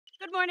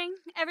Good morning,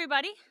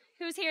 everybody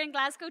who's here in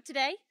Glasgow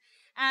today,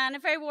 and a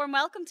very warm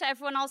welcome to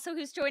everyone also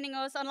who's joining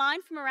us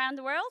online from around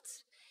the world.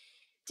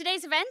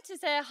 Today's event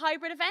is a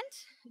hybrid event,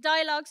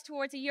 Dialogues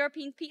Towards a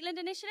European Peatland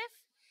Initiative,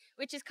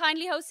 which is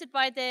kindly hosted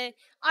by the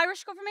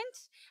Irish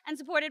government and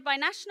supported by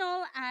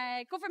national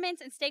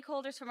governments and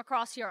stakeholders from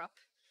across Europe.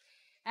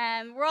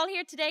 We're all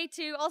here today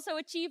to also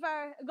achieve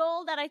our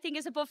goal that I think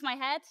is above my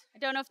head. I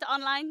don't know if the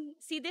online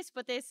see this,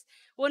 but this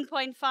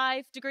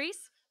 1.5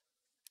 degrees.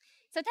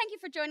 So thank you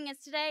for joining us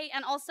today,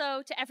 and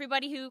also to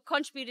everybody who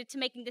contributed to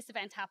making this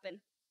event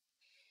happen.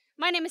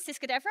 My name is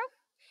Cisca Devereux,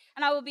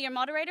 and I will be your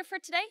moderator for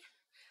today.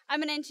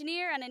 I'm an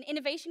engineer and an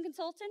innovation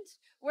consultant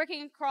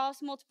working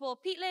across multiple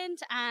peatland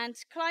and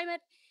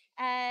climate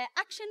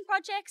action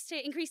projects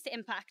to increase the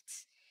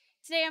impact.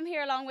 Today I'm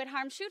here along with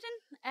Harm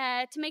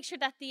Schuten to make sure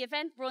that the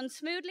event runs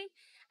smoothly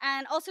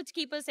and also to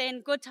keep us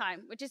in good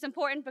time, which is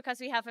important because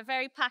we have a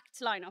very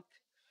packed lineup.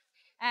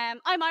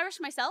 I'm Irish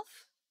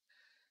myself,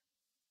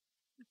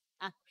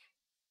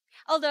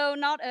 although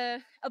not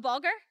a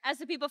bogger, as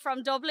the people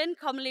from Dublin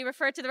commonly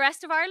refer to the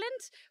rest of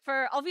Ireland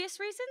for obvious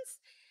reasons.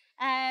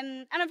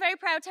 And I'm very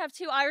proud to have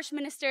two Irish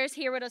ministers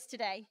here with us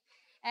today.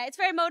 It's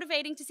very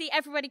motivating to see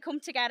everybody come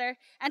together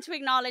and to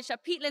acknowledge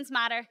that peatlands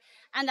matter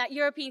and that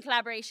European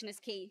collaboration is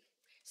key.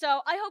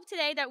 So I hope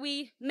today that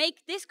we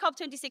make this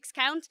COP26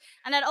 count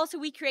and that also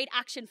we create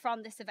action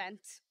from this event.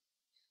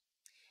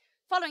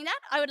 Following that,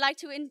 I would like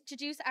to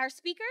introduce our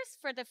speakers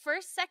for the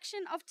first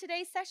section of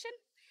today's session.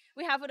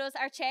 We have with us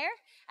our chair,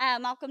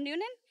 Malcolm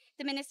Noonan,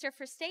 the Minister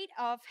for State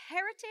of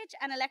Heritage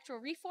and Electoral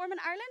Reform in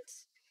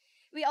Ireland.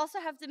 We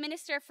also have the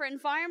Minister for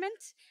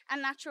Environment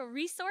and Natural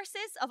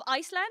Resources of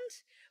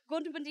Iceland,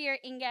 Guðmundur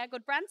Ingi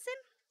Guðbrandsson.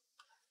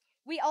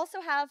 We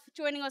also have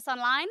joining us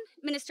online,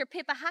 Minister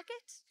Pippa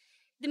Hackett,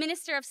 the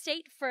Minister of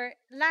State for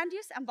Land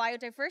Use and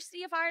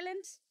Biodiversity of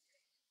Ireland.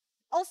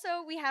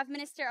 Also, we have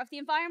Minister of the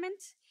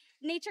Environment,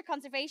 Nature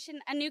Conservation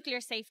and Nuclear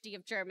Safety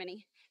of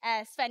Germany,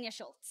 Svenja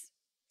Schulze.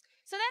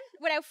 So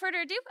then, without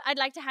further ado, I'd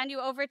like to hand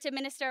you over to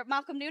Minister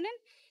Malcolm Noonan,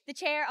 the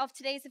chair of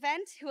today's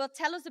event, who will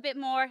tell us a bit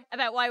more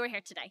about why we're here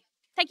today.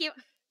 Thank you.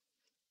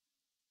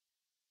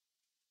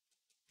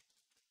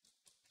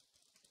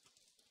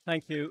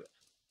 Thank you,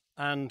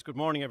 and good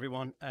morning,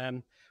 everyone.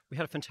 We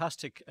had a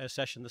fantastic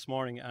session this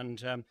morning,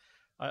 and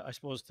I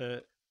suppose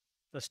the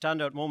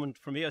standout moment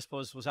for me, I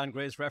suppose, was Anne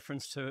Gray's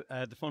reference to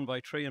the fun by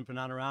tree and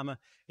Bananarama.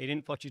 It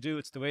ain't what you do,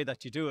 it's the way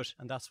that you do it,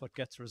 and that's what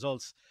gets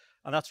results.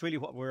 And that's really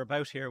what we're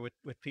about here with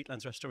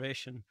peatlands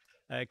restoration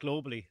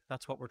globally.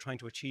 That's what we're trying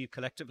to achieve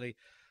collectively.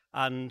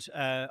 And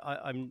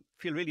I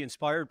feel really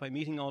inspired by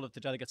meeting all of the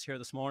delegates here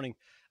this morning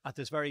at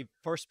this very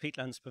first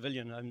Peatlands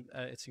Pavilion.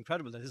 It's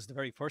incredible that this is the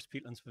very first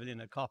Peatlands Pavilion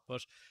at COP,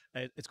 but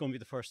it's going to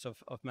be the first of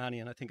many.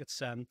 And I think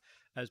it's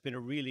has been a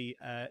really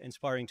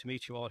inspiring to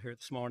meet you all here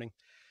this morning.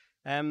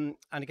 And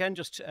again,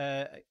 just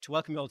to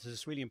welcome you all to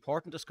this really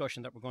important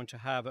discussion that we're going to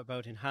have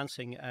about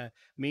enhancing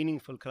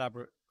meaningful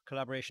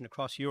collaboration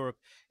across Europe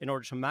in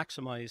order to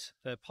maximise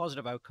the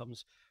positive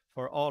outcomes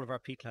for all of our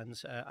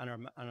peatlands and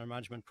our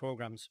management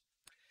programmes.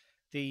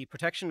 The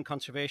protection,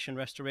 conservation,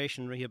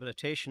 restoration, and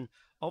rehabilitation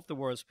of the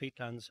world's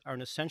peatlands are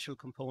an essential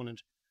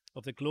component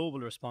of the global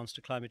response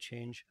to climate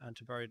change and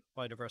to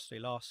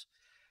biodiversity loss.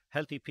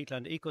 Healthy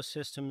peatland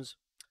ecosystems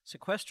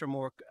sequester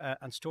more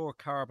and store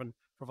carbon,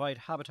 provide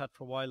habitat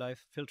for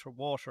wildlife, filter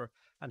water,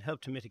 and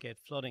help to mitigate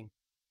flooding.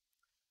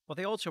 But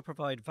they also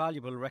provide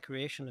valuable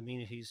recreational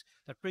amenities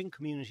that bring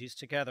communities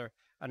together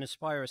and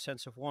inspire a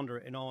sense of wonder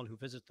in all who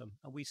visit them.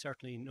 And we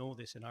certainly know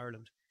this in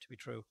Ireland to be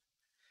true.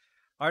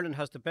 Ireland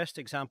has the best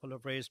example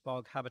of raised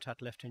bog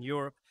habitat left in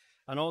Europe,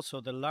 and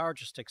also the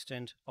largest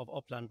extent of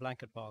upland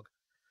blanket bog.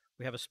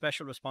 We have a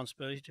special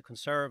responsibility to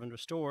conserve and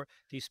restore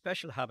these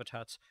special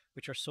habitats,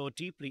 which are so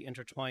deeply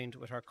intertwined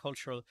with our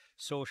cultural,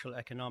 social,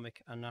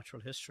 economic and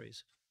natural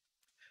histories.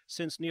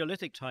 Since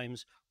Neolithic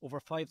times, over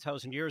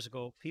 5,000 years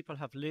ago, people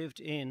have lived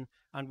in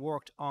and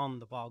worked on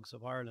the bogs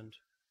of Ireland.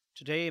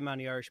 Today,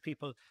 many Irish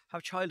people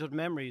have childhood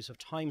memories of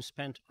time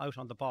spent out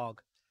on the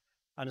bog,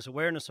 and as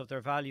awareness of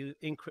their value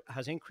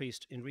has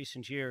increased in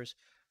recent years,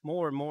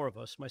 more and more of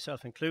us,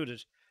 myself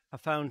included,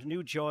 have found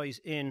new joys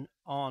in,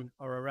 on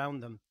or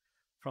around them,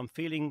 from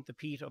feeling the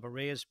peat of a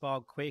raised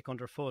bog quake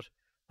underfoot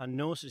and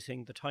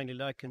noticing the tiny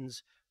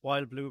lichens,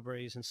 wild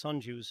blueberries and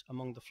sundews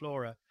among the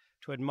flora,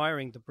 to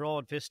admiring the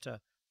broad vista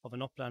of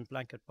an upland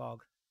blanket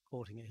bog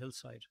coating a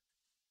hillside.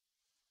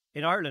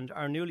 In Ireland,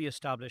 our newly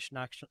established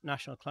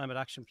National Climate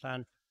Action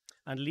Plan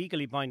and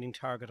legally binding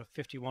target of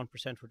 51%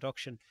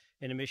 reduction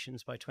in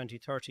emissions by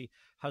 2030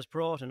 has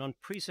brought an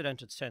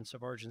unprecedented sense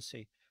of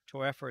urgency to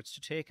our efforts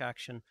to take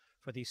action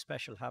for these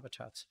special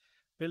habitats,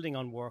 building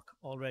on work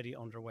already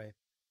underway.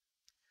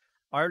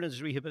 Ireland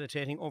is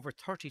rehabilitating over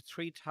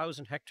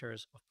 33,000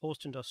 hectares of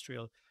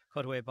post-industrial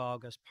cutaway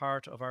bog as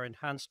part of our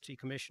enhanced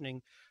decommissioning,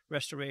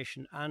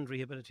 restoration and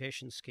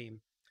rehabilitation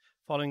scheme,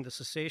 following the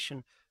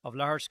cessation of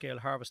large-scale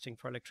harvesting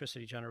for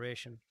electricity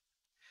generation.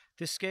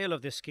 The scale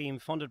of this scheme,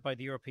 funded by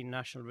the European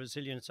National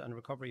Resilience and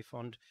Recovery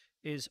Fund,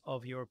 is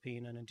of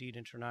European and indeed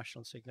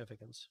international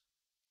significance.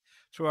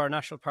 Through our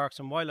National Parks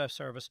and Wildlife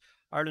Service,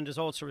 Ireland is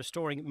also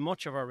restoring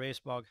much of our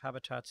raised bog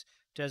habitats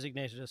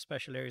designated as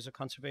special areas of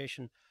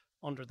conservation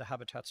under the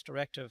Habitats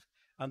Directive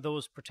and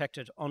those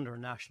protected under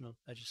national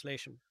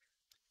legislation.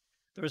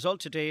 The result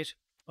to date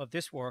of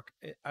this work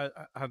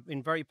have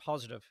been very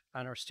positive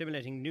and are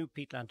stimulating new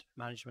peatland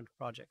management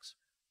projects.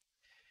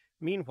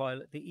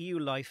 Meanwhile, the EU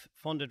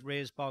LIFE-funded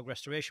raised bog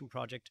restoration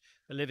project,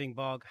 the Living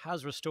Bog,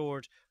 has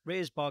restored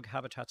raised bog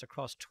habitats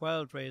across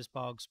 12 raised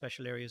bog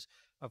special areas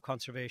of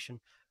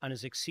conservation and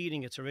is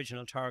exceeding its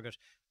original target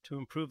to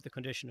improve the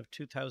condition of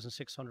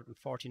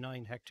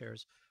 2,649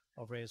 hectares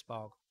of raised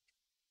bog.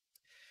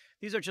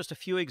 These are just a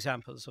few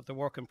examples of the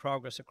work in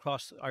progress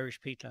across Irish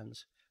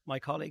peatlands. My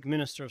colleague,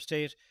 Minister of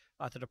State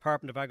at the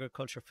Department of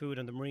Agriculture, Food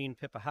and the Marine,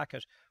 Pippa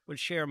Hackett, will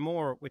share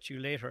more with you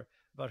later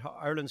about how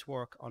Ireland's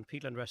work on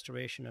peatland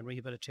restoration and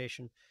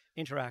rehabilitation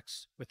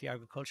interacts with the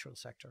agricultural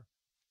sector.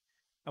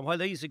 And while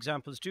these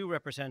examples do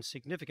represent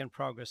significant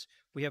progress,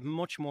 we have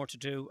much more to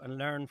do and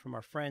learn from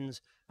our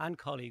friends and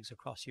colleagues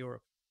across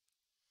Europe.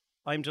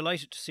 I am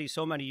delighted to see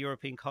so many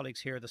European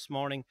colleagues here this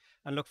morning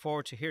and look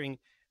forward to hearing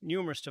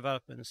numerous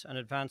developments and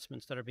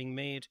advancements that are being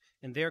made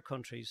in their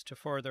countries to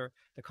further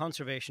the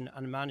conservation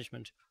and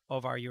management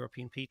of our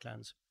European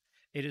peatlands.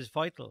 It is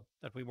vital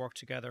that we work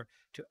together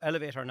to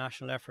elevate our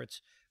national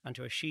efforts and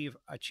to achieve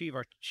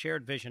our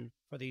shared vision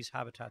for these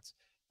habitats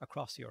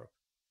across Europe.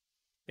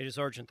 It is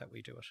urgent that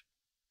we do it.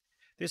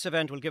 This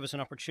event will give us an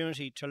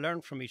opportunity to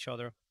learn from each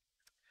other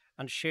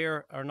and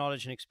share our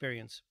knowledge and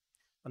experience.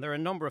 And there are a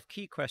number of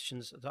key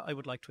questions that I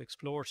would like to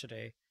explore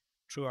today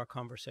through our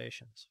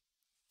conversations.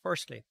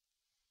 Firstly,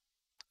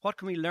 what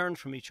can we learn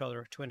from each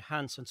other to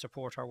enhance and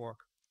support our work?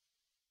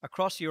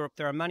 Across Europe,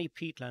 there are many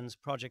peatlands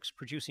projects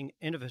producing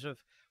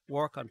innovative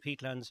work on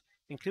peatlands,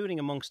 including,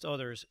 amongst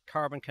others,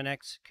 Carbon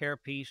Connects, Care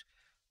Peat,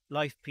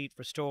 Life Peat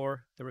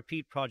Restore, the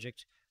Repeat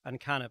Project, and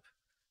CANIP,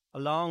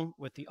 along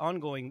with the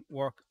ongoing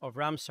work of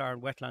Ramsar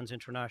and Wetlands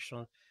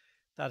International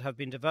that have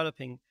been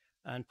developing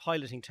and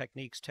piloting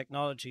techniques,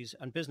 technologies,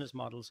 and business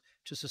models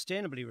to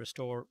sustainably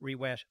restore,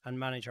 re-wet, and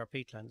manage our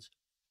peatlands.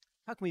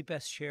 How can we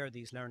best share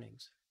these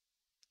learnings?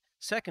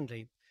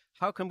 Secondly,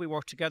 how can we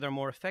work together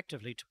more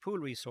effectively to pool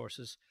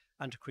resources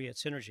and to create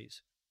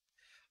synergies?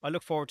 I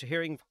look forward to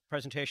hearing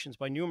presentations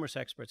by numerous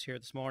experts here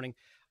this morning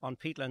on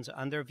peatlands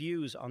and their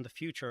views on the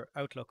future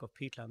outlook of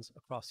peatlands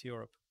across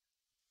Europe.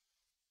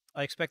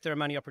 I expect there are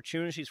many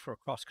opportunities for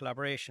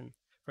cross-collaboration.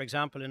 For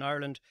example, in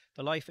Ireland,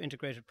 the LIFE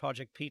integrated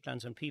project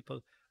Peatlands and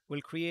People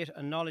will create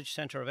a knowledge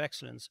centre of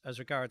excellence as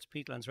regards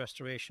peatlands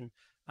restoration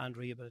and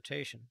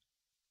rehabilitation.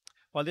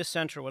 While this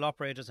centre will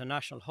operate as a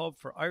national hub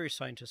for Irish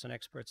scientists and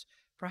experts,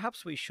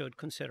 perhaps we should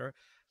consider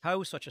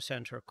how such a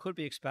centre could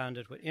be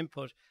expanded with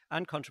input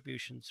and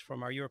contributions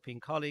from our European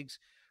colleagues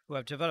who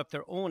have developed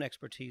their own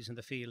expertise in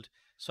the field,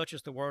 such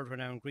as the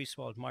world-renowned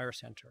Greifswald Mire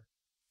Centre.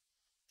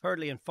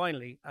 Thirdly and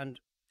finally, and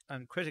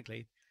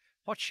critically,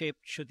 what shape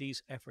should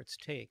these efforts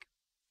take?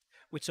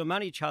 With so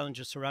many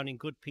challenges surrounding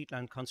good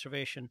peatland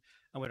conservation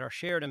and with our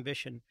shared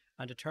ambition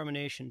and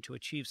determination to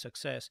achieve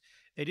success,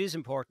 it is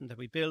important that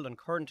we build on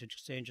current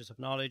exchanges of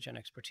knowledge and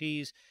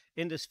expertise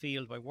in this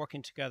field by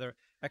working together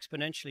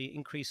exponentially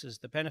increases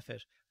the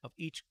benefit of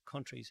each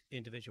country's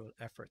individual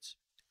efforts.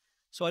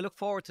 So I look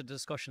forward to the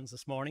discussions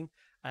this morning.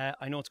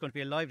 I know it's going to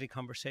be a lively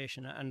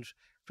conversation and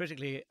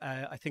critically,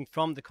 I think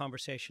from the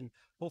conversation,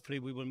 hopefully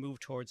we will move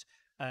towards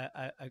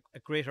a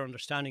greater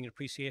understanding and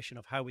appreciation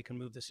of how we can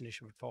move this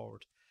initiative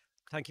forward.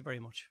 Thank you very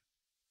much.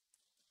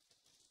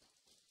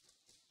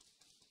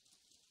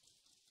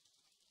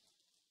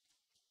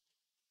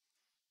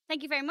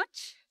 Thank you very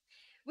much.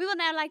 We will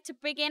now like to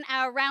begin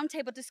our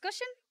roundtable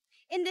discussion.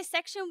 In this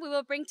section, we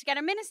will bring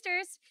together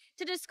ministers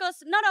to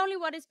discuss not only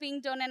what is being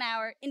done in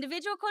our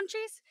individual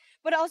countries,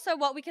 but also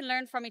what we can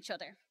learn from each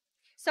other.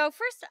 So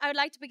first, I would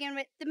like to begin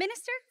with the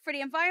Minister for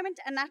the Environment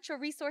and Natural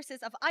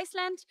Resources of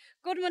Iceland,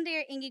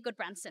 Guðmundur Ingi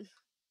Guðbrandsson.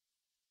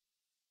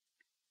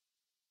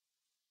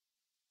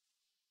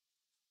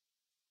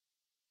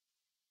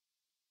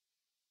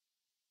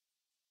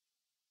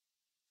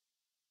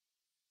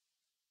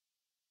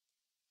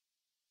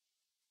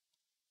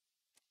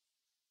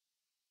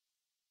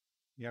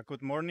 Yeah,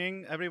 good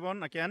morning,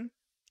 everyone, again.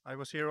 I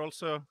was here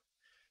also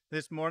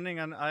this morning,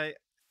 and I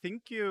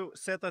think you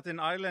said that in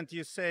Ireland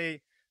you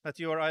say that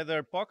you are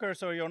either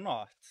boggers or you're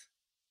not.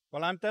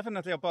 Well, I'm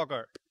definitely a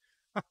bogger,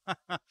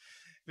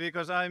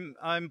 because I'm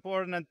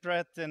born and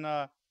bred in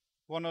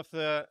one of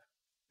the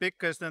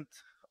biggest and,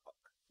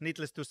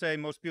 needless to say,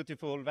 most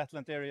beautiful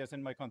wetland areas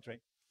in my country.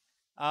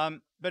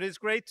 But it's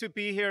great to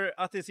be here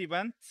at this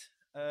event,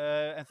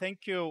 and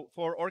thank you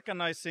for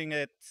organizing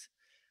it.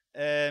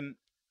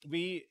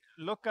 We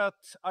look at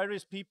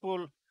Irish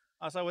people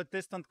as our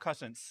distant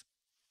cousins.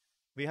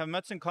 We have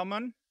much in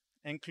common,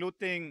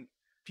 including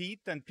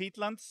peat and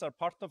peatlands are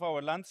part of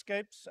our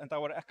landscapes and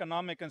our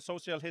economic and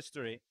social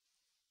history.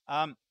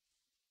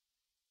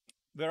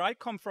 Where I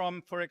come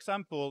from, for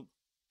example,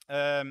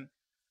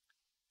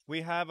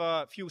 we have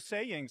a few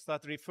sayings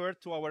that refer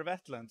to our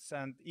wetlands,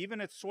 and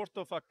even it's sort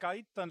of a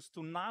guidance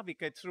to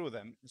navigate through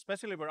them,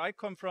 especially where I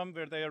come from,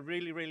 where they are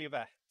really, really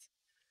wet.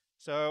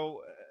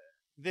 So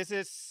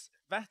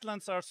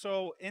wetlands are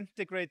so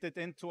integrated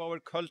into our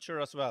culture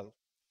as well.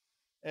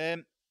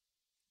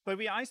 But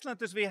we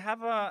Icelanders,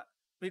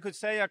 we could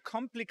say, a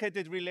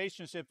complicated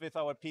relationship with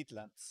our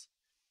peatlands.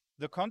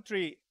 The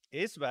country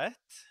is wet,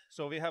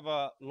 so we have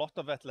a lot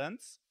of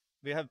wetlands.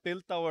 We have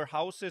built our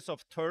houses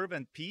of turf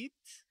and peat,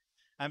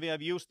 and we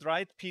have used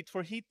dried peat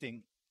for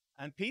heating.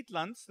 And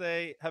peatlands,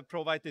 they have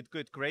provided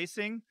good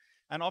grazing,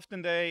 and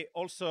often they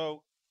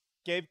also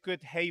gave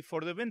good hay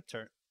for the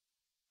winter.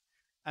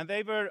 And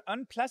they were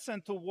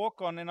unpleasant to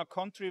walk on in a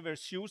country where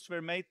shoes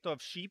were made of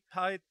sheep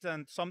hide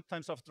and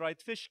sometimes of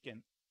dried fish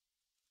skin.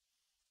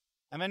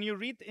 And when you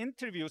read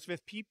interviews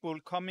with people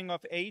coming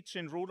of age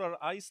in rural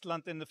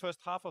Iceland in the first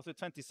half of the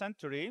 20th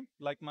century,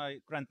 like my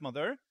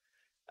grandmother,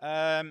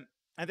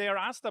 and they are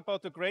asked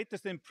about the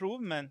greatest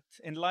improvement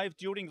in life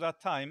during that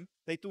time,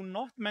 they do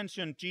not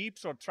mention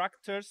jeeps or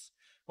tractors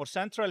or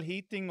central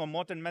heating or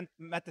modern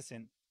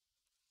medicine.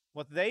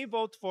 What they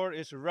vote for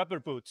is rubber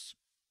boots.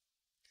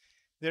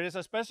 There is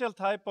a special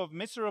type of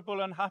miserable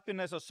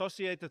unhappiness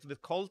associated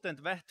with cold and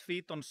wet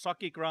feet on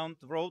soggy ground,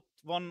 wrote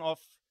one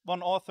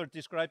author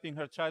describing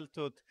her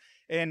childhood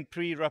in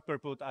pre-rubber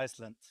boot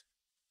Iceland.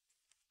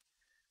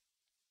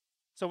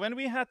 So when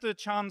we had the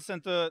chance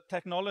and the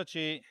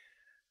technology,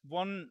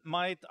 one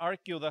might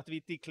argue that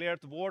we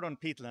declared war on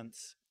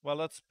peatlands. Well,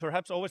 that's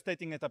perhaps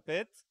overstating it a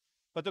bit,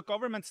 but the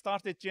government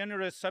started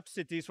generous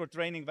subsidies for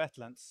draining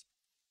wetlands.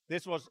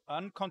 This was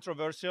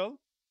uncontroversial,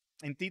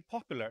 indeed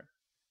popular.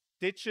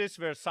 Ditches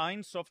were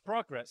signs of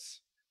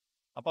progress.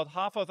 About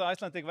half of the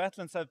Icelandic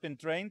wetlands have been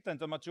drained, and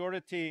the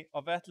majority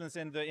of wetlands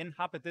in the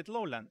inhabited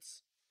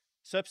lowlands.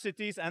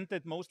 Subsidies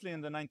ended mostly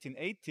in the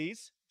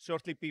 1980s,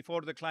 shortly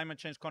before the Climate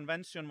Change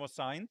Convention was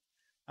signed,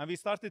 and we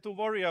started to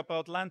worry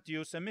about land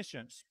use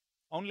emissions.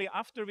 Only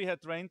after we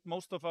had drained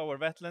most of our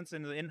wetlands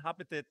in the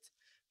inhabited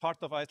part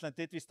of Iceland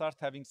did we start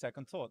having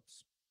second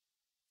thoughts.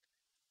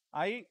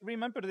 I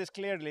remember this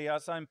clearly,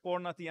 as I'm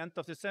born at the end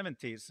of the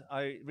 70s.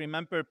 I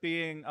remember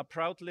being a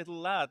proud little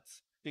lad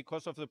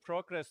because of the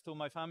progress to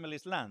my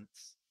family's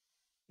lands.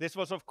 This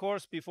was, of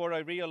course, before I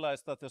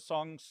realized that the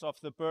songs of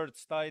the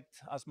birds died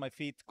as my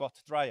feet got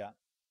drier.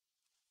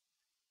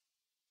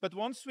 But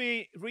once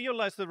we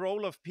realized the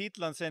role of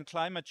peatlands in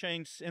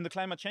the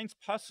climate change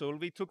puzzle,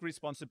 we took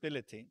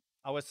responsibility.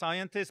 Our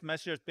scientists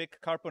measured big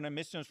carbon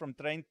emissions from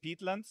drained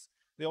peatlands.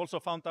 They also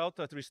found out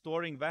that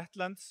restoring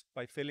wetlands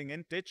by filling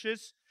in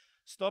ditches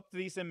stopped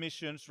these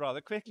emissions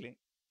rather quickly.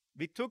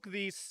 We took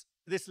this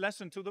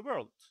lesson to the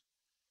world.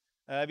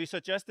 We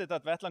suggested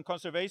that wetland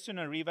conservation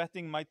and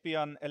rewetting might be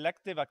an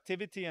elective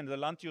activity in the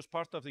land use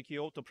part of the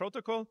Kyoto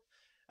Protocol,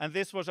 and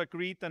this was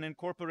agreed and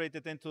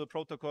incorporated into the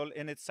protocol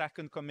in its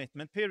second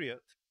commitment period.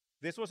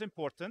 This was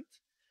important,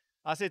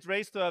 as it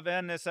raised the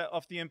awareness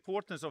of the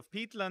importance of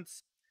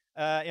peatlands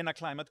in a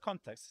climate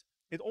context.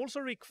 It also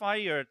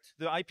required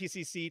the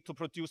IPCC to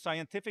produce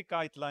scientific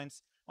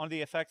guidelines on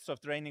the effects of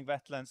draining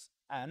wetlands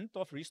and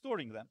of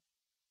restoring them.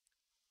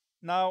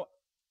 Now,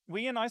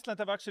 we in Iceland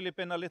have actually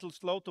been a little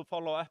slow to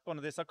follow up on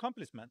this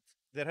accomplishment.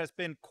 There has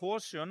been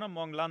caution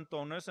among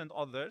landowners and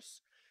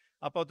others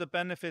about the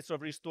benefits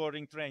of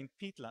restoring drained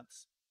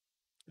peatlands.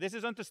 This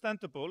is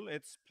understandable.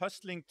 It's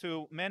puzzling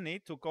to many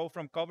to go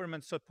from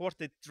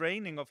government-supported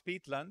draining of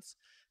peatlands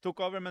to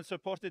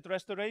government-supported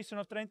restoration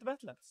of drained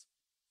wetlands.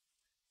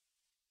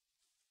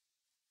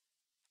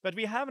 But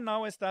we have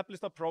now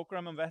established a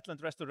program on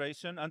wetland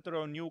restoration under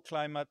our new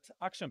climate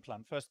action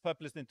plan, first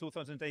published in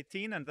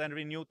 2018 and then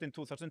renewed in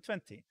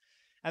 2020.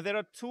 And there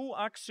are two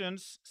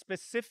actions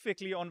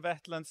specifically on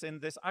wetlands in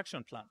this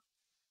action plan.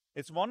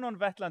 It's one on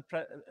wetland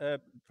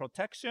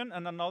protection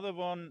and another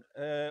one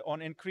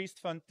on increased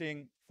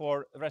funding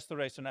for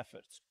restoration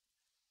efforts.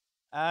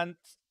 And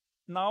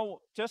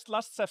now, just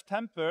last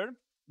September,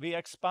 we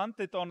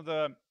expanded on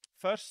the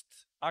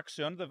first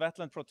action, the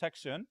wetland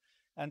protection,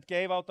 and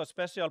gave out a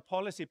special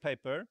policy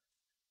paper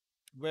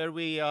where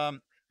we are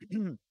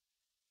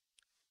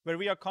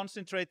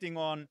concentrating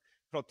on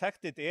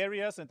protected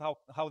areas and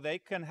how they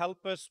can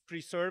help us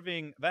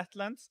preserving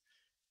wetlands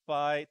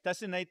by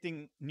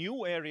designating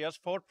new areas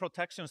for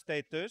protection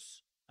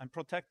status and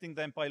protecting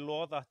them by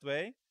law that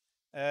way,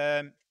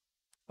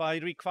 by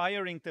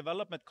requiring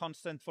development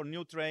consent for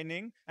new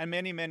draining, and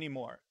many, many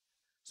more.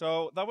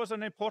 So that was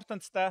an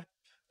important step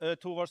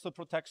towards the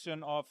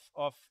protection of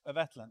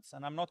wetlands.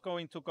 And I'm not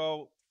going to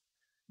go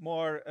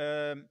more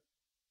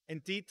in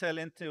detail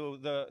into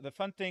the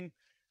funding,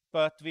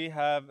 but we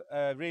have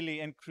really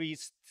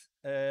increased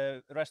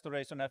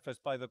restoration efforts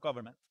by the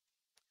government.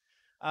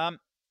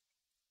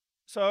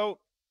 So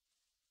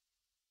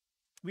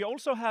we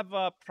also have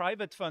a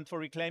private fund for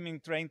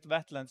reclaiming drained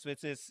wetlands,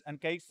 which is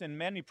engaged in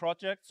many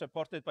projects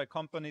supported by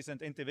companies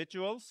and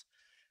individuals,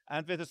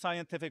 and with the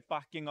scientific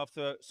backing of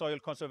the Soil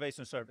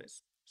Conservation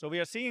Service. So we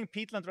are seeing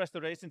peatland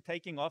restoration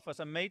taking off as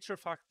a major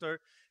factor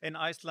in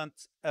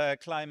Iceland's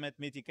climate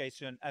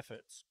mitigation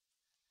efforts.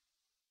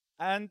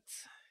 And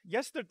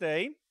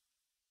yesterday,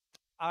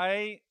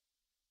 I'm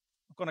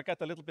going to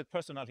get a little bit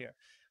personal here.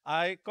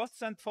 I got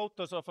sent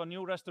photos of a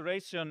new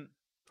restoration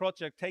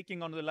project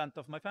taking on the land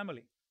of my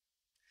family.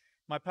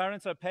 My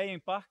parents are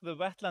paying back the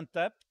wetland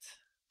debt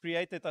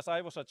created as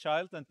I was a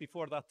child and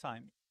before that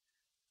time.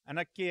 And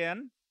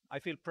again, I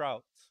feel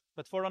proud,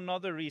 but for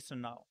another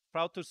reason now.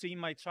 Proud to see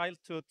my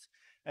childhood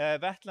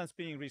wetlands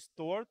being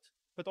restored,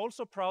 but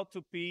also proud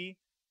to be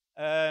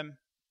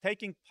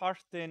taking part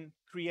in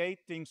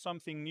creating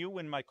something new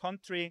in my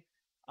country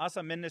as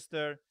a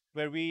minister,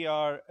 where we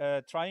are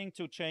trying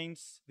to change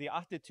the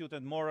attitude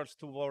and morals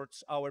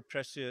towards our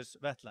precious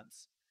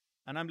wetlands.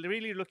 And I'm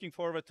really looking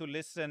forward to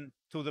listen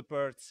to the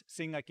birds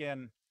sing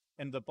again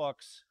in the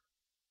bogs.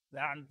 They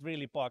aren't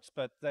really bogs,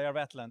 but they are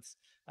wetlands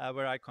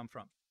where I come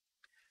from.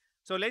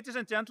 So ladies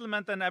and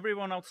gentlemen, and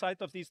everyone outside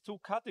of these two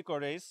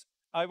categories,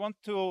 I want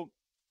to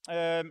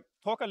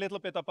talk a little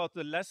bit about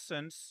the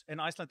lessons in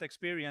Iceland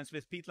experience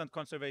with peatland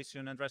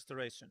conservation and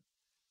restoration.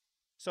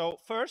 So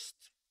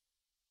first,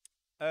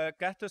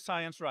 get the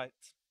science right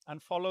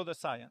and follow the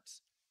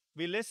science.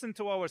 We listen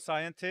to our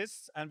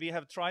scientists and we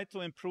have tried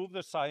to improve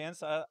the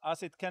science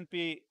as it can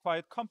be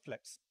quite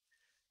complex.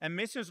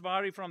 Emissions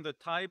vary from the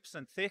types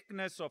and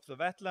thickness of the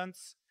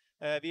wetlands.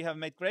 We have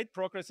made great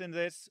progress in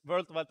this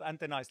worldwide and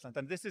in Iceland,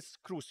 and this is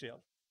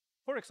crucial.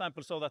 For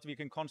example, so that we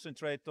can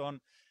concentrate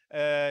on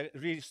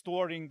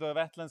restoring the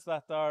wetlands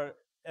that are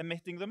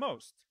emitting the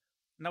most.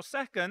 Now,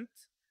 second,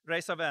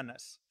 raise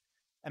awareness.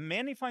 And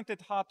many find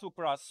it hard to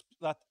grasp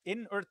that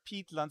in-earth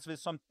peatlands with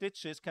some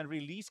ditches can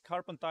release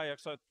carbon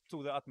dioxide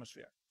to the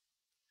atmosphere.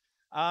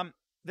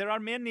 There are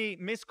many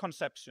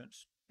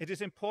misconceptions. It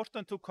is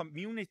important to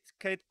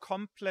communicate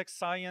complex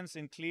science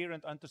in clear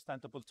and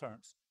understandable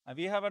terms. And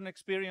we have an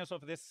experience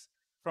of this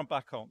from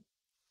back home.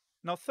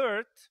 Now,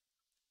 third,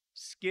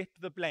 skip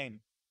the blame.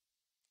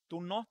 Do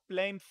not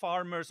blame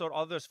farmers or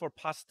others for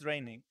past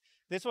draining.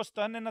 This was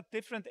done in a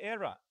different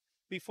era,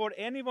 before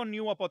anyone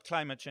knew about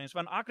climate change,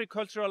 when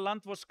agricultural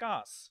land was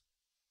scarce.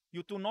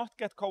 You do not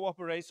get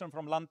cooperation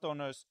from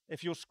landowners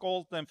if you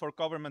scold them for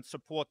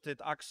government-supported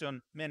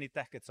action many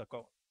decades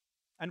ago.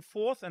 And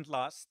fourth and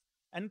last,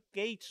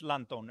 engage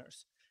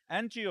landowners,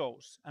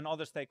 NGOs, and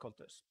other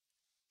stakeholders.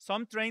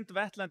 Some drained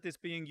wetland is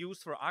being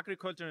used for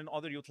agriculture and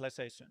other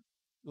utilization.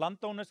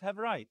 Landowners have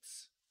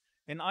rights.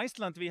 In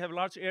Iceland, we have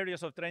large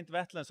areas of drained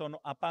wetlands on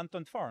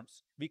abandoned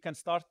farms. We can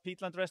start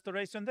peatland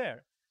restoration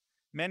there.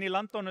 Many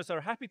landowners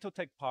are happy to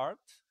take part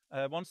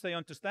once they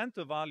understand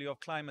the value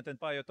of climate and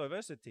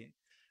biodiversity.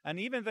 And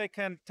even they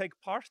can take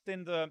part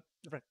in the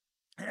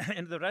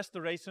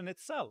restoration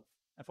itself.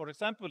 And for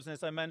example,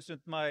 since I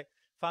mentioned my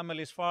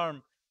family's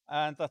farm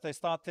and that they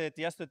started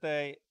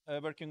yesterday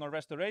working on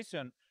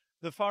restoration,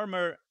 the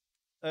farmer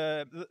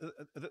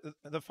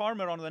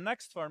on the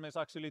next farm is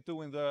actually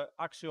doing the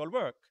actual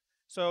work.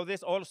 So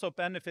this also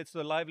benefits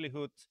the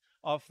livelihood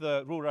of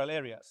the rural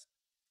areas.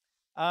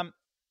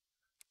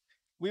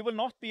 We will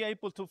not be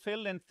able to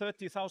fill in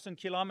 30,000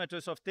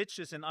 kilometers of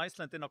ditches in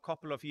Iceland in a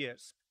couple of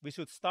years. We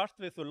should start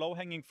with the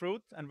low-hanging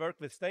fruit and work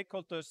with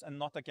stakeholders and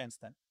not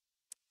against them.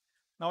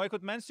 Now, I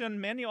could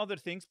mention many other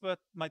things, but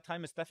my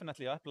time is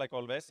definitely up, like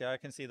always. Yeah, I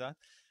can see that.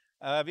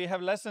 We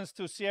have lessons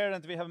to share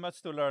and we have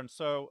much to learn.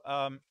 So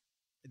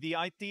the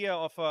idea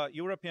of a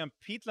European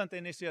peatland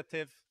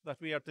initiative that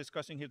we are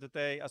discussing here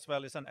today as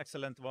well is an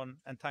excellent one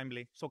and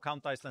timely. So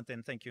count Iceland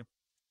in. Thank you.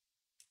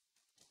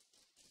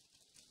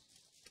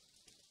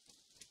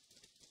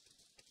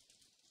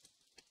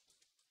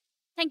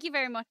 Thank you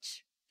very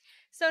much.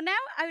 So now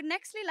I would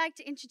nextly like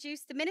to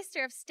introduce the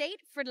Minister of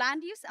State for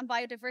Land Use and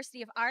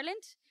Biodiversity of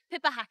Ireland,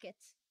 Pippa Hackett,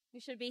 who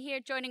should be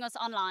here joining us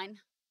online.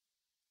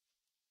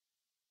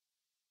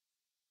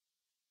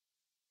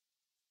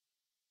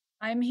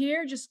 I'm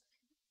here just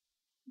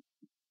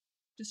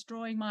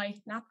destroying my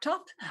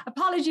laptop.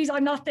 Apologies,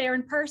 I'm not there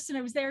in person.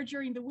 I was there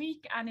during the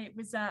week and it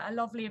was a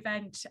lovely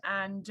event,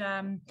 and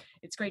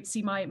it's great to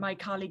see my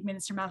colleague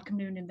Minister Malcolm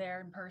Noonan there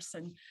in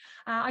person.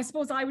 I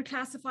suppose I would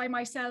classify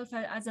myself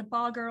as a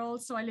bogger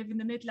also. I live in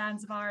the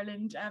Midlands of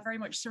Ireland, very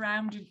much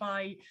surrounded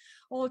by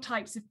all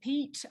types of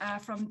peat,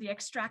 from the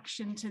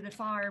extraction to the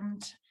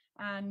farmed,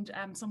 and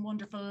some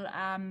wonderful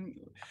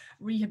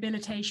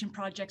rehabilitation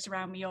projects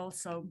around me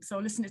also. So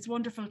listen, it's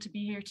wonderful to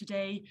be here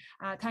today.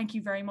 Thank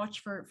you very much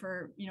for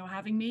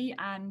having me,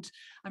 and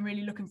I'm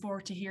really looking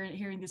forward to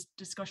hearing these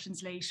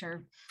discussions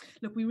later.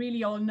 Look, we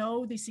really all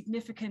know the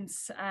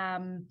significance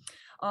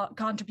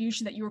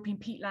contribution that European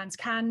peatlands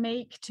can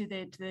make to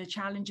the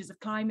challenges of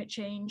climate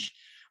change.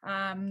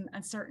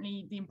 And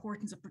certainly the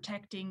importance of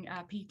protecting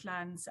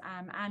peatlands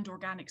and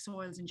organic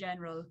soils in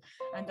general,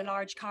 and the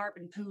large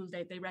carbon pool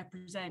that they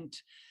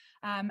represent.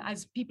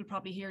 As people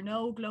probably here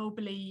know,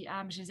 globally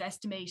it is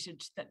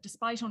estimated that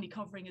despite only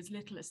covering as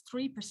little as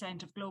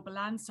 3% of global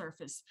land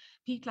surface,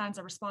 peatlands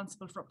are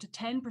responsible for up to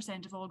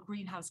 10% of all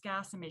greenhouse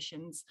gas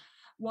emissions,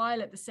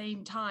 while at the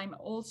same time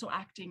also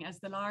acting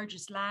as the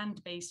largest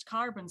land-based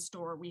carbon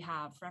store we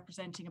have,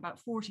 representing about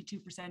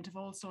 42% of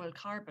all soil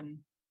carbon.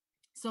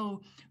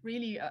 So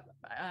really,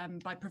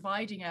 by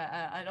providing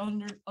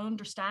an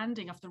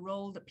understanding of the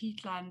role that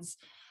peatlands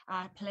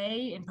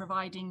play in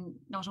providing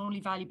not only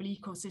valuable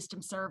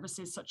ecosystem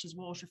services such as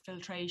water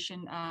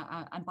filtration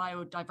and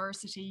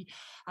biodiversity,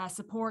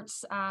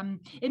 supports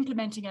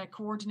implementing a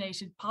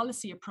coordinated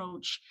policy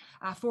approach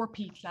for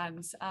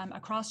peatlands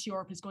across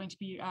Europe is going to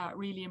be a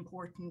really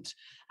important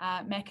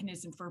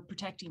mechanism for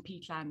protecting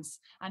peatlands,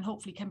 and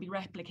hopefully can be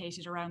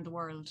replicated around the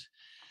world.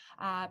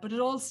 But at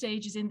all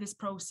stages in this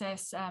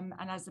process, and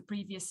as the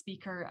previous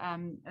speaker,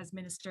 as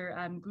Minister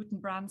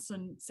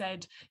Guðbrandsson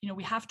said,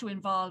 we have to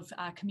involve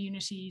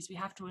communities, we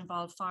have to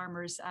involve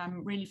farmers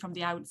really from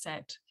the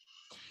outset.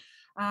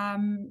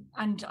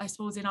 And I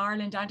suppose in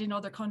Ireland and in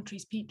other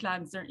countries,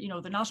 peatlands, they're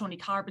not only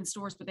carbon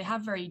stores, but they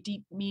have very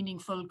deep,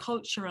 meaningful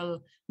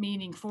cultural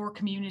meaning for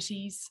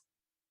communities.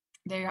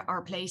 There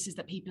are places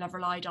that people have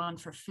relied on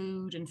for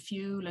food and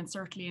fuel, and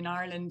certainly in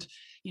Ireland,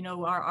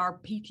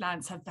 our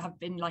peatlands have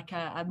been like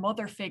a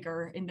mother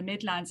figure in the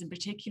Midlands in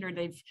particular.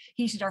 They've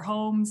heated our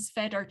homes,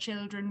 fed our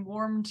children,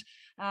 warmed,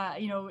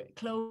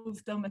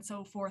 clothed them and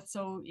so forth.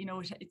 So,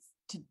 it's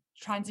to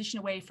transition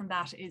away from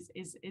that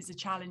is a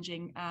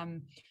challenging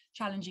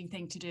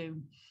thing to do.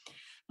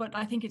 But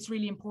I think it's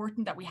really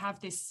important that we have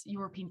this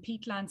European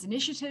Peatlands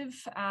initiative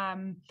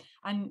and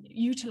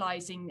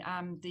utilising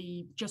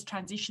the Just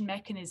Transition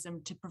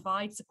mechanism to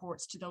provide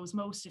supports to those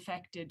most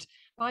affected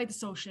by the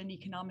social and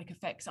economic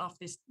effects of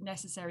this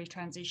necessary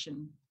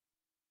transition.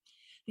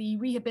 The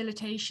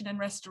rehabilitation and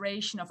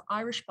restoration of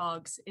Irish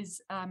bogs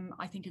is,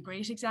 I think, a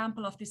great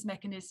example of this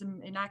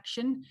mechanism in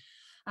action.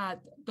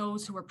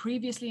 Those who were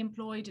previously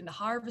employed in the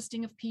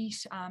harvesting of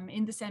peat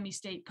in the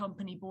semi-state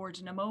company board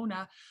in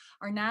Amona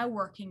are now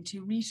working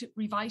to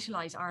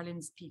revitalise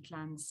Ireland's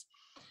peatlands.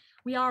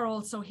 We are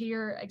also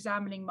here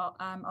examining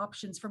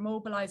options for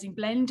mobilising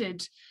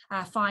blended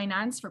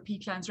finance for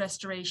peatlands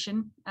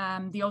restoration.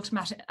 The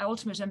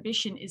ultimate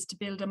ambition is to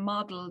build a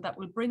model that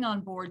will bring on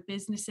board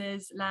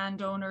businesses,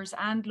 landowners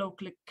and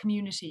local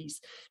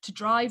communities to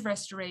drive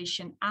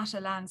restoration at a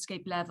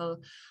landscape level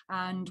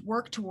and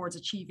work towards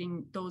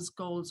achieving those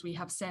goals we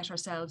have set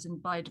ourselves in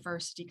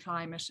biodiversity,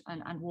 climate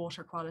and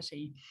water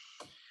quality.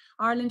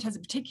 Ireland has a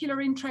particular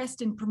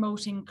interest in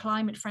promoting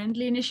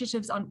climate-friendly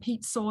initiatives on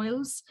peat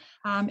soils,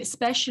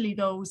 especially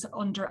those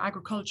under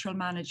agricultural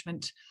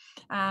management.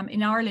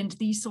 In Ireland,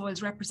 these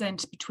soils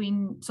represent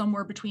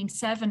somewhere between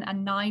 7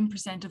 and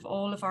 9% of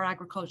all of our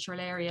agricultural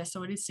area,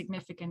 so it is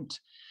significant.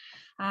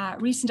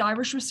 Recent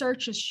Irish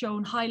research has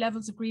shown high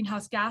levels of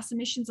greenhouse gas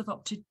emissions of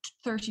up to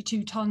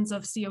 32 tonnes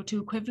of CO2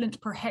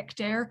 equivalent per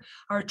hectare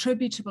are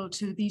attributable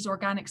to these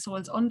organic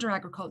soils under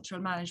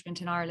agricultural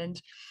management in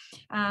Ireland,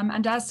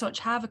 and as such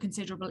have a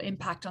considerable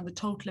impact on the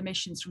total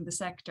emissions from the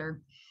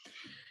sector.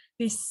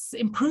 This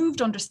improved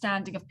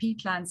understanding of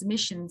peatlands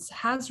emissions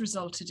has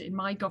resulted in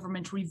my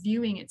government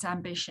reviewing its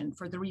ambition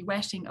for the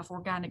rewetting of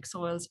organic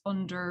soils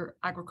under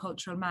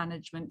agricultural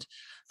management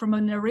from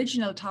an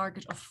original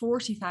target of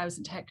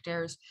 40,000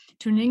 hectares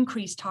to an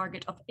increased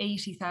target of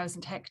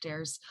 80,000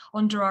 hectares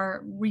under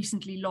our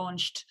recently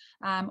launched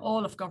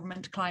All of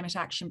Government Climate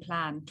Action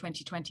Plan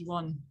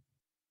 2021.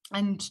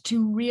 And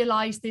to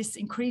realise this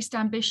increased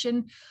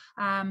ambition,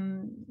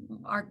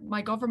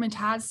 my government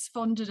has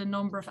funded a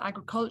number of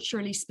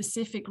agriculturally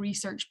specific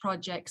research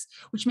projects,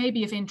 which may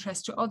be of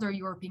interest to other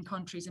European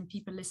countries and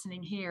people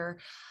listening here,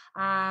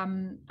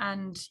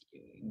 and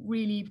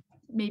really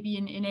maybe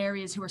in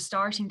areas who are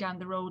starting down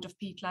the road of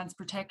peatlands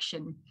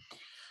protection.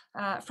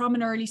 From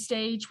an early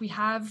stage, we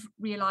have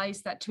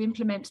realised that to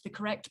implement the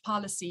correct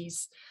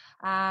policies,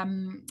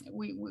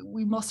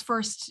 we must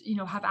first,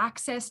 have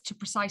access to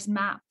precise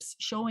maps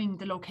showing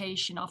the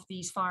location of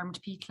these farmed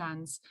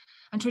peatlands.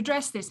 And to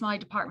address this, my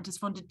department has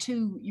funded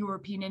 2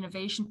 European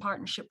Innovation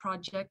Partnership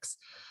projects,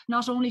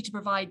 not only to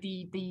provide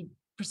the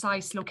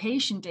precise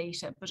location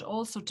data, but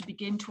also to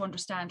begin to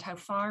understand how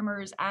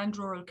farmers and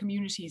rural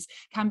communities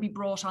can be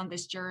brought on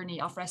this journey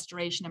of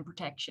restoration and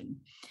protection.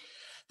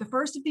 The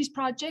first of these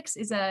projects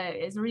is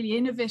a really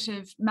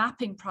innovative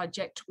mapping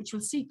project which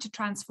will seek to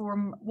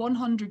transform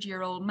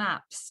 100-year-old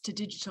maps to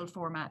digital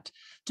format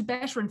to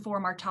better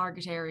inform our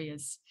target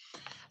areas.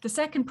 The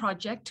second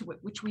project,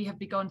 which we have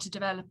begun to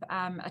develop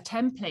a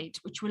template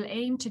which will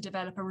aim to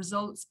develop a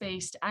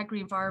results-based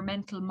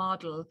agri-environmental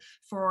model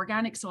for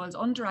organic soils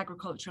under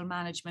agricultural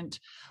management,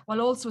 while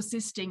also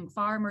assisting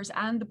farmers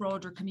and the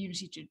broader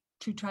community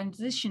to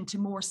transition to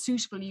more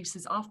suitable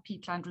uses of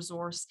peatland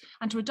resource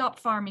and to adopt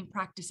farming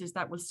practices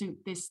that will suit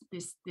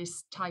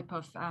this type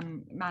of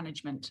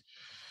management.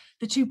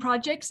 The 2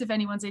 projects, if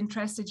anyone's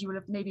interested, you will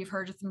have maybe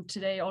heard of them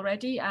today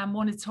already.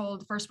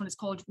 The first one is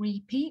called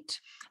Repeat,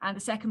 and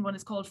the second one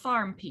is called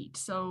Farm Peat.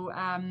 So,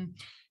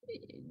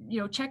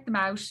 check them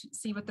out,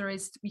 see what there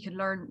is. We can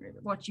learn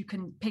what you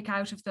can pick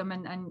out of them,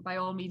 and by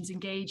all means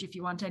engage if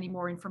you want any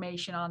more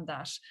information on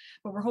that.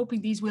 But we're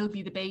hoping these will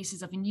be the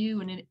basis of a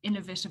new and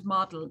innovative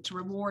model to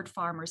reward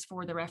farmers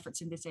for their efforts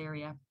in this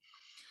area.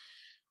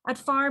 At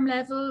farm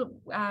level,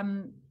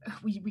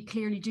 we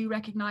clearly do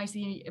recognise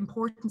the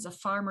importance of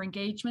farmer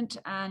engagement,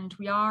 and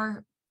we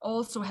are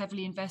also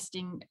heavily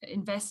investing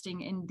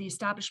in the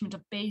establishment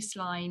of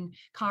baseline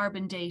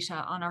carbon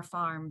data on our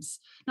farms,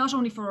 not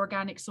only for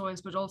organic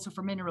soils, but also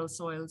for mineral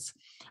soils.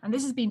 And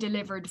this has been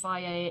delivered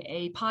via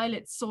a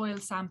pilot soil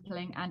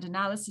sampling and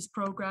analysis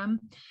program,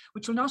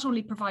 which will not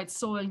only provide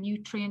soil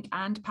nutrient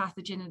and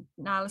pathogen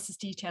analysis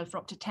detail for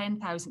up to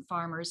 10,000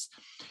 farmers,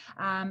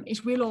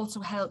 it will also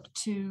help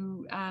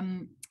to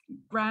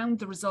ground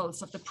the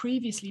results of the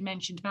previously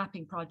mentioned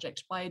mapping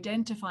project by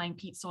identifying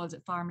peat soils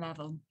at farm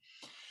level.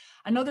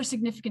 Another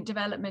significant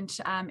development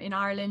in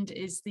Ireland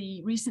is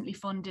the recently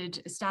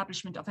funded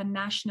establishment of a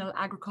national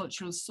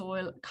agricultural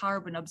soil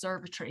carbon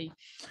observatory,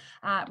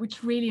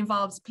 which really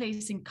involves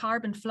placing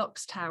carbon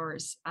flux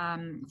towers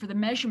for the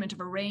measurement of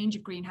a range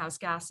of greenhouse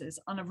gases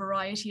on a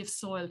variety of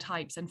soil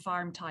types and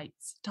farm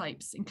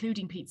types,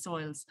 including peat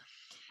soils.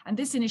 And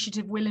this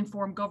initiative will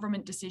inform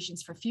government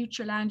decisions for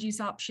future land use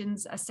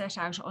options as set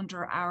out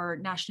under our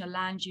National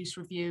Land Use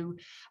Review,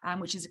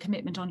 which is a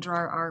commitment under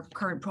our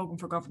current programme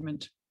for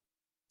government.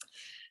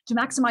 To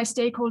maximise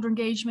stakeholder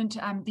engagement,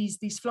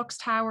 these flux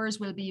towers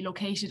will be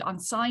located on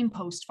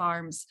signpost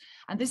farms.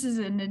 And this is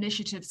an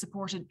initiative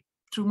supported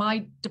through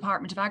my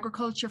Department of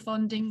Agriculture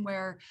funding,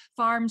 where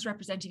farms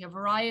representing a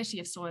variety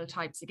of soil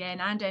types again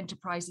and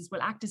enterprises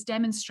will act as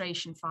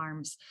demonstration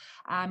farms,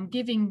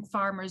 giving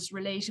farmers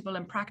relatable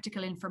and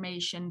practical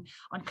information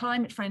on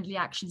climate-friendly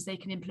actions they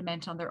can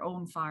implement on their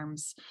own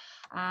farms.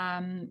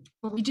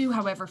 But we do,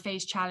 however,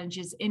 face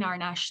challenges in our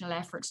national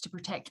efforts to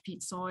protect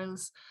peat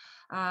soils.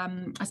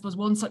 I suppose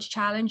one such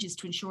challenge is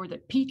to ensure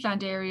that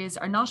peatland areas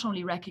are not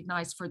only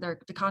recognised for the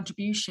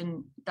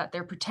contribution that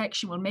their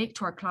protection will make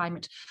to our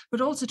climate,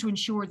 but also to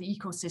ensure the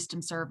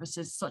ecosystem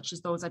services such as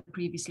those I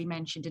previously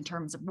mentioned in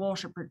terms of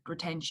water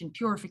retention,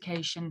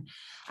 purification,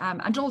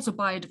 and also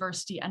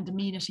biodiversity and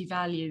amenity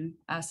value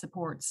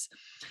supports.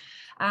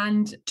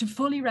 And to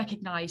fully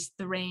recognise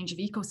the range of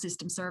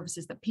ecosystem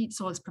services that peat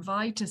soils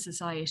provide to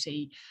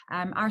society,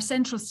 our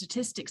Central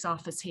Statistics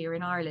Office here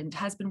in Ireland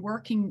has been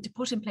working to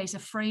put in place a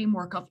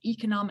framework of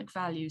economic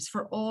values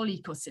for all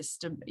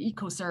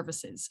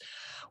eco-services,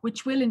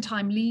 which will in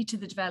time lead to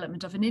the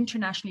development of an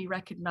internationally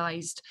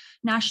recognised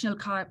national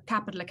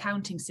capital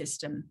accounting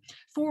system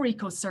for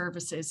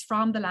eco-services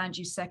from the land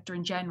use sector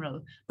in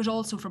general, but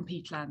also from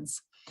peatlands.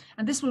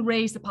 And this will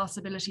raise the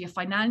possibility of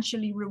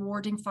financially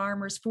rewarding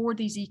farmers for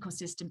these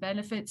ecosystem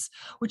benefits,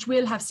 which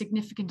will have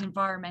significant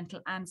environmental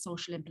and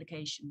social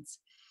implications.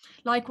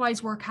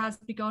 Likewise, work has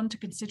begun to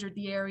consider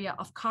the area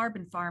of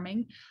carbon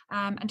farming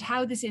and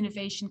how this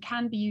innovation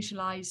can be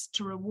utilised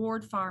to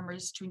reward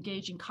farmers to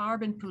engage in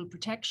carbon pool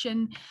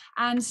protection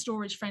and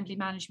storage-friendly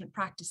management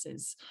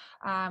practices,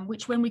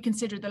 which when we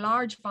consider the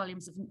large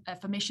volumes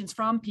of emissions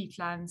from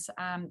peatlands,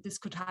 this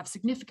could have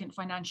significant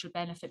financial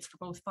benefits for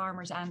both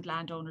farmers and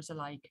landowners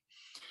alike.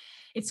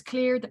 It's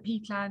clear that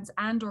peatlands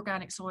and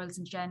organic soils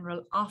in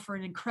general offer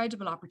an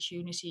incredible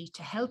opportunity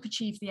to help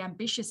achieve the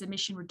ambitious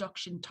emission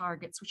reduction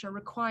targets which are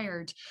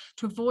required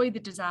to avoid the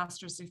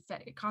disastrous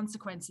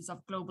consequences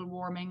of global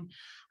warming.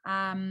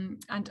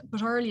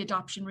 But early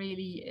adoption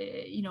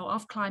really,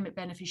 of climate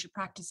beneficial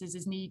practices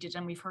is needed,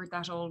 and we've heard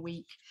that all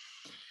week.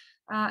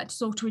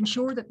 So to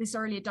ensure that this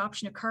early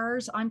adoption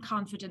occurs, I'm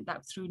confident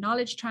that through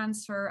knowledge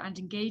transfer and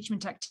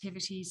engagement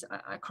activities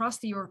across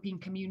the European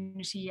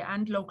community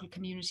and local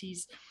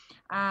communities,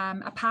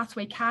 a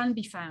pathway can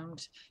be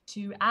found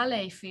to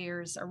allay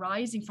fears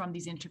arising from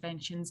these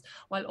interventions,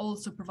 while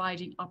also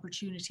providing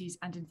opportunities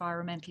and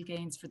environmental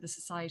gains for the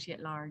society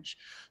at large.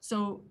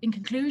 So in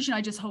conclusion,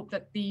 I just hope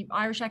that the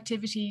Irish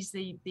activities,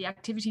 the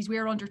activities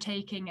we're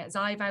undertaking, as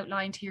I've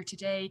outlined here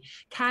today,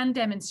 can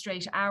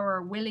demonstrate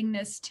our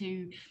willingness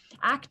to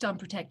act on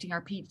protecting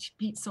our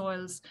peat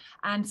soils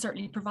and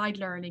certainly provide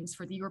learnings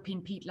for the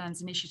European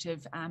Peatlands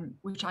Initiative,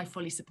 which I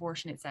fully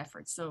support in its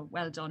efforts. So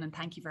well done, and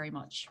thank you very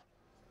much.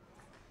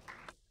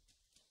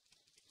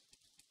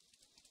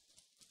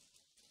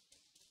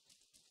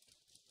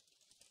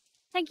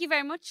 Thank you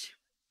very much.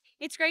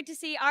 It's great to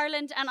see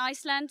Ireland and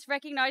Iceland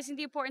recognising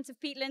the importance of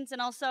peatlands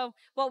and also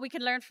what we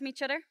can learn from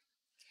each other.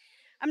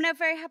 I'm now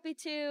very happy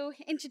to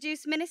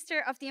introduce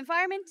Minister of the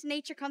Environment,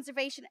 Nature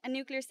Conservation and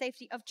Nuclear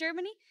Safety of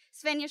Germany,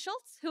 Svenja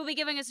Schulze, who will be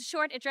giving us a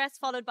short address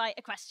followed by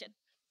a question.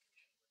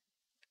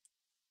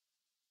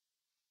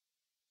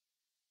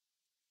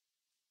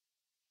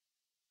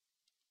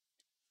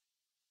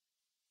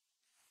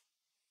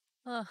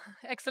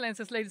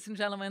 Excellencies, ladies and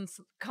gentlemen,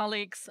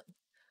 colleagues,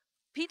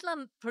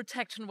 peatland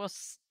protection was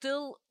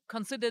still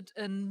considered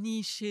a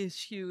niche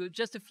issue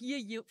just a few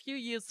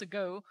years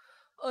ago,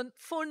 and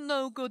for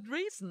no good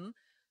reason.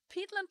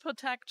 Peatland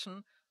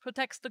protection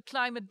protects the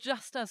climate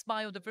just as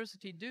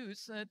biodiversity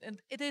does, and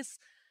it is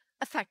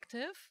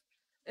effective,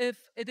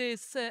 if it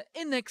is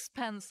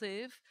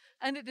inexpensive,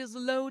 and it is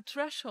low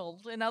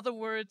threshold. In other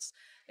words,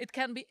 it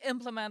can be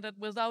implemented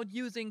without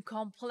using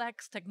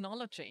complex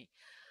technology.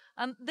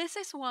 And this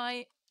is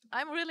why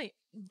I'm really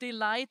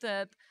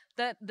delighted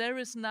that there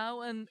is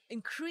now an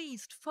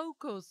increased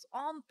focus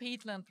on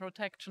peatland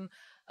protection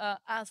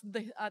at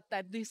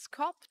this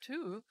COP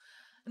too.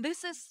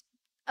 This is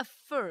a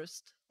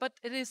first, but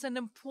it is an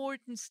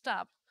important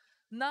step.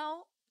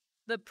 Now,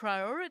 the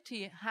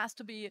priority has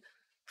to be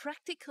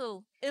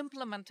practical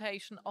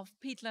implementation of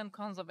peatland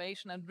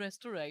conservation and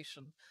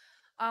restoration.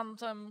 And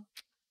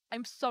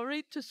I'm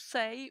sorry to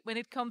say, when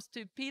it comes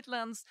to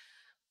peatlands,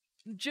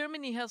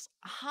 Germany has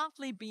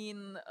hardly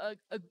been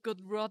a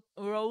good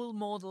role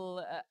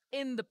model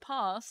in the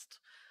past.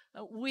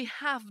 We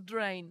have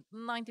drained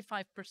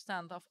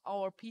 95% of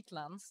our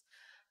peatlands,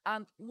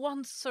 and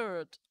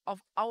 1/3 of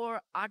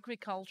our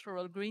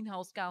agricultural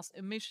greenhouse gas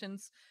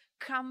emissions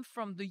come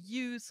from the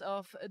use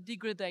of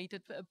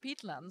degraded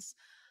peatlands.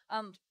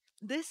 And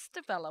this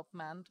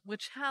development,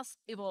 which has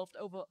evolved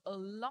over a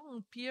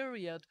long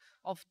period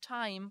of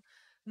time,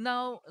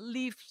 now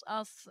leaves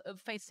us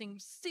facing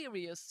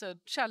serious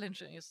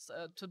challenges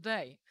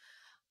today.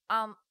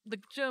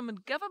 The German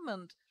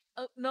government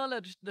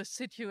acknowledged the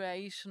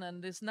situation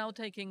and is now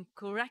taking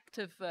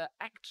corrective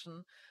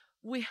action.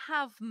 We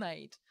have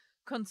made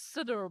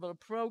considerable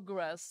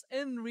progress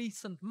in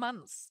recent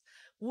months.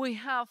 We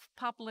have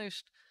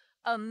published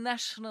a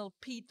national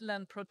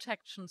peatland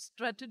protection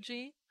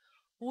strategy.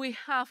 We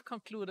have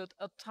concluded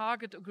a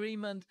target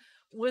agreement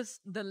with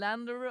the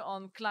lender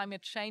on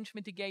climate change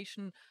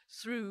mitigation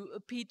through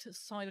peat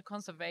soil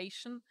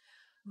conservation.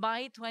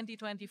 By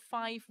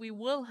 2025, we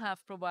will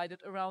have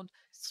provided around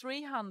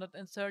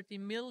 330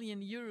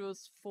 million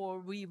euros for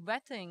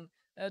re-wetting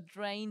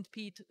drained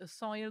peat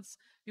soils.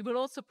 We will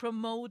also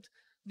promote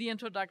the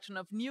introduction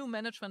of new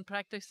management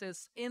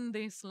practices in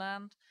this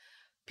land.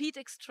 Peat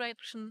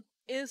extraction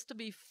is to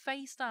be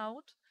phased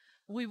out.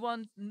 We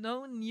want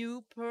no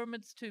new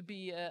permits to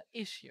be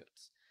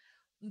issued.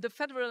 The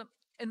Federal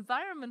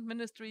Environment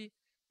Ministry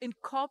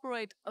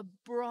incorporate a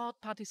broad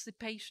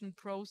participation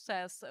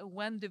process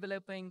when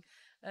developing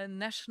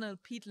national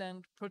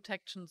peatland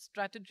protection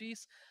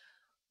strategies.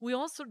 We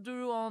also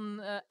drew on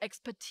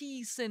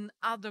expertise in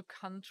other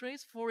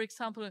countries. For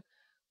example,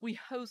 we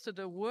hosted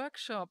a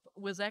workshop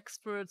with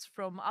experts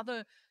from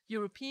other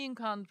European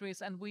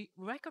countries, and we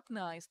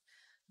recognized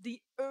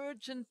the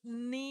urgent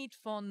need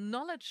for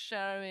knowledge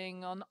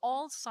sharing on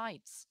all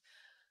sides.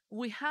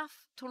 We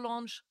have to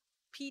launch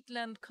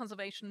peatland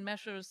conservation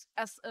measures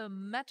as a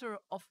matter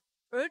of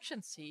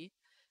urgency.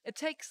 It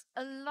takes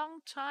a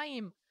long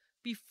time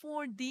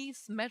before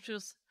these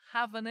measures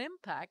have an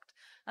impact,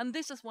 and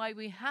this is why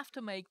we have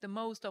to make the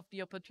most of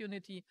the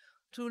opportunity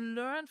to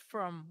learn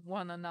from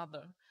one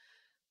another.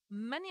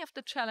 Many of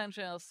the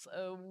challenges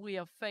we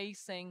are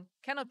facing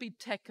cannot be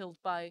tackled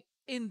by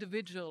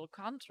individual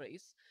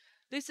countries.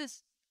 This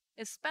is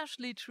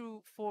especially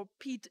true for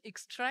peat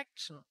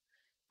extraction.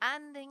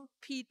 Ending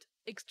peat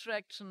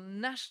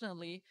extraction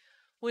nationally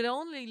would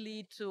only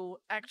lead to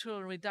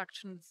actual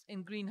reductions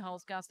in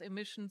greenhouse gas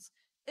emissions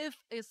if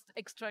its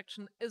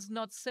extraction is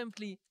not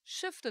simply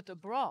shifted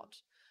abroad.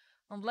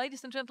 And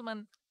ladies and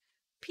gentlemen,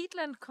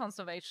 peatland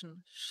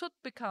conservation should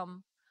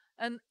become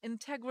an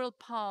integral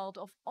part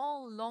of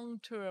all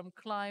long-term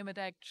climate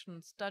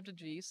action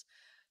strategies.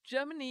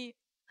 Germany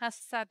has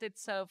set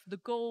itself the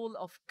goal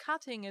of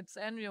cutting its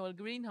annual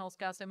greenhouse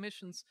gas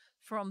emissions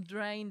from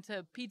drained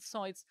peat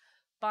soils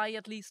by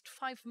at least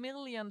 5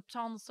 million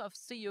tons of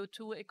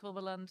CO2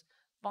 equivalent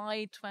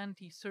by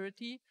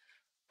 2030.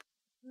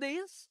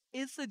 This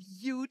is a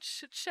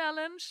huge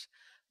challenge,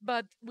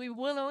 but we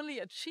will only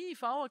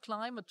achieve our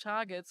climate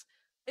targets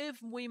if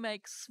we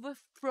make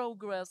swift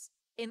progress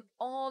in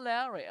all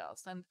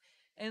areas. And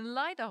in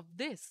light of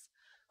this,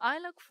 I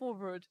look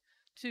forward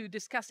to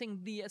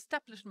discussing the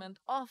establishment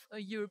of a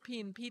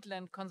European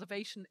peatland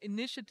conservation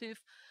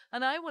initiative,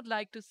 and I would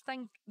like to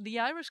thank the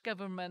Irish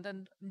government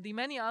and the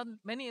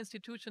many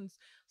institutions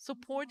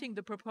supporting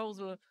the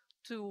proposal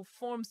to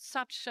form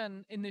such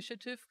an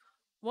initiative.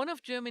 One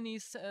of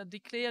Germany's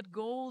declared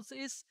goals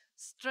is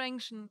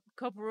strengthen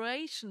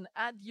cooperation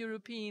at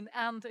European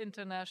and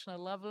international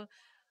level.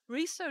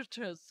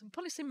 Researchers,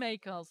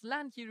 policymakers,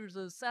 land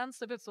users, and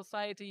civil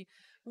society,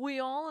 we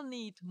all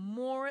need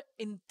more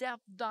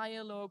in-depth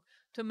dialogue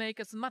to make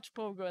as much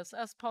progress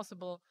as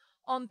possible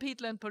on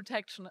peatland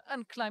protection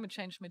and climate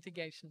change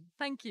mitigation.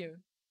 Thank you.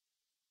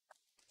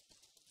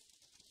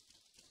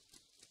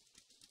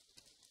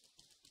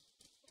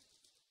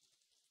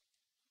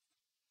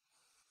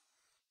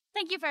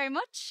 Thank you very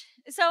much.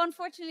 So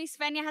unfortunately,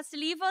 Svenja has to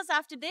leave us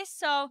after this,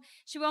 so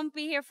she won't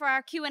be here for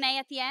our Q&A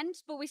at the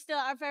end, but we still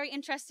are very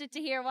interested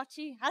to hear what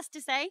she has to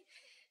say.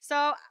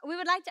 So we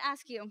would like to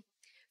ask you,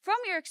 from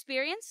your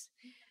experience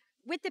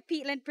with the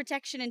peatland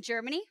protection in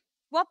Germany,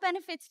 what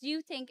benefits do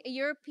you think a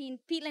European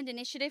peatland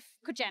initiative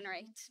could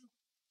generate?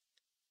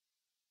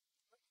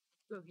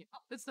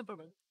 That's no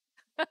problem.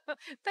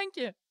 Thank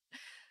you.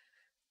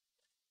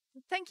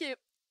 Thank you.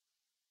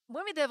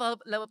 When we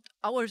developed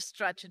our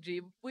strategy,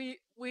 we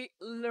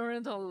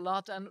learned a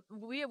lot, and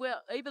we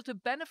were able to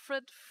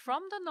benefit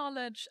from the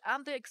knowledge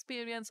and the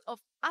experience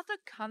of other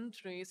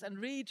countries and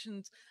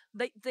regions.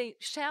 They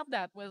shared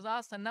that with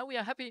us, and now we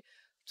are happy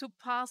to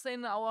pass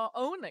in our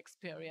own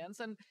experience.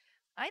 And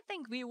I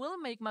think we will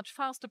make much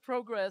faster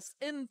progress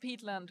in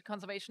peatland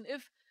conservation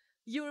if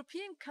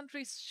European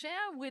countries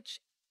share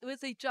which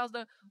with each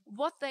other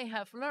what they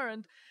have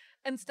learned,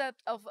 instead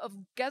of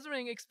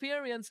gathering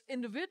experience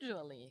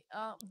individually.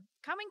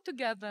 Coming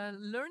together,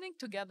 learning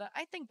together,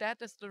 I think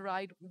that is the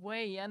right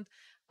way. And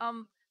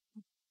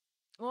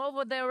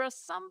moreover, there are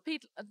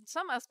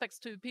some aspects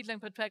to peatland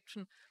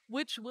protection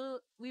which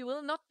we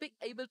will not be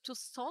able to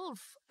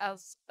solve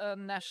as a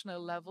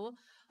national level.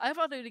 I've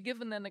already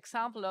given an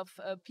example of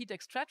peat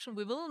extraction.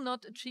 We will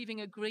not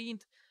achieving a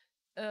great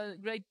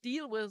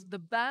deal with the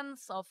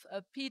bans of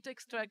peat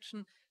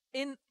extraction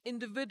in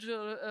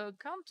individual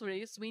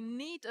countries. We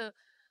need a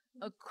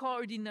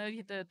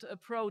coordinated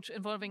approach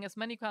involving as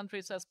many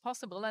countries as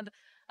possible, and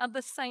at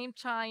the same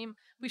time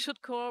we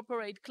should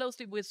cooperate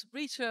closely with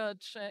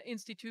research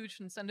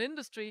institutions and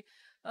industry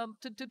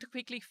to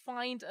quickly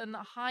find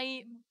a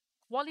high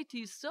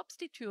quality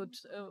substitute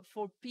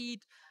for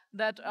peat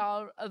that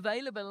are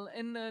available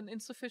in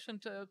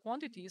sufficient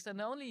quantities,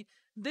 and only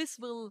this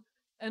will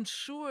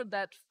ensure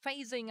that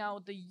phasing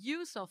out the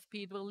use of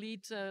peat will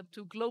lead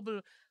to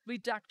global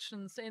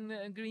reductions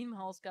in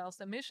greenhouse gas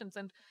emissions.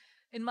 And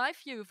in my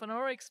view, from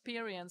our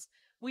experience,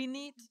 we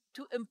need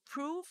to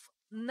improve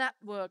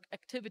network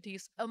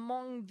activities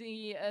among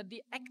the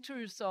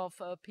actors of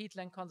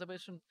peatland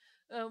conservation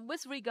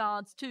with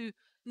regards to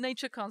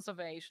nature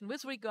conservation,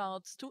 with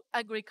regards to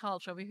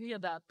agriculture, we hear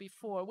that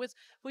before, with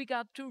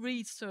regard to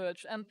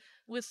research, and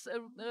with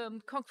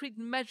concrete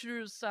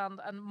measures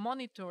and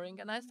monitoring.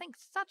 And I think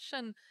such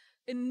an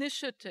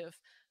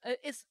initiative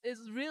is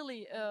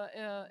really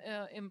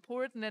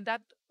important, and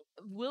that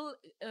will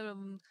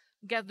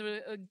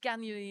gather a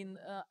genuine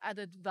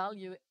added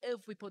value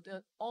if we put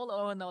all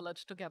our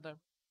knowledge together.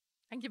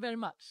 Thank you very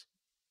much.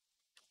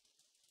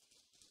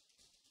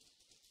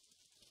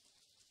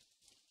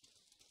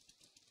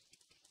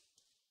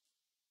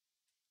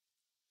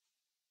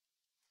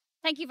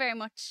 Thank you very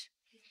much.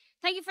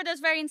 Thank you for those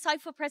very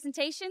insightful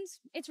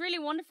presentations. It's really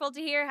wonderful to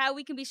hear how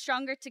we can be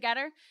stronger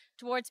together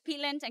towards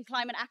peatland and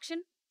climate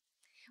action.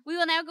 We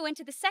will now go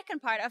into the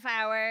second part of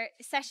our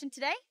session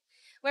today,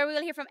 where we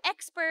will hear from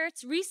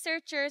experts,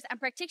 researchers, and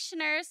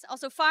practitioners,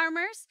 also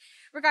farmers,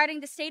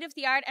 regarding the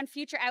state-of-the-art and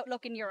future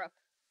outlook in Europe.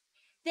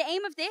 The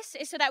aim of this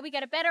is so that we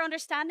get a better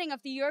understanding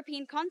of the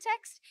European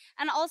context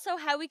and also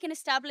how we can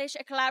establish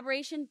a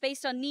collaboration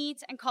based on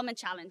needs and common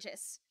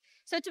challenges.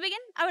 So to begin,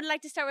 I would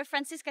like to start with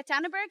Franziska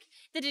Tanneberger,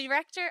 the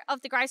director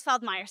of the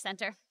Greifswald Mire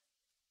Center.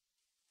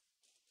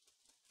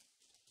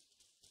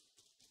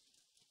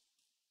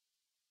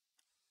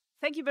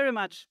 Thank you very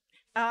much.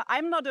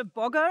 I'm not a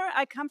bogger.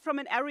 I come from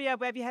an area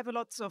where we have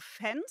lots of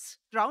fens,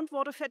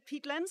 groundwater-fed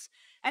peatlands,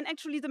 and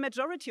actually the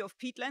majority of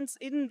peatlands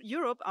in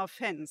Europe are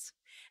fens.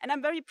 And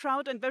I'm very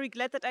proud and very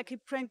glad that I can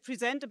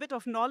present a bit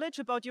of knowledge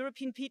about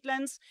European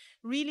peatlands,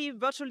 really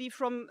virtually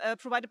from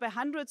provided by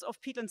hundreds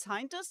of peatland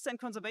scientists and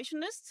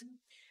conservationists.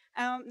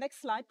 Next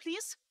slide,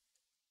 please.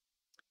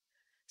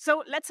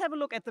 So let's have a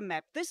look at the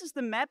map. This is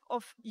the map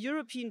of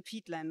European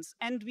peatlands,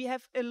 and we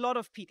have a lot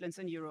of peatlands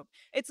in Europe.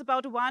 It's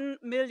about 1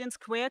 million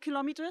square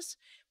kilometers.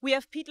 We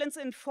have peatlands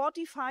in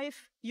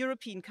 45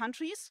 European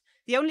countries.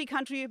 The only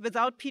country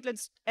without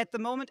peatlands at the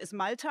moment is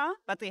Malta,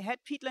 but they had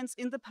peatlands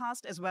in the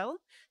past as well.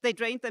 They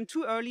drained them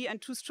too early and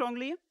too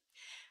strongly.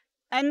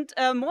 And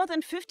more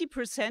than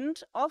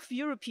 50% of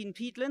European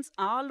peatlands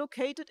are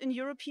located in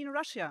European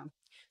Russia.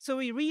 So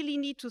we really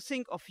need to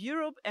think of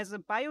Europe as a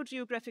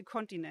biogeographic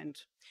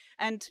continent.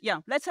 And yeah,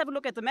 let's have a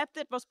look at the map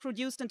that was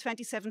produced in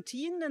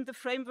 2017 in the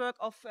framework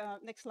of,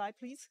 next slide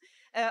please,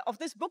 of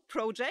this book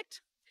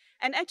project.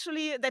 And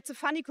actually, that's a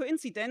funny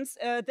coincidence.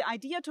 The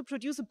idea to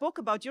produce a book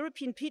about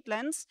European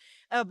peatlands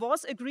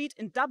was agreed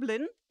in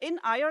Dublin, in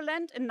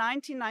Ireland in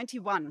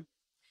 1991.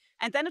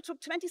 And then it took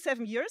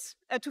 27 years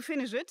to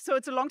finish it, so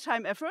it's a long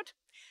time effort.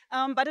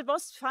 But it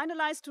was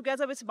finalized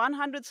together with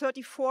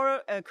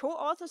 134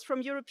 co-authors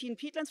from European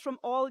peatlands from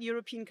all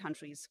European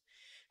countries.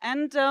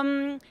 And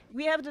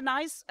we have the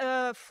nice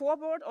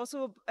foreword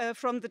also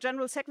from the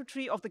General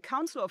Secretary of the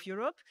Council of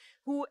Europe,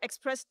 who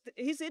expressed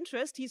his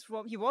interest.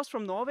 He was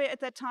from Norway at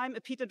that time, a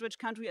peatland-rich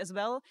country as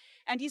well.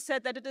 And he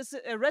said that it is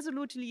a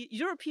resolutely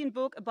European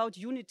book about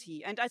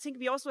unity. And I think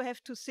we also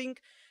have to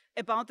think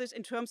about this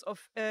in terms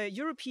of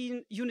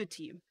European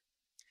unity.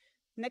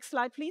 Next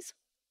slide, please.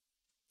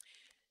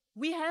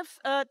 We have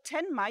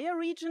 10 mire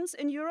regions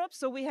in Europe,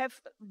 so we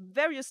have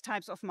various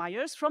types of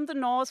mires from the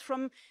north,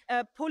 from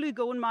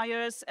polygon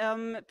mires,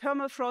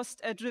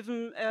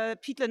 permafrost-driven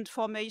peatland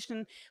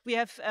formation. We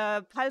have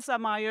pulsar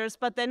mires,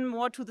 but then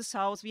more to the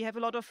south. We have a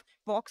lot of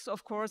bogs,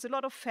 of course, a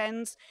lot of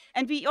fens.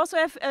 And we also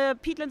have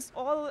peatlands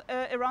all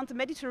around the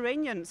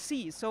Mediterranean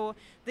Sea, so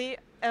they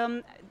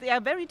are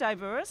very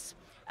diverse.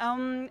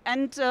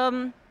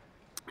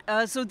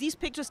 So these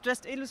pictures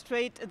just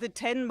illustrate the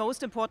 10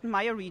 most important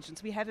mire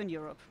regions we have in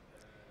Europe.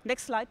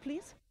 Next slide,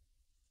 please.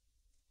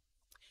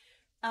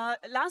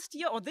 Last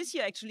year, or this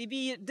year actually,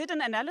 we did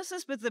an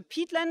analysis with the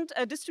peatland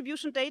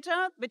distribution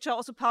data, which are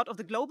also part of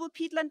the global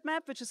peatland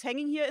map, which is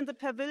hanging here in the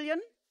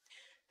pavilion,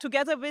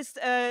 together with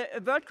a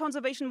World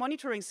Conservation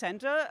Monitoring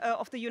Center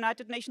of the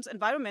United Nations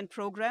Environment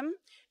Programme.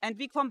 And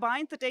we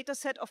combined the data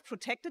set of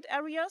protected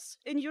areas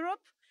in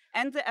Europe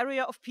and the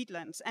area of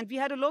peatlands. And we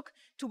had a look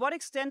to what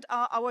extent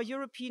are our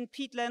European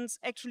peatlands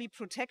actually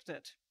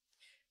protected.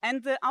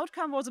 And the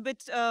outcome was a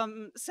bit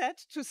sad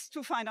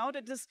to find out.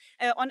 It is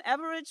on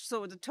average,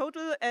 so the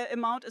total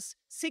amount is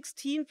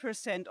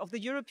 16% of the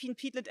European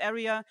peatland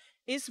area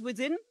is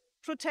within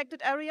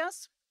protected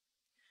areas.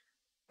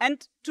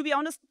 And to be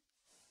honest,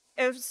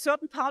 a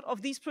certain part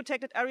of these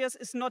protected areas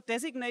is not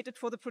designated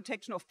for the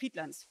protection of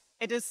peatlands.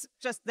 It is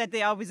just that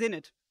they are within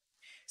it.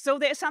 So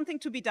there is something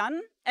to be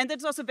done, and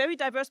it's also very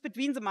diverse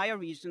between the Mire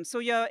region. So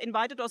you're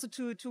invited also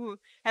to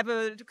have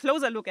a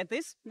closer look at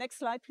this. Next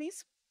slide,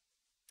 please.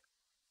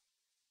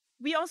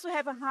 We also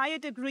have a higher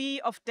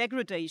degree of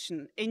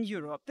degradation in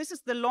Europe. This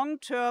is the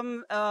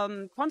long-term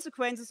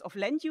consequences of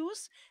land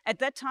use. At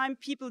that time,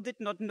 people did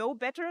not know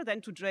better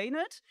than to drain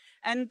it.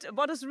 And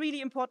what is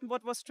really important,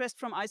 what was stressed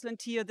from Iceland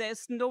here,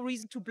 there's no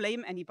reason to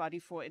blame anybody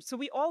for it. So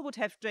we all would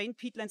have drained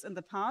peatlands in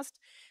the past,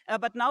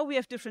 but now we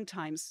have different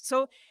times.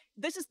 So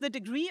this is the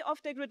degree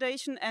of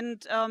degradation.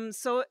 And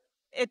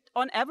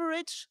on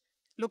average,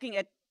 looking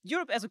at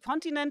Europe as a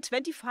continent,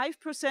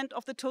 25%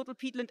 of the total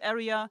peatland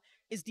area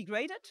is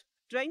degraded,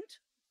 drained.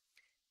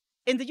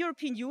 In the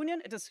European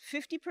Union, it is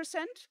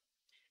 50%.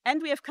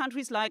 And we have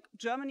countries like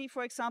Germany,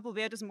 for example,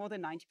 where it is more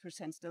than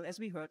 90% still, as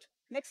we heard.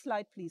 Next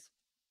slide, please.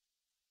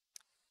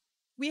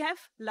 We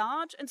have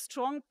large and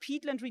strong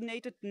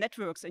peatland-related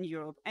networks in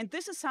Europe. And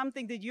this is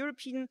something the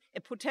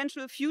a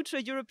potential future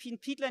European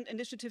peatland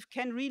initiative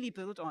can really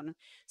build on.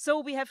 So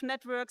we have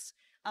networks.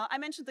 I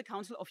mentioned the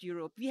Council of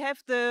Europe. We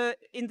have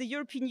in the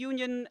European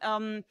Union,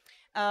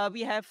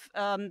 we have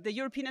the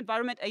European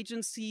Environment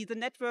Agency, the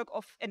network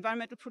of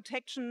environmental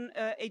protection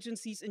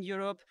agencies in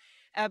Europe.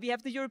 We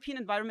have the European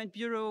Environment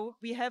Bureau.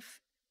 We have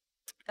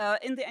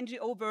in the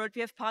NGO world,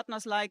 we have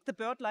partners like the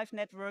BirdLife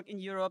Network in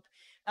Europe.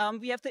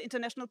 We have the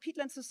International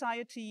Peatland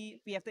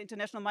Society. We have the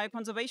International Mire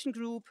Conservation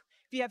Group.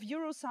 We have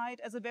Eurocide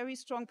as a very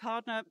strong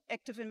partner,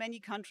 active in many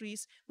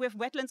countries. We have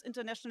Wetlands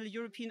International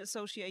European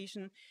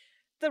Association,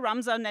 the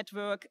Ramsar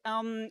Network,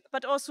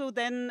 but also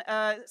then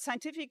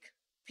scientific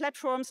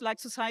platforms like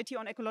Society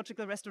on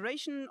Ecological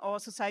Restoration or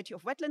Society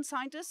of Wetland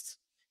Scientists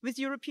with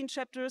European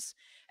chapters,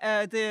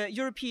 the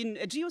European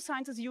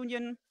Geosciences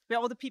Union, where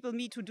all the people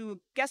meet to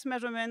do gas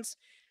measurements.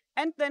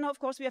 And then, of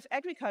course, we have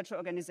agriculture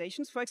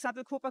organizations, for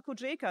example, Copa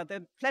Cogeca,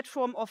 the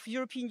platform of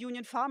European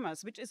Union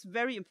farmers, which is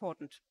very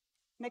important.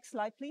 Next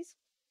slide, please.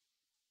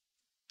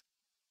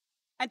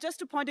 And just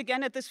to point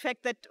again at this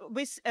fact that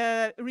with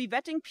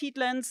revetting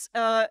peatlands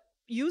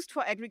used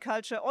for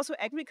agriculture, also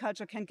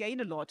agriculture can gain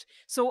a lot.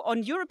 So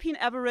on European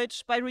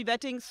average, by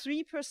revetting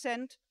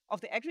 3%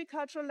 of the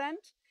agricultural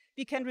land,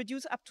 we can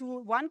reduce up to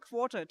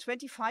 1/4,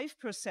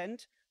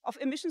 25% of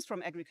emissions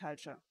from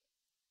agriculture.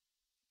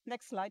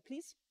 Next slide,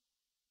 please.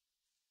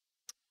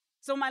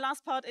 So my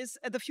last part is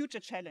the future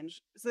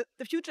challenge.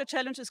 The future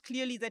challenge is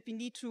clearly that we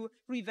need to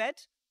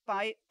revet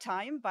by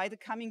the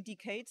coming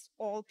decades,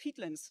 all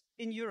peatlands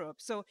in Europe.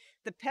 So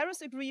the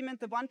Paris Agreement,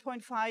 the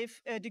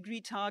 1.5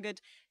 degree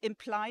target,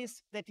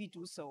 implies that we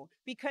do so.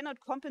 We cannot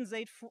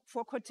compensate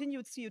for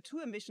continued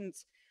CO2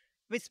 emissions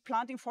with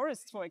planting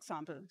forests, for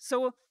example.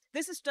 So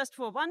this is just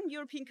for one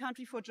European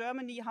country, for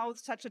Germany, how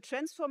such a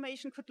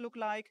transformation could look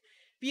like.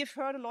 We have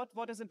heard a lot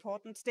what is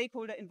important.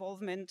 Stakeholder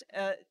involvement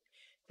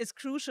is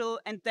crucial,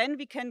 and then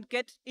we can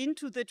get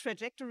into the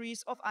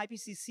trajectories of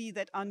IPCC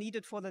that are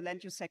needed for the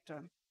land use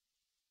sector.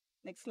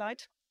 Next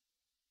slide.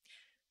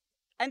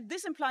 And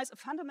this implies a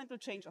fundamental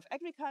change of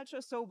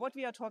agriculture. So what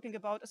we are talking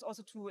about is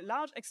also to a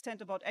large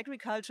extent about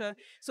agriculture.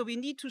 So we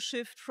need to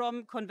shift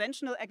from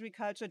conventional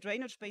agriculture,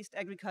 drainage-based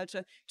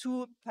agriculture,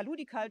 to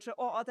paludiculture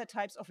or other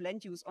types of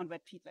land use on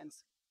wet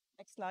peatlands.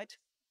 Next slide.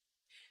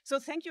 So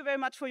thank you very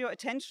much for your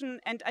attention.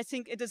 And I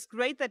think it is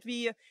great that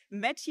we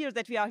met here,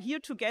 that we are here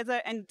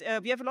together, and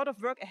we have a lot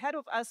of work ahead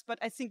of us, but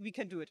I think we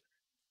can do it.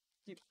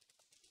 Thank you.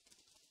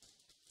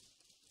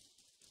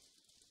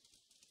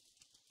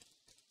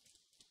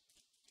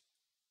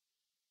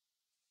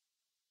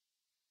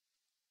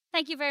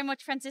 Thank you very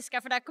much,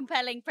 Franziska, for that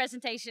compelling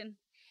presentation.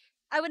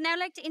 I would now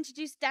like to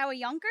introduce Douwe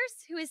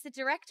Jonkers, who is the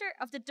director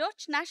of the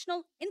Dutch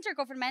National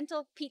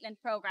Intergovernmental Peatland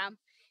Programme,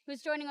 who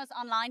is joining us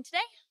online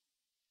today.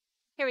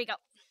 Here we go.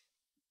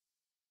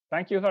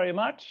 Thank you very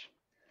much.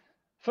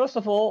 First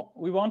of all,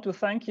 we want to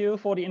thank you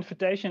for the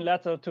invitation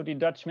letter to the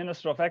Dutch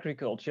Minister of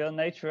Agriculture,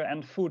 Nature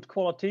and Food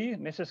Quality,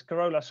 Mrs.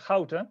 Carola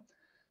Schouten,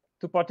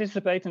 to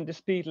participate in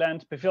this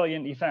Peatland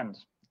Pavilion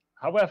event.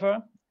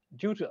 However,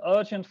 due to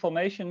urgent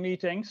formation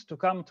meetings to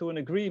come to an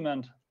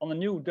agreement on a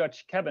new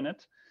Dutch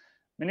cabinet,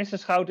 Minister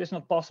Schouten is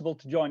not possible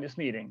to join this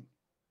meeting.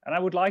 And I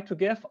would like to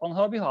give, on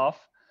her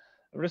behalf,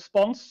 a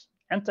response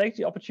and take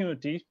the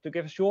opportunity to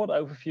give a short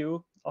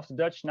overview of the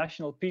Dutch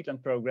National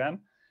Peatland Programme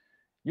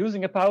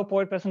using a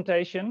PowerPoint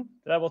presentation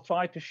that I will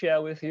try to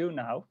share with you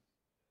now.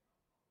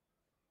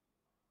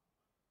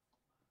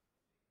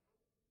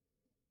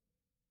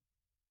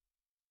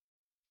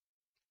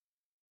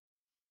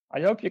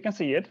 I hope you can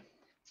see it.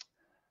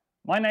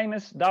 My name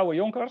is Douwe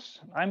Jonkers.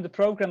 I'm the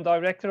Program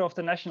Director of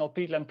the National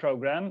Peatland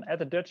Programme at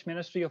the Dutch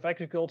Ministry of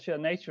Agriculture,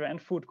 Nature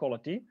and Food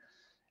Quality.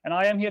 And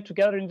I am here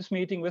together in this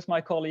meeting with my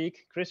colleague,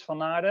 Chris van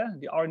Naarden,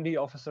 the R&D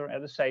officer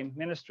at the same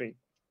ministry.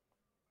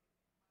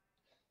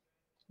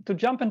 To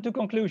jump into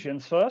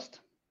conclusions first,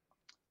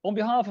 on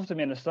behalf of the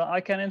Minister,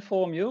 I can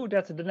inform you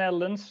that the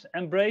Netherlands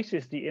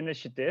embraces the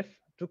initiative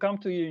to come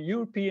to a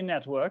European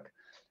network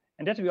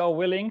and that we are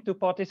willing to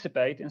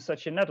participate in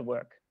such a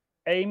network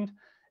aimed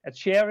at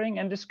sharing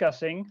and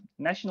discussing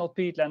national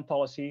peatland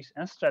policies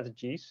and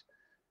strategies,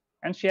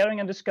 and sharing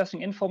and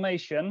discussing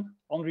information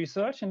on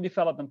research and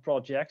development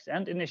projects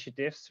and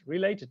initiatives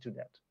related to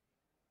that.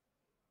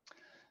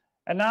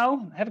 And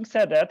now, having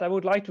said that, I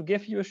would like to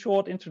give you a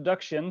short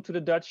introduction to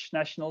the Dutch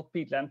National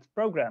Peatland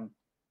Programme.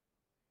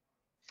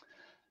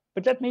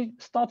 But let me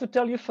start to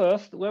tell you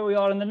first where we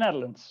are in the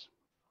Netherlands.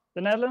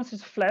 The Netherlands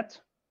is a flat,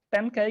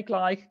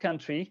 pancake-like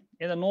country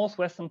in the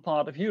northwestern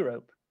part of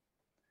Europe.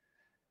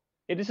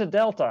 It is a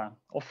delta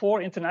of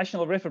 4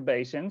 international river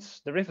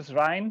basins, the rivers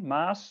Rhine,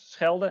 Maas,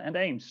 Schelde and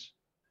Eems.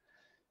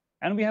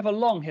 And we have a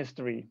long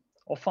history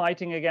of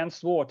fighting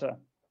against water.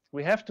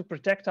 We have to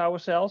protect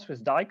ourselves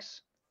with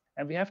dikes,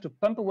 and we have to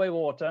pump away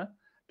water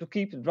to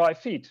keep dry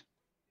feet.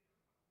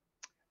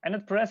 And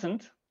at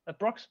present,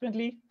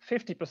 approximately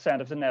 50%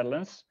 of the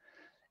Netherlands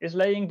is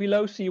laying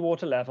below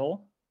seawater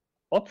level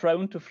or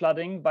prone to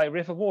flooding by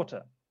river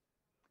water.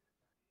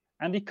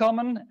 And the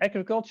common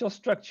agricultural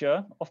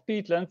structure of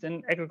peatland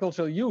in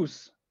agricultural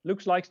use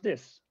looks like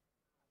this: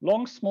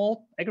 long,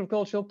 small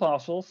agricultural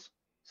parcels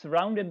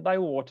surrounded by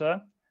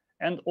water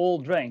and all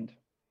drained.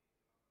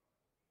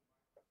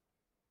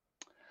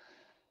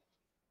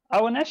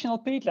 Our national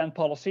peatland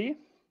policy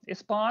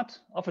is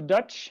part of a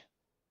Dutch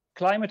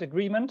climate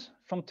agreement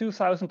from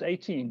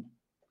 2018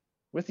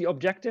 with the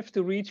objective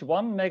to reach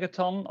 1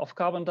 megaton of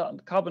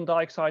carbon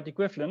dioxide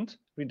equivalent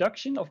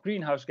reduction of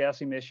greenhouse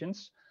gas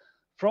emissions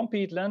from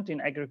peatland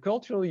in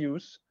agricultural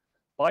use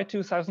by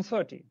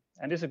 2030.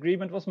 And this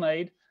agreement was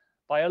made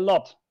by a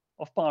lot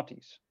of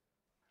parties.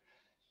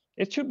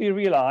 It should be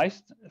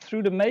realized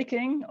through the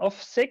making of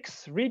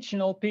 6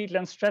 regional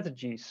peatland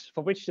strategies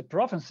for which the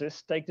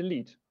provinces take the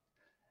lead,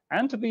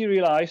 and to be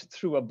realized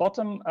through a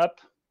bottom-up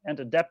and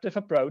adaptive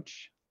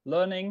approach,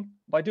 learning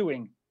by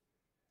doing.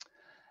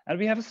 And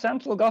we have a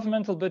central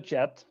governmental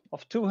budget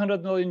of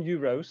 200 million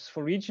euros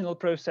for regional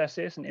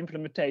processes and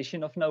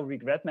implementation of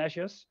no-regret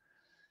measures,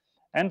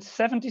 and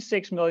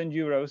 76 million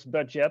euros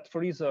budget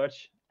for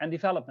research and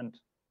development.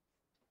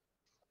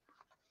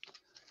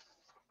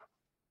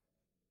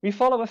 We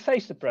follow a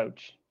phased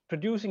approach,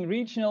 producing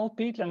regional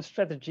peatland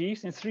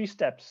strategies in 3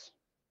 steps.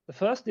 The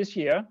first this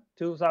year,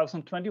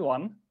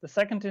 2021, the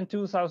second in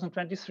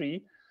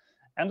 2023,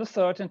 and the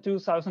third in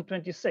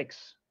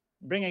 2026,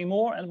 bringing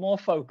more and more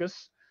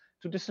focus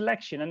to the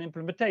selection and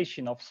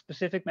implementation of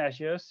specific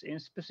measures in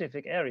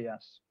specific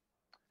areas,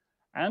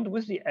 and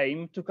with the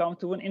aim to come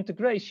to an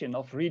integration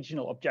of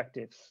regional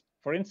objectives.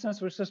 For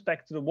instance, with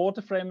respect to the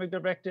Water Framework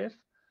Directive,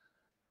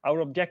 our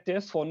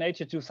objectives for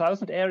Nature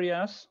 2000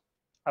 areas,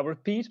 our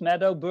peat,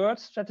 meadow, bird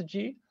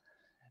strategy,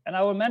 and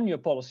our manure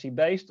policy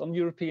based on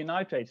European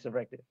Nitrates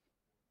Directive.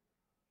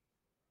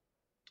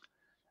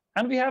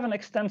 And we have an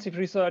extensive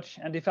research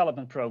and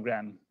development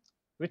program,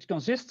 which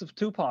consists of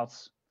 2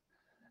 parts: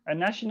 a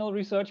national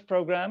research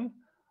program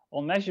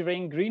on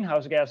measuring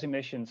greenhouse gas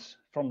emissions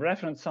from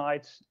reference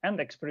sites and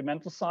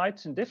experimental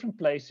sites in different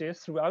places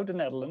throughout the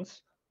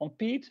Netherlands on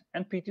peat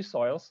and peaty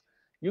soils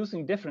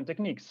using different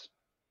techniques.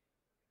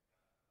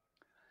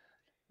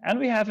 And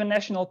we have a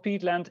national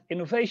peatland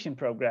innovation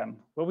program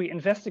where we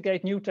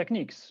investigate new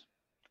techniques.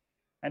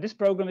 And this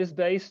program is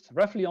based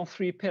roughly on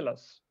 3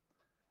 pillars.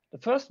 The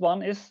first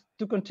one is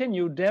to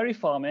continue dairy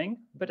farming,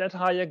 but at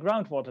higher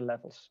groundwater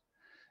levels,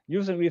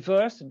 using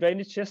reverse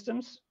drainage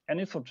systems and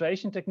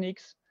infiltration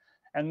techniques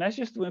and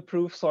measures to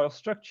improve soil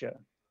structure,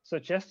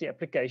 such as the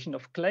application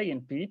of clay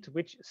in peat,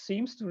 which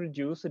seems to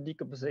reduce the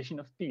decomposition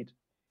of peat.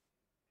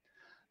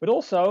 But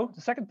also,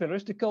 the second pillar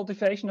is the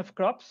cultivation of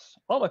crops,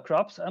 other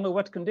crops under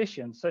wet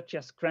conditions, such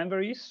as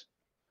cranberries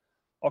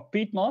or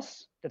peat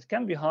moss that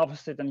can be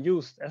harvested and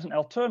used as an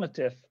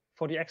alternative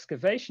for the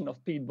excavation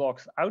of peat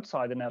bogs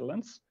outside the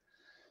Netherlands,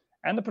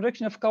 and the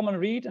production of common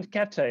reed and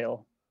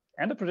cattail,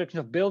 and the production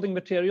of building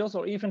materials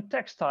or even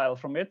textile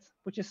from it,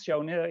 which is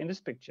shown here in this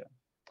picture.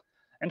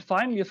 And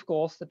finally, of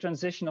course, the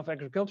transition of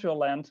agricultural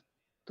land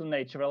to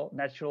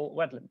natural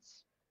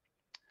wetlands.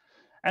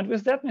 And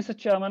with that, Mr.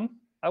 Chairman,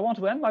 I want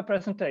to end my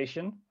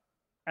presentation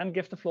and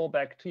give the floor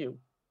back to you.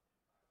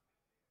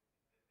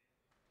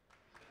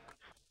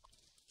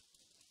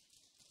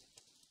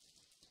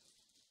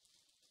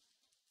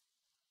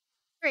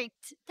 Great.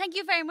 Thank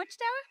you very much,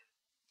 Devereux.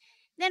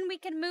 Then we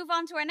can move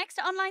on to our next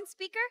online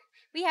speaker.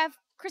 We have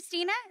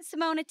Kristina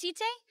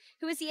Simonaityté,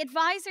 who is the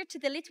advisor to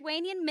the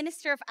Lithuanian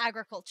Minister of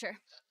Agriculture.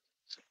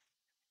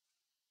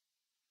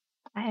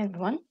 Hi,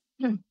 everyone.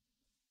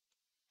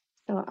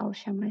 So I'll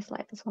share my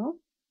slide as well.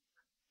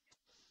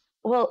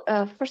 Well,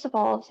 first of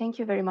all, thank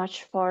you very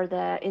much for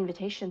the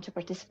invitation to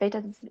participate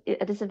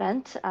at this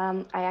event.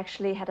 I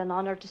actually had an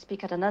honor to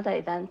speak at another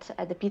event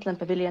at the Peatland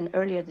Pavilion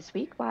earlier this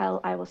week while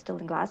I was still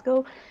in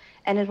Glasgow,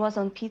 and it was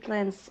on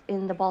peatlands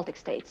in the Baltic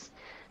states.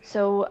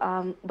 So,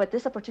 but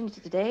this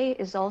opportunity today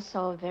is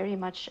also very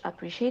much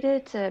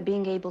appreciated,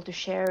 being able to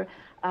share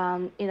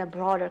in a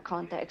broader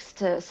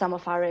context some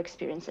of our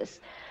experiences.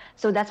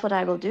 So that's what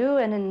I will do.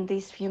 And in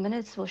these few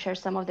minutes, we'll share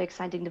some of the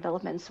exciting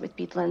developments with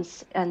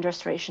peatlands and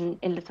restoration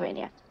in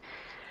Lithuania.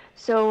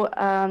 So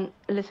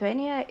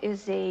Lithuania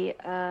is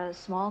a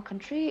small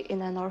country in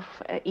the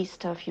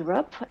northeast of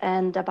Europe,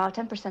 and about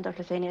 10% of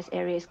Lithuania's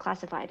area is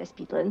classified as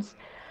peatlands.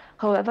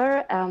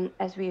 However,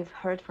 as we've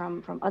heard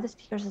from other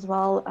speakers as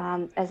well,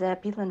 as a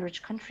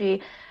peatland-rich country,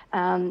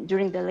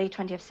 during the late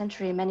 20th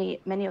century,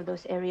 many of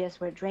those areas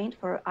were drained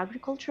for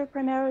agriculture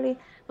primarily,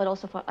 but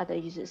also for other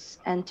uses.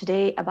 And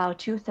today, about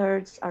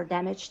 2/3 are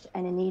damaged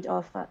and in need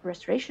of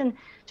restoration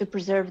to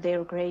preserve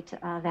their great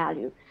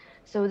value.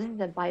 So this is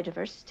a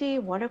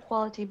biodiversity, water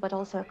quality, but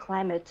also a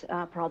climate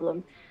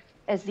problem,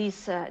 as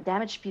these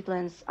damaged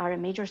peatlands are a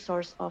major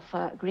source of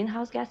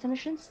greenhouse gas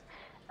emissions.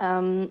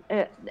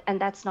 And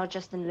that's not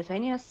just in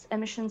Lithuania's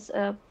emissions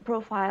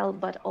profile,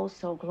 but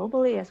also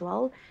globally as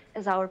well,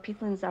 as our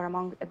peatlands are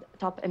among the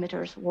top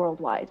emitters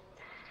worldwide.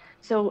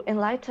 So in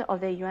light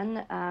of the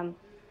UN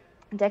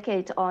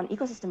decade on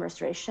ecosystem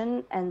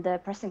restoration and the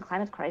pressing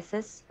climate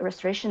crisis,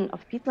 restoration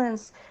of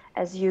peatlands,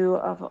 as you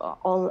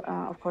all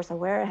of course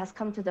aware, has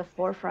come to the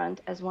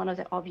forefront as one of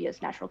the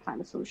obvious natural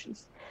climate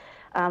solutions.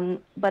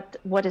 But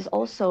what is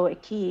also a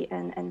key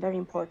and very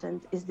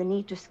important is the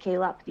need to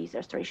scale up these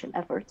restoration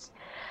efforts.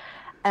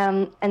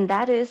 And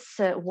that is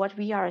what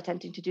we are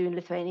attempting to do in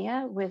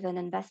Lithuania with an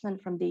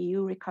investment from the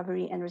EU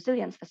Recovery and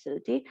Resilience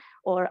Facility,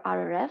 or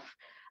RRF,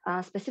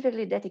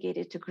 specifically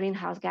dedicated to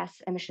greenhouse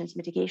gas emissions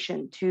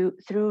mitigation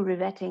through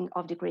revetting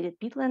of degraded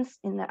peatlands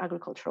in the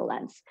agricultural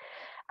lands.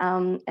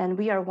 And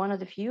we are one of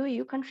the few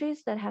EU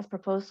countries that has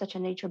proposed such a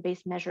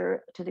nature-based measure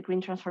to the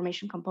green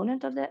transformation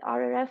component of the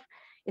RRF,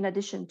 in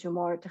addition to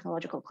more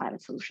technological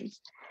climate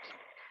solutions.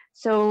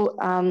 So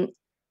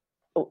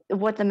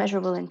what the measure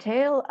will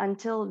entail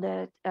until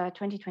the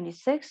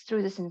 2026,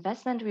 through this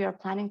investment, we are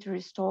planning to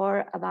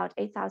restore about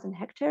 8,000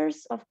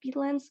 hectares of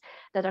peatlands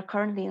that are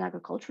currently in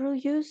agricultural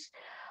use.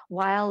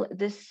 While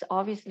this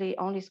obviously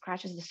only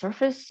scratches the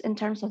surface in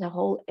terms of the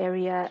whole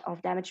area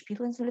of damaged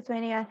peatlands in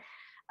Lithuania,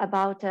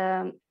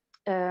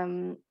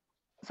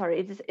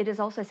 it is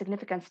also a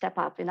significant step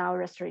up in our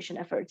restoration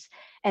efforts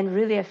and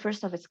really a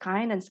first of its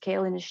kind and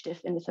scale initiative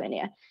in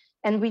Lithuania.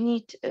 And we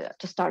need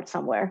to start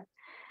somewhere.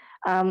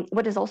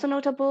 What is also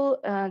notable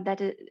that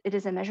it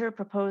is a measure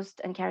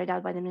proposed and carried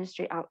out by the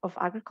Ministry of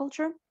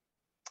Agriculture,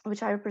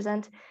 which I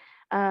represent.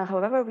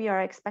 However, we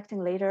are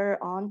expecting later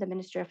on the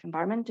Ministry of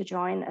Environment to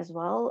join as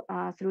well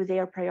through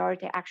their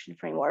priority action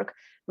framework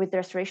with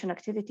restoration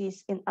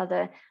activities in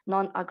other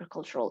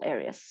non-agricultural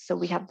areas. So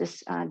we have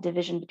this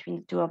division between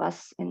the two of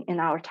us in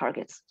our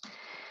targets.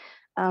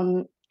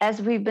 As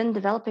we've been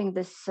developing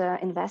this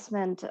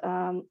investment,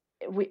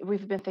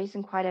 we've been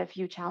facing quite a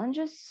few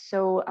challenges.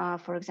 So,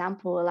 for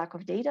example, a lack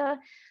of data,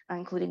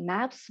 including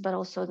maps, but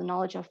also the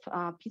knowledge of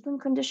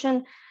peatland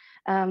condition,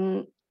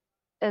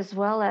 as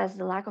well as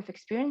the lack of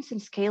experience in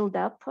scaled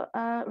up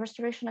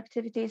restoration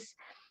activities.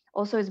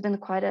 Also, it's been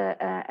quite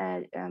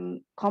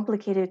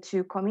complicated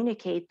to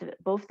communicate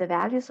both the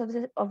values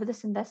of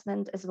this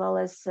investment as well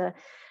as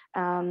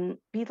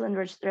peatland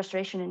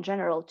restoration in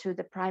general to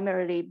the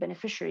primarily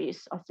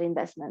beneficiaries of the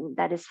investment,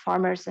 that is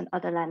farmers and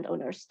other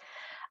landowners.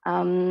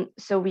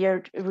 So we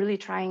are really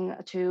trying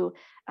to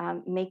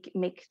make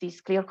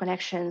these clear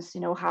connections,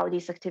 how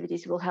these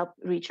activities will help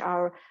reach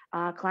our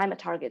climate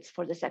targets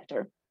for the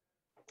sector.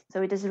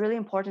 So it is really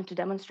important to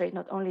demonstrate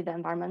not only the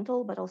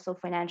environmental, but also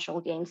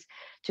financial gains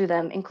to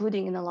them,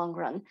 including in the long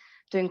run,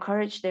 to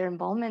encourage their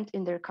involvement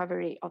in the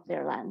recovery of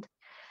their land.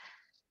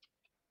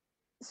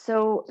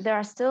 So there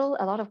are still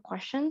a lot of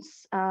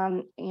questions,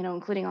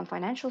 including on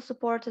financial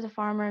support to the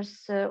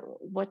farmers,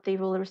 what they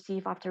will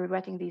receive after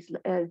revetting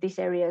these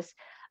areas,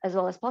 as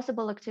well as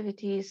possible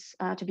activities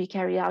to be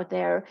carried out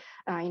there.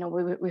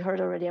 We heard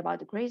already about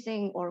the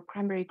grazing or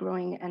cranberry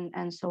growing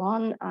and so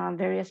on,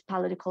 various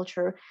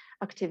palliculture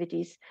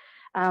activities.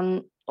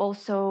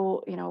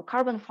 Also,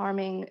 carbon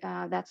farming,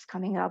 that's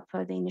coming up,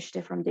 the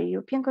initiative from the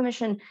European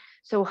Commission.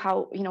 So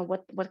how,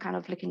 what kind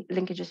of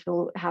linkages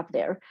we'll have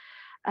there.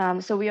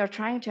 So we are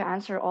trying to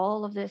answer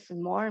all of this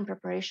and more in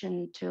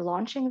preparation to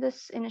launching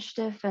this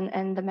initiative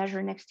and the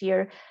measure next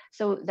year,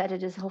 so that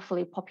it is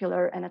hopefully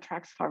popular and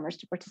attracts farmers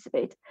to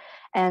participate.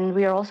 And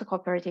we are also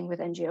cooperating with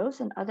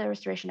NGOs and other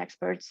restoration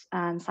experts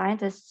and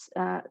scientists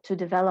to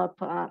develop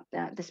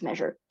this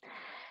measure.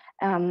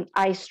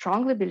 I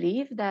strongly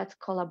believe that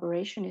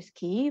collaboration is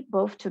key,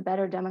 both to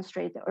better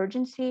demonstrate the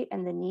urgency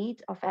and the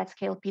need of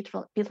at-scale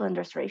peatland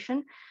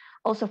restoration,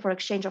 also for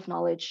exchange of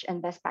knowledge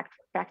and best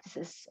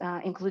practices,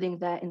 including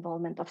the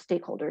involvement of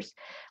stakeholders,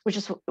 which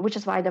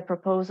is why the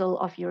proposal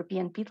of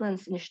European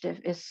Peatlands Initiative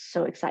is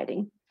so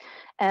exciting.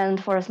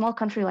 And for a small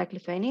country like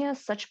Lithuania,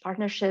 such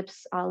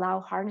partnerships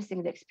allow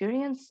harnessing the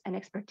experience and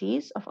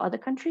expertise of other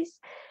countries,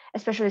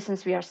 especially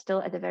since we are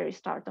still at the very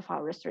start of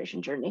our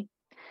restoration journey.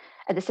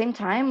 At the same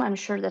time, I'm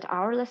sure that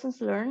our lessons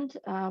learned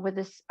with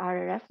this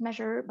RRF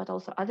measure, but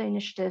also other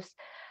initiatives,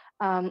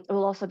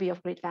 will also be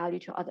of great value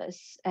to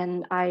others.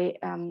 And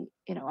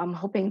I'm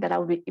hoping that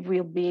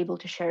we'll be able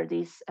to share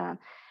these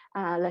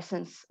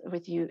lessons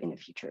with you in the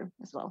future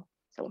as well.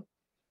 So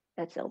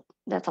that's all.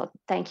 That's all.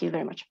 Thank you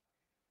very much.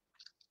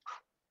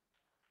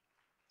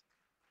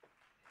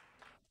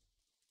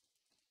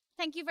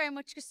 Thank you very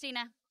much,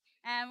 Kristina.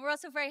 We're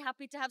also very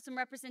happy to have some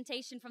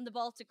representation from the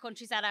Baltic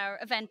countries at our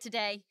event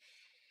today.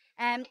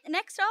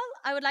 Next of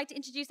all, I would like to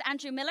introduce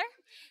Andrew Miller,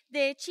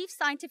 the Chief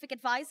Scientific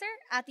Advisor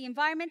at the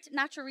Environment,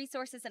 Natural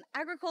Resources and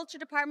Agriculture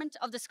Department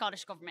of the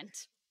Scottish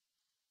Government.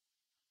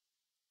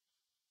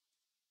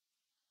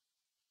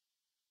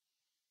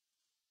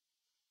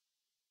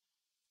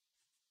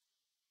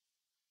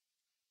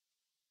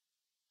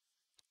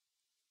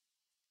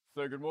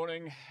 So good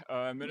morning,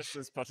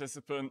 ministers,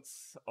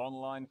 participants,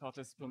 online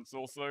participants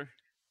also.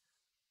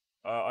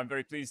 I'm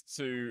very pleased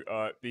to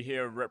be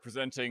here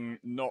representing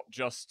not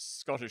just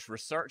Scottish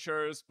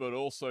researchers, but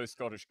also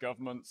Scottish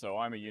Government. So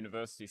I'm a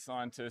university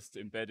scientist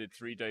embedded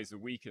 3 days a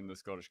week in the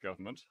Scottish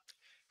Government.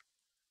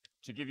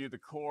 To give you the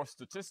core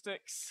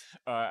statistics,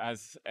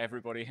 as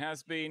everybody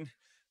has been,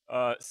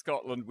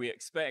 Scotland, we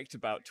expect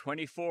about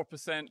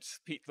 24%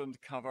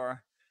 peatland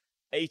cover,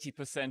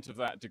 80% of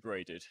that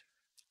degraded.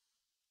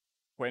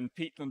 When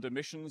peatland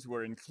emissions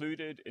were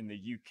included in the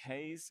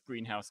UK's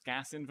greenhouse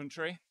gas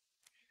inventory,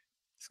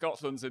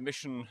 Scotland's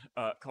emission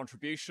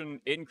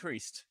contribution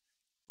increased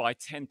by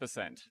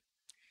 10%.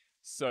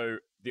 So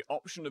the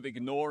option of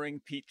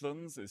ignoring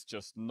peatlands is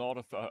just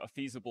not a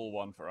feasible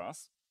one for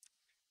us.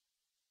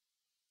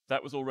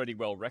 That was already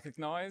well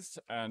recognized,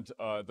 and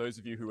those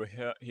of you who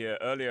were here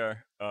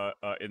earlier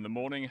in the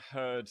morning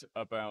heard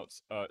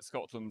about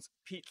Scotland's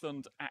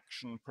Peatland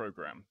Action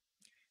Programme.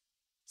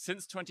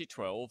 Since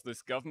 2012,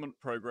 this government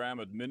programme,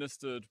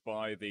 administered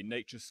by the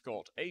Nature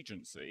Scot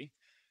Agency,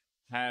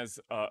 has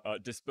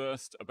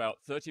disbursed about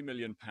 £30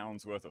 million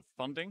worth of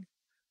funding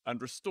and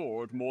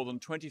restored more than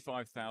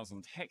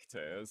 25,000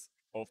 hectares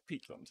of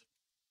peatland.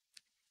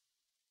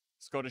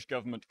 Scottish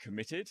Government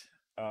committed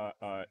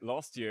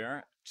last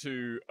year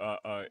to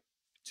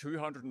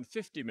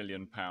 £250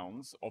 million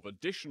of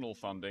additional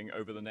funding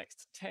over the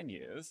next 10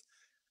 years,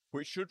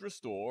 which should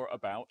restore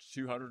about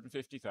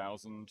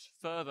 250,000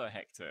 further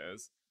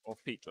hectares of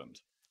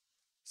peatland.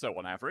 So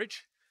on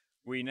average,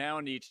 we now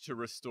need to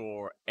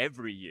restore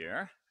every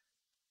year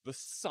the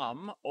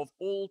sum of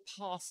all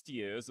past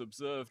years'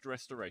 observed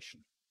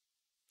restoration.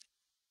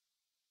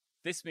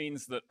 This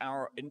means that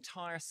our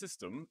entire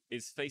system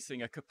is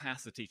facing a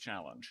capacity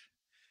challenge.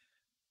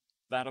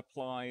 That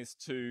applies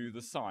to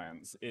the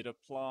science, it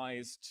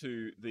applies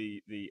to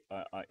the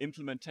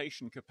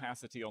implementation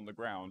capacity on the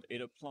ground, it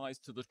applies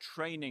to the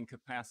training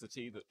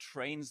capacity that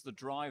trains the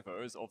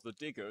drivers of the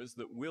diggers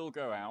that will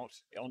go out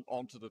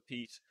onto the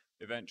peat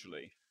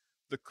eventually.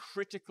 The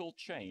critical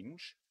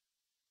change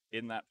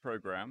in that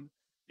program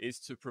is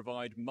to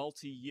provide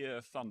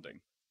multi-year funding.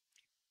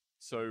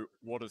 So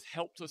what has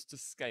helped us to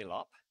scale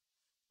up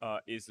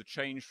is the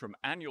change from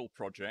annual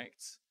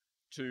projects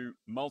to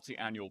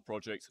multi-annual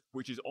projects,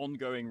 which is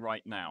ongoing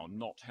right now,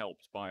 not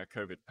helped by a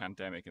COVID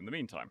pandemic in the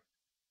meantime.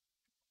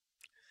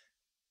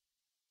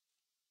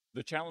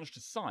 The challenge to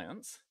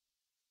science,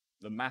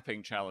 the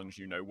mapping challenge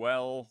you know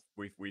well,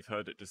 we've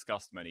heard it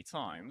discussed many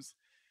times.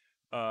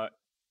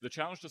 The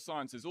challenge to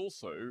science is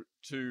also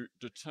to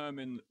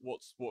determine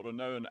what are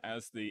known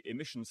as the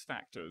emissions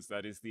factors,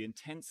 that is the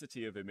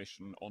intensity of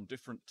emission on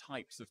different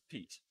types of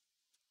peat.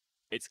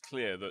 It's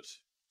clear that,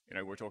 you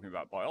know, we're talking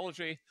about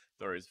biology,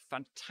 there is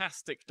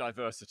fantastic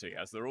diversity,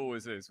 as there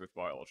always is with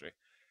biology.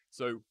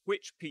 So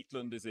which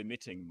peatland is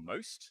emitting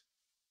most?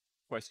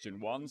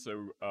 Question one.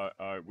 So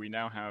we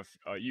now have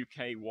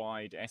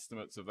UK-wide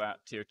estimates of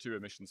that, tier 2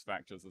 emissions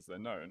factors as they're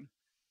known.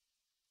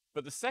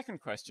 But the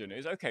second question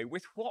is, okay,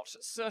 with what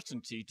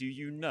certainty do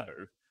you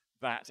know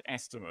that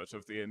estimate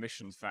of the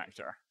emissions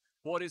factor?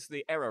 What is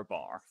the error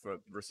bar for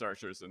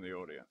researchers in the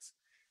audience?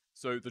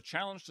 So the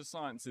challenge to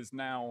science is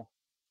now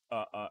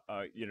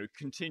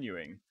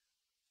continuing.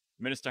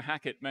 Minister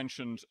Hackett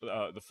mentioned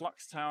the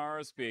flux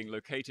towers being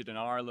located in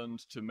Ireland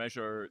to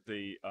measure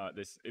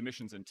this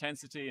emissions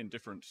intensity in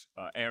different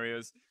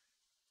areas.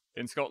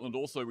 In Scotland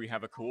also we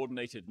have a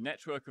coordinated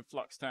network of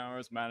flux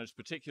towers managed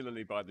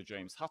particularly by the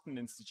James Hutton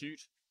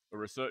Institute, a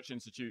research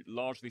institute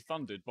largely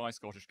funded by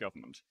Scottish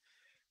Government.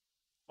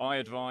 I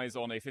advise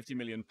on a £50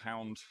 million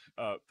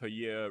per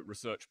year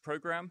research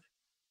programme.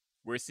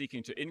 We're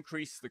seeking to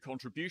increase the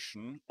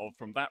contribution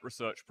from that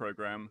research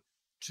programme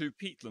to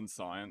peatland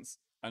science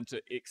and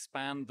to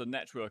expand the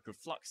network of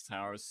flux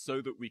towers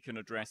so that we can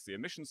address the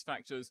emissions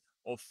factors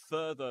of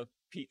further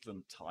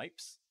peatland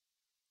types,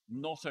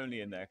 not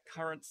only in their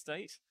current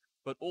state,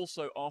 but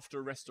also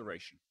after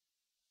restoration.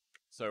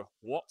 So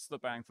what's the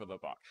bang for the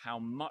buck? How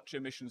much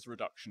emissions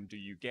reduction do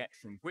you get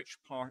from which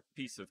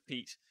piece of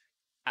peat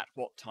at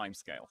what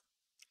timescale?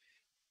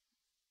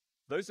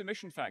 Those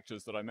emission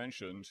factors that I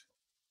mentioned,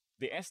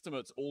 the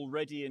estimates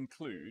already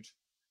include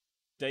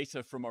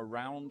data from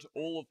around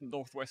all of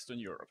northwestern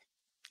Europe.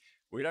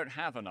 We don't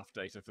have enough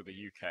data for the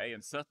UK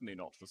and certainly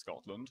not for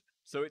Scotland.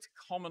 So it's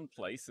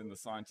commonplace in the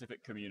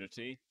scientific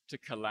community to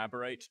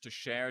collaborate, to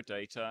share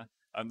data,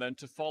 and then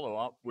to follow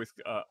up with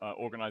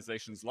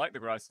organizations like the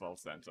Greifswald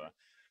Center,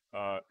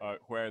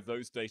 where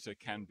those data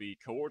can be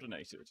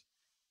coordinated.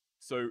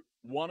 So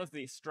one of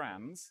the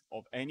strands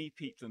of any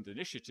peatland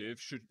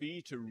initiative should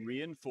be to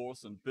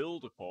reinforce and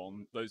build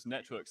upon those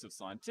networks of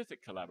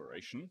scientific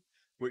collaboration,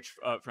 which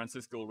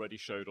Franziska already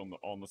showed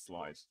on the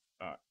slide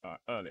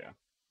earlier.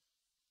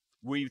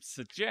 We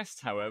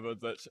suggest, however,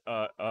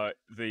 that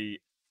the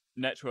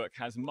network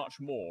has much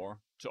more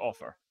to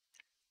offer.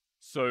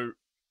 So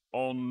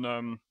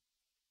on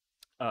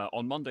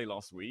Monday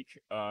last week,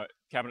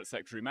 Cabinet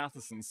Secretary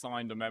Matheson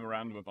signed a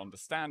memorandum of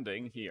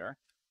understanding here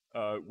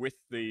with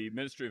the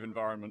Ministry of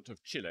Environment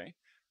of Chile,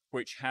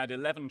 which had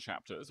 11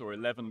 chapters or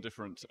 11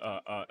 different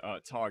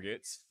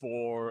targets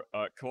for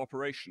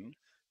cooperation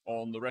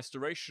on the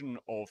restoration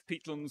of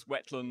peatlands,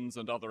 wetlands,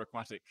 and other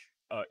aquatic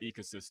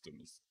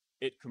ecosystems.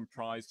 It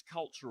comprised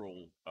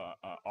cultural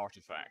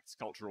artifacts,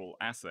 cultural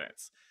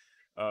assets,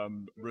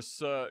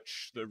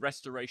 research, the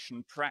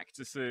restoration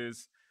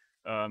practices,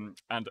 and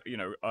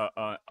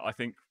I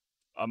think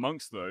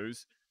amongst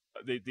those,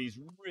 these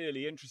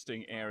really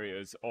interesting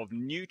areas of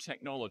new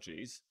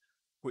technologies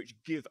which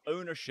give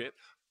ownership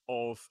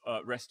of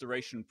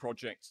restoration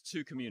projects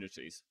to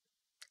communities.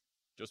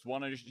 Just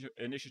one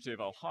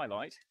initiative I'll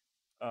highlight.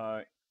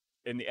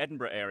 In the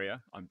Edinburgh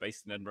area, I'm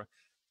based in Edinburgh,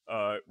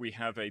 we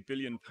have a £1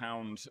 billion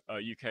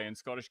UK and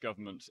Scottish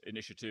government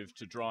initiative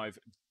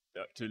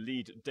to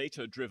lead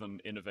data-driven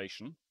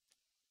innovation.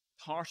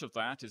 Part of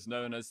that is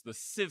known as the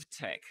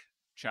CivTech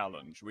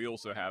Challenge. We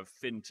also have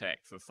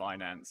FinTech for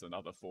finance and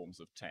other forms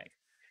of tech.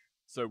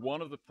 So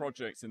one of the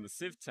projects in the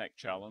CivTech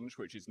Challenge,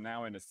 which is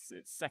now in its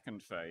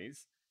second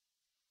phase,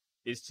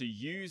 is to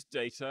use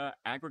data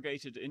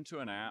aggregated into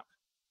an app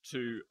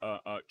to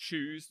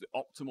choose the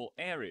optimal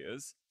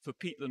areas for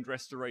peatland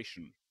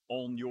restoration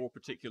on your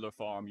particular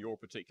farm, your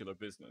particular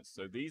business.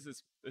 So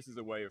this is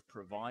a way of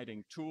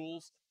providing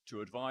tools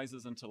to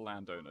advisors and to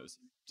landowners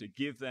to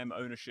give them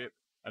ownership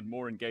and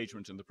more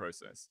engagement in the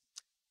process.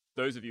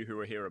 Those of you who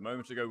were here a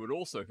moment ago would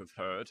also have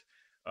heard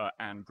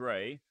Anne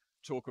Gray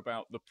talk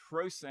about the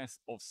process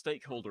of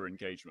stakeholder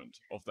engagement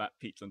of that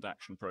Peatland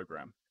Action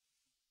Programme.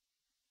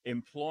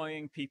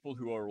 Employing people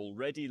who are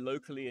already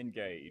locally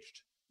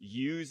engaged,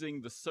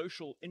 using the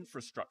social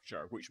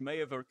infrastructure, which may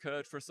have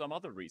occurred for some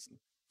other reason,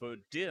 for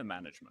deer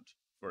management,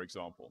 for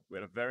example. We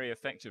had a very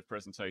effective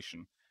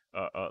presentation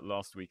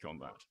last week on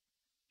that.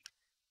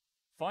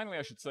 Finally,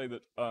 I should say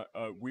that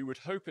we would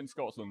hope in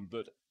Scotland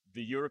that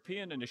the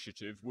European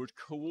initiative would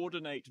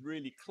coordinate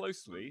really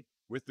closely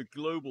with the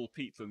Global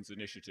Peatlands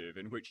Initiative,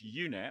 in which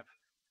UNEP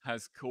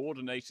has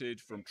coordinated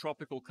from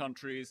tropical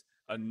countries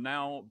and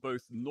now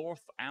both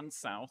north and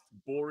south,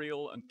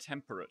 boreal and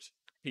temperate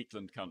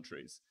peatland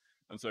countries.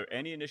 And so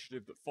any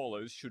initiative that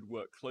follows should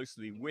work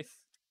closely with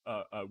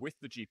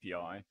the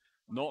GPI,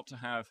 not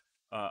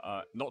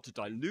to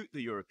dilute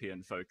the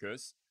European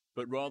focus,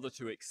 but rather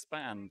to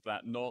expand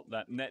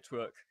that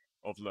network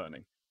of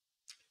learning.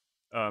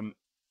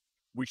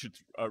 We should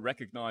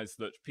recognize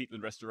that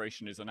peatland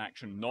restoration is an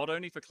action not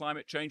only for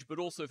climate change, but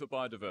also for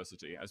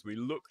biodiversity. As we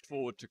look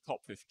forward to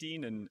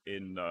COP15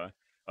 in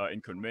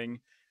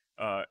Kunming,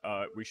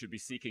 we should be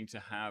seeking to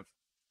have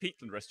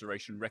peatland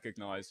restoration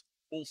recognized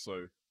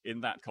also in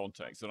that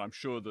context. And I'm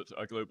sure that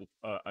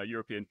a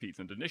European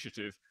peatland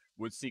initiative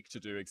would seek to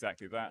do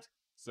exactly that.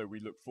 So we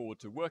look forward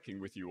to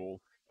working with you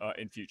all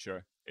in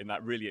future in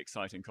that really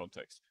exciting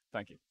context.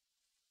 Thank you.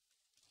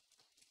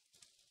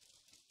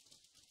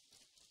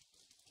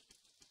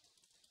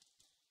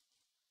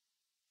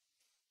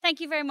 Thank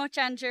you very much,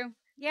 Andrew.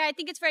 Yeah, I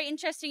think it's very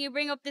interesting you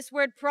bring up this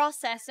word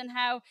process and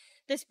how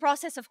this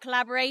process of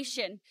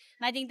collaboration.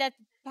 And I think that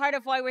part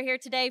of why we're here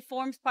today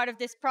forms part of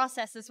this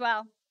process as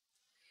well.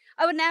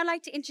 I would now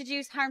like to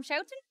introduce Harm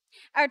Schouten,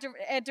 our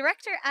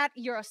director at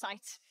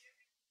Eurosite.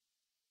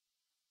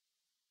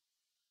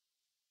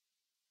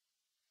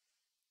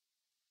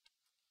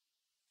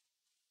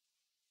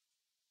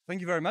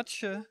 Thank you very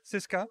much,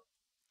 Cisca.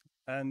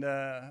 And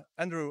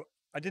Andrew,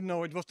 I didn't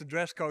know it was the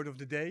dress code of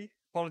the day.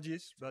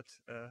 Apologies, but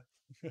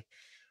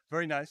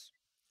very nice.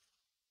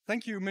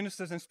 Thank you,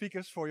 ministers and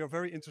speakers, for your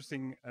very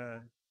interesting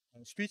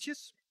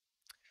speeches.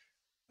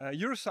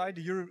 Eurosite,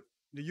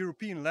 the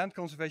European Land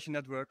Conservation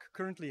Network,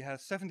 currently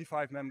has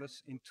 75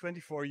 members in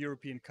 24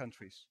 European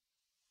countries.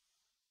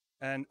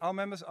 And our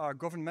members are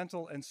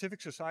governmental and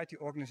civic society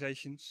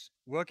organizations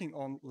working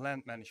on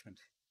land management.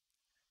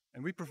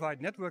 And we provide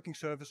networking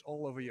service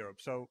all over Europe.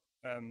 So,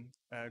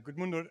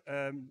 Guðmundur,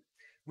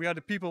 we are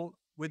the people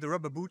with the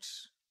rubber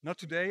boots. Not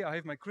today, I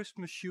have my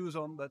Christmas shoes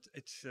on, but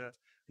it's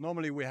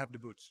normally we have the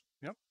boots.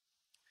 Yeah.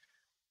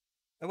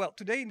 Well,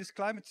 today in this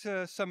climate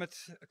summit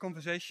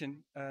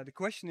conversation, the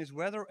question is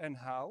whether and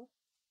how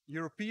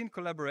European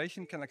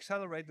collaboration can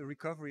accelerate the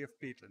recovery of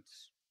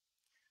peatlands.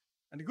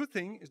 And the good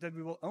thing is that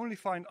we will only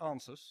find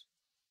answers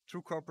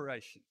through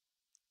cooperation.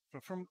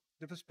 From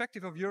the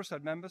perspective of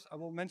Eurosite members, I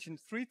will mention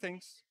 3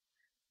 things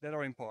that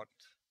are important.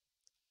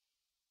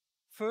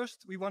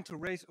 First, we want to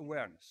raise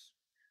awareness.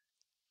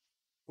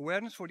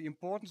 Awareness for the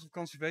importance of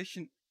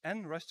conservation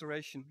and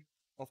restoration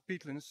of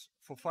peatlands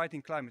for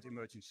fighting climate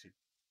emergency.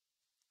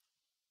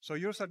 So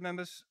Eurosite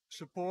members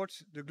support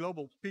the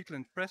global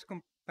peatland press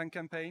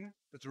campaign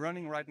that's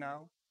running right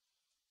now,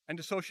 and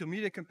the social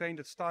media campaign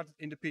that started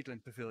in the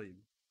Peatland Pavilion.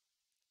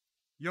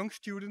 Young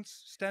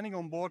students standing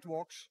on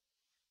boardwalks,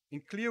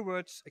 in clear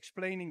words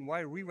explaining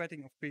why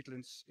rewetting of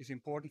peatlands is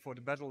important for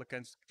the battle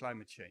against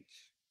climate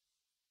change.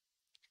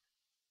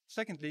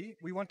 Secondly,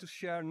 we want to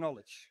share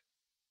knowledge.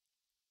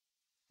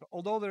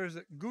 Although there is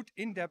a good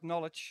in-depth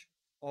knowledge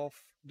of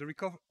the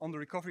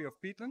recovery of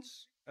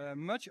peatlands,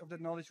 much of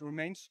that knowledge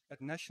remains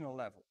at national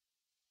level.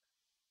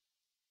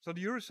 So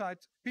the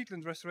Eurosite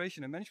Peatland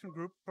Restoration and Management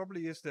Group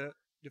probably is the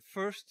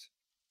first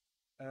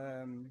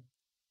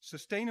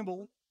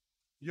sustainable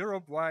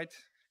Europe-wide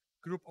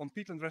group on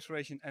peatland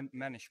restoration and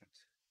management.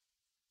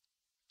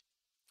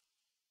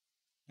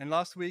 And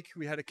last week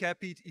we had a Care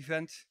Peat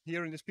event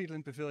here in this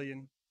Peatland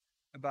Pavilion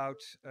about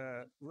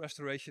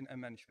restoration and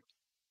management.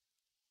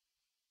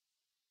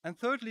 And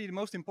thirdly, the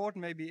most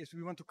important maybe, is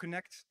we want to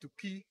connect to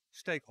key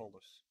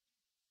stakeholders.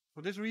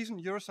 For this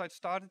reason, Eurosite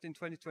started in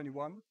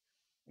 2021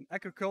 an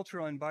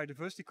agricultural and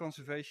biodiversity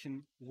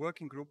conservation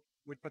working group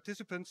with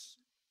participants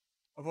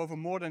of over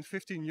more than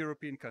 15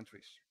 European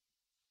countries,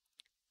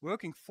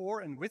 working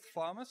for and with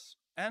farmers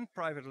and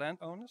private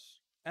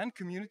landowners and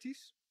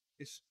communities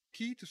is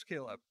key to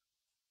scale up.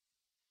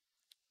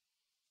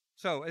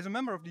 So, as a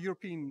member of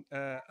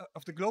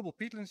the Global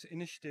Peatlands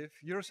Initiative,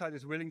 Eurosite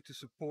is willing to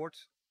support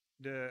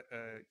the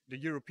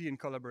European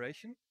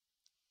collaboration,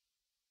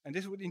 and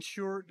this would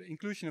ensure the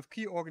inclusion of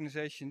key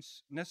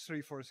organizations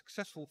necessary for a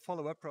successful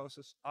follow-up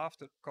process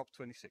after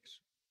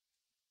COP26.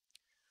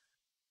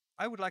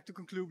 I would like to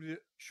conclude with a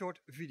short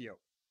video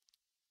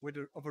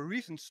of a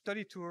recent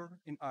study tour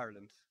in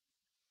Ireland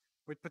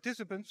with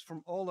participants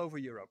from all over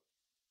Europe.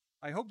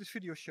 I hope this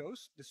video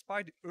shows,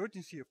 despite the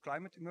urgency of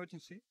climate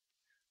emergency,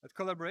 that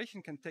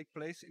collaboration can take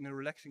place in a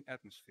relaxing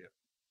atmosphere.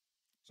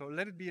 So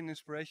let it be an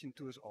inspiration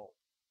to us all.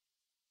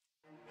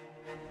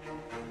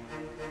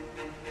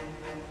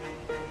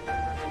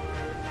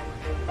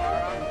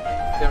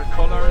 There are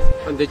collars,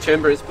 and the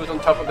chamber is put on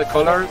top of the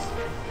collars,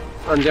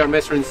 and they are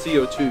measuring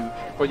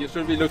CO2. But you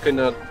should be looking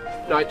at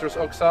nitrous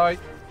oxide,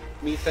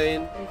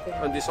 methane,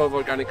 and dissolved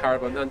organic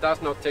carbon, and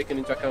that's not taken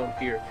into account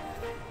here.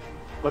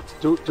 But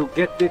to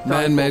get this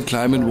man-made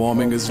climate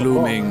warming is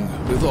looming,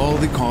 with all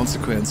the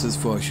consequences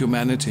for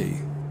humanity.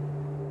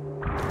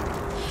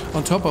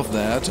 On top of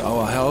that,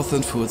 our health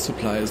and food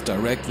supply is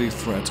directly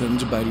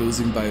threatened by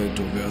losing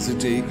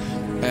biodiversity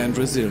and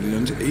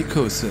resilient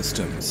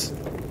ecosystems.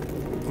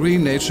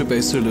 Green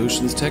nature-based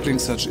solutions tackling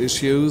such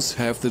issues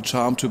have the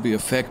charm to be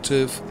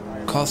effective,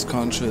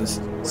 cost-conscious,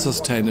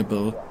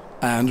 sustainable,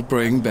 and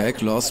bring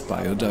back lost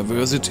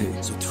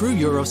biodiversity. So through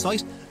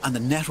Eurosite and the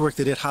network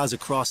that it has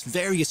across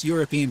various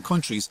European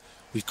countries,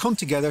 we've come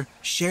together,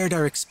 shared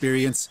our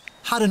experience,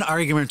 had an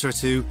argument or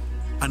two,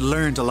 and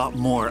learned a lot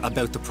more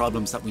about the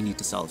problems that we need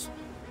to solve.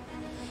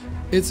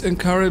 It's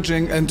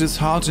encouraging and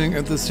disheartening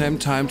at the same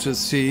time to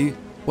see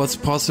what's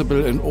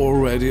possible and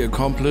already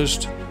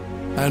accomplished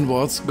and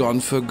what's gone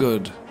for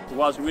good. It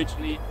was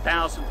originally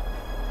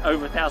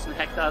over 1,000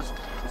 hectares.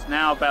 It's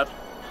now about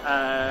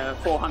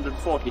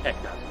 440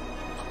 hectares.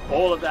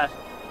 All of that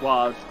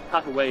was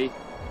cut away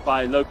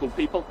by local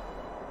people.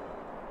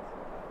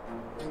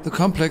 The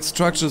complex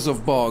structures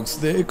of bogs,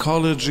 their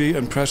ecology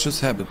and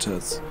precious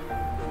habitats,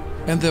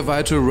 and their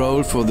vital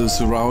role for the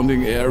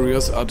surrounding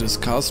areas are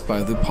discussed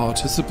by the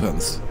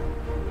participants.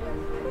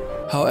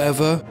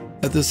 However,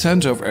 at the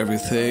center of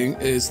everything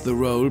is the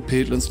role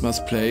peatlands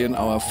must play in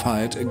our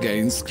fight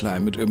against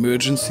climate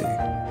emergency.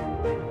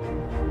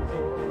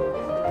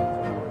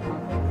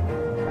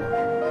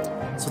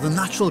 So the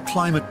Natural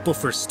Climate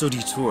Buffer Study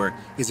Tour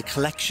is a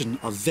collection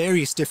of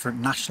various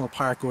different national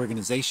park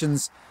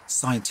organisations,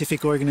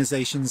 scientific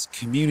organisations,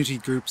 community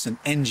groups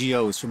and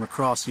NGOs from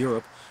across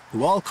Europe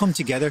who all come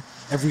together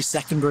every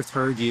second or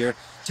third year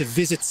to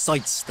visit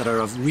sites that are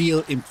of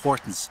real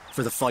importance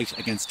for the fight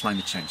against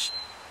climate change.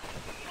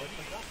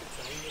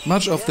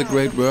 Much of the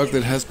great work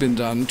that has been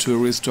done to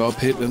restore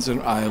peatlands in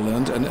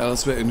Ireland and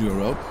elsewhere in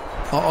Europe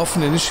are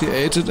often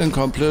initiated and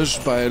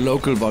accomplished by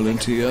local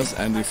volunteers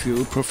and a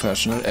few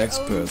professional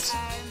experts.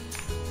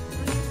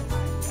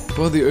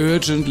 For the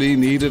urgently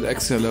needed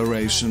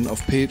acceleration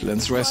of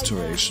peatlands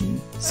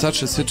restoration,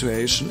 such a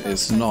situation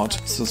is not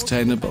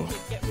sustainable.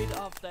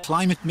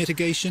 Climate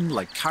mitigation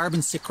like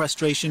carbon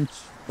sequestration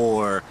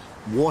or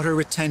water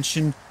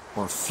retention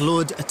or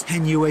flood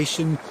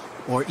attenuation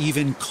or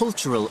even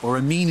cultural or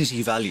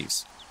amenity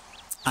values.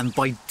 And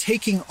by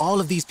taking all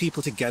of these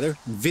people together,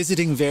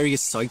 visiting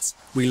various sites,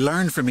 we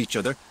learn from each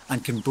other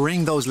and can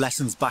bring those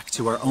lessons back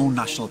to our own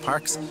national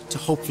parks to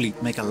hopefully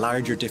make a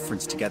larger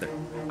difference together.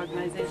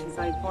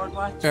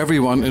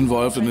 Everyone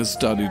involved in this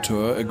study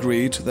tour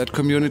agreed that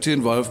community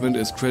involvement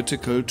is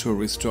critical to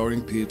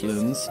restoring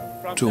peatlands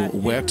to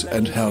wet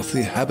and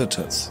healthy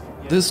habitats.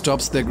 This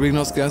stops their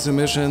greenhouse gas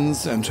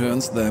emissions and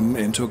turns them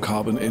into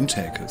carbon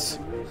intakers.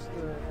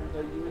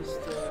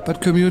 But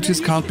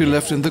communities can't be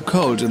left in the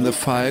cold in the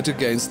fight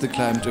against the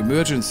climate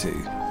emergency.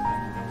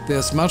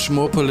 There's much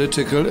more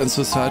political and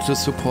societal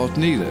support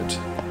needed.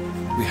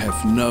 We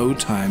have no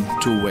time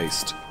to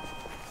waste.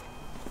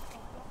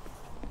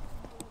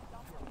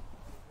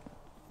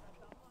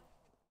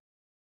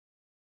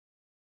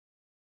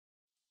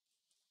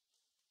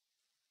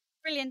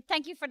 Brilliant.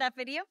 Thank you for that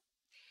video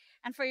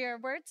and for your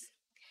words.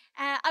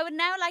 I would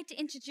now like to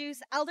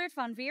introduce Aldert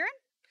van Vieren.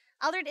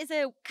 Aldert is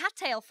a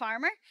cattail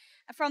farmer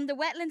from the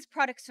Wetlands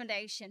Products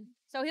Foundation.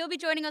 So he'll be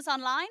joining us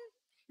online.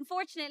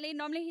 Unfortunately,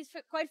 normally he's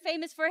quite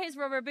famous for his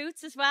rubber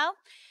boots as well.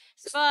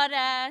 But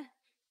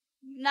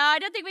no, I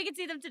don't think we can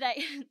see them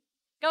today.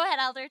 Go ahead,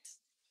 Aldert.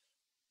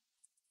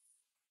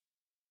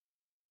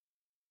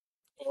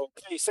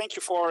 Okay, thank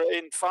you for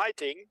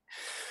inviting.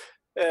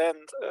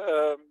 And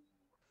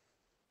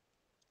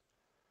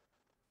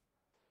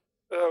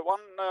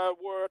one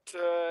word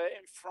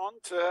in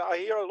front. I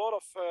hear a lot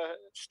of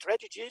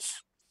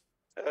strategies,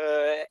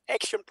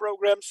 action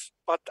programs,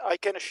 but I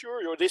can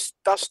assure you this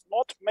does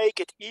not make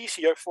it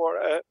easier for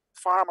a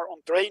farmer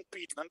on drained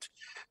peatland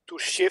to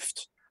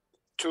shift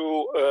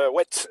to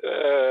wet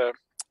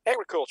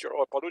agriculture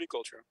or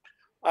polyculture.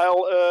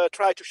 I'll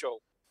try to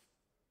show.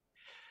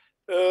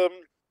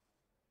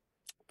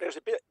 There's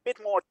a bit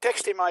more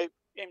text in my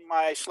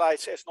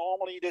slides as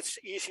normally. That's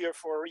easier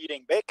for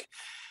reading back.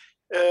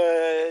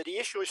 The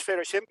issue is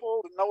very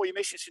simple: no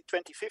emissions in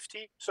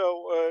 2050.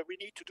 So we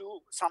need to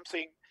do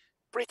something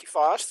pretty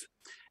fast,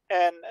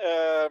 and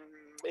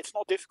it's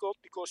not difficult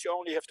because you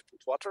only have to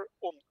put water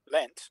on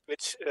land,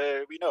 which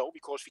we know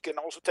because we can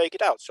also take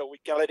it out, so we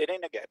can let it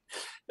in again.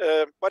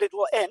 But it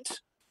will end,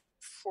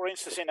 for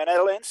instance, in the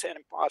Netherlands and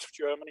in parts of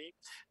Germany,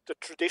 the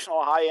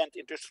traditional high-end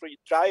industry,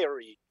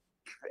 dairy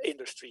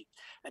industry,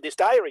 and this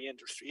dairy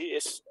industry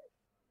is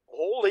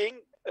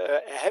holding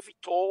a heavy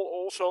toll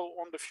also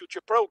on the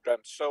future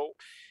programs. So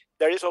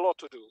there is a lot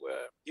to do.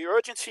 The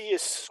urgency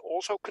is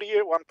also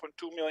clear: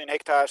 1.2 million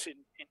hectares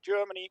in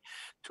Germany,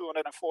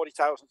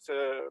 240,000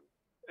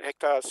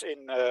 hectares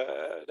in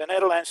the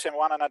Netherlands, and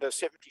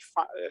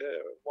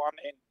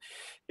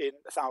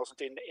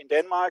 171,000 in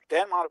Denmark.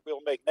 Denmark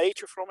will make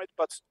nature from it,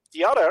 but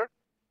the other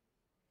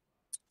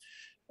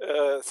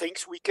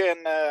things we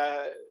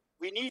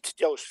need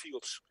those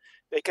fields.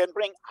 They can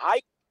bring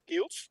high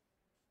yields,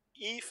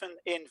 even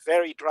in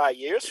very dry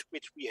years,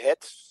 which we had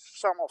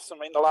some of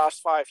them in the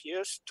last 5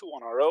 years, 2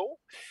 in a row.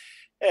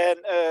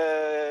 And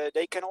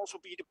they can also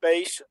be the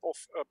base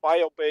of a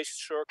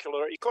bio-based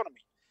circular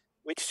economy,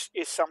 which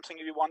is something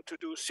we want to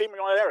do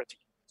similarity.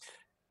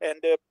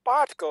 And the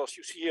particles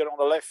you see here on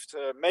the left,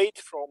 made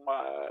from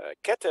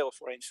cattail,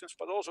 for instance,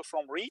 but also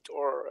from reed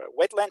or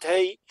wetland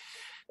hay,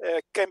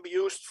 can be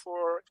used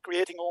for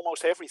creating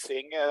almost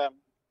everything.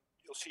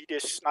 You'll see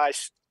this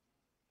nice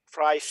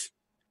price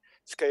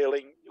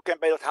scaling. You can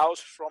build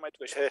houses from it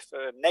which have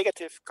a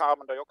negative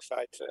carbon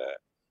dioxide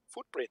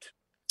footprint.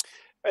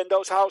 And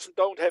those houses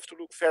don't have to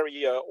look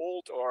very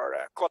old or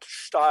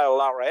cottage style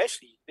Laura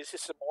Ashley. This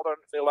is a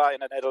modern villa in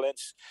the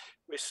Netherlands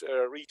with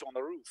reed on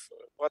the roof.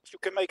 But you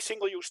can make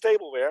single-use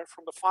tableware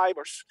from the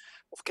fibers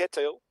of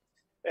cattail,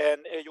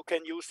 and you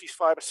can use these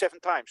fibers 7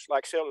 times,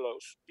 like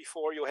cellulose,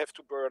 before you have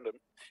to burn them.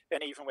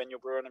 And even when you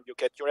burn them, you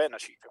get your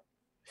energy.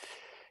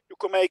 You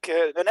can make,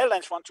 the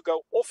Netherlands want to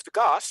go off the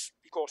gas,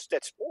 because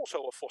that's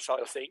also a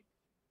fossil thing.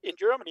 In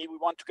Germany, we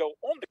want to go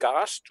on the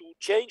gas to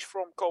change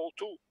from coal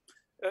to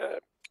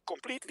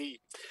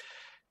completely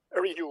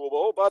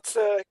renewable. But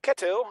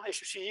cattail, as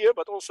you see here,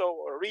 but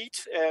also reed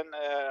and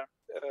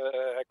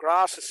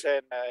grasses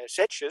and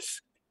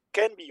sedges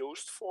can be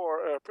used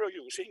for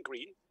producing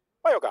green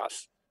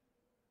biogas.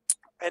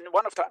 And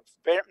one of the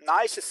very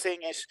nicest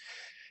thing is,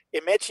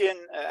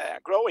 imagine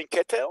growing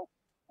cattail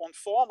on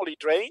formerly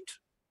drained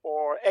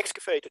or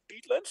excavated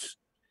peatlands,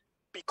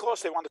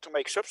 because they wanted to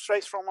make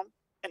substrates from them,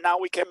 and now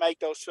we can make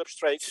those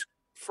substrates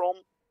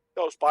from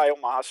those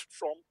biomass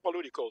from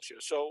polyculture.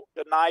 So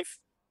the knife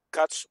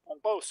cuts on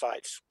both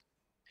sides.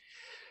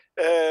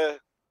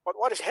 But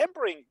what is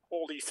hampering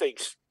all these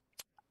things?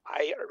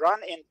 I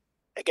run in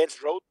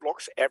against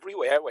roadblocks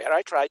everywhere where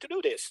I try to do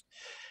this.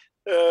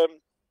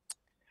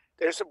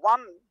 There's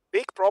one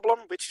big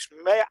problem, which is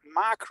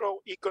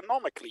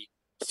macroeconomically.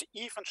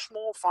 Even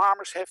small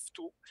farmers have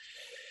to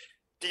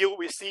deal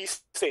with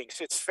these things.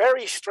 It's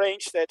very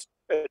strange that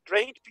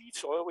drained peat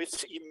soil,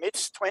 which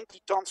emits 20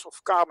 tons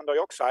of carbon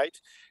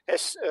dioxide,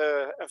 has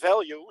a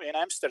value in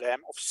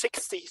Amsterdam of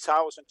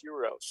 60,000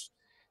 euros.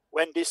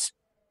 When this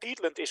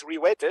peatland is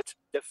re-wetted,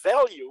 the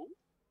value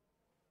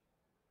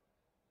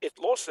it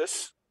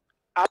loses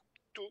up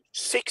to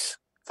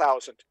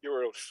 6,000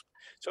 euros.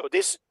 So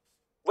this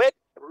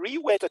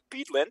re-wetted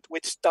peatland,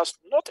 which does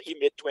not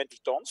emit 20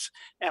 tons,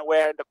 and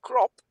where the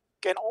crop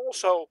can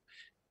also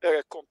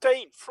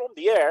contain from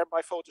the air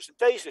by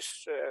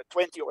photosynthesis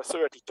 20 or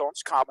 30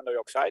 tons carbon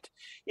dioxide,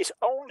 is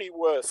only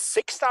worth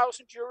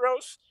 6,000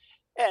 euros,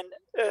 and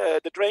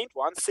the drained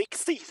one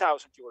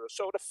 60,000 euros.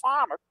 So the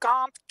farmer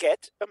can't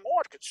get a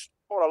mortgage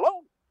or a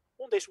loan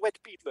on this wet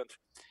peatland.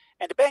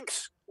 And the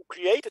banks who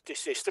created this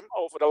system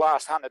over the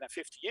last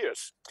 150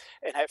 years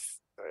and have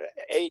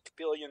 8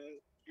 billion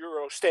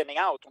euros standing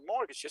out on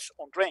mortgages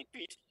on drained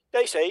peat,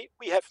 they say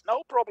we have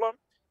no problem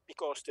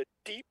because the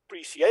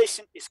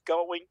depreciation is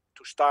going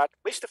to start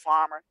with the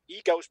farmer.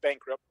 He goes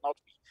bankrupt, not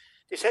me.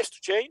 This has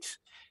to change.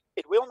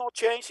 It will not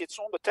change. It's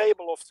on the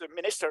table of the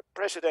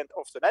minister-president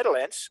of the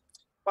Netherlands,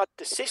 but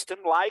the system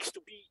likes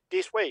to be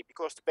this way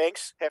because the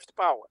banks have the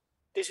power.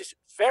 This is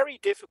very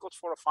difficult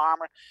for a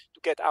farmer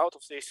to get out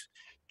of this,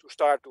 to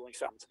start doing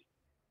something.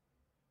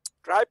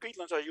 Dry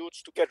peatlands are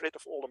used to get rid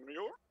of all the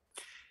manure.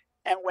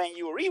 And when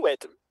you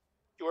re-wet them,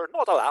 you are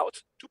not allowed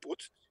to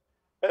put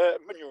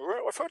manure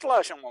or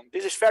fertilizer on.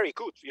 This is very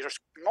good. We are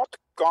not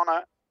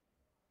gonna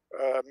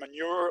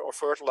manure or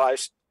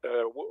fertilize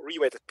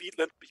re-wetted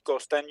peatland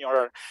because then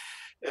you're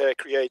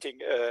creating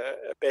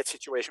a bad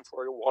situation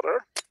for your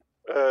water.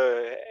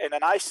 And the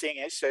nice thing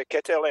is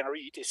cattle and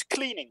reed is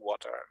cleaning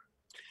water.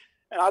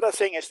 Another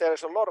thing is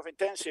there's a lot of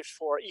intensives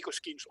for eco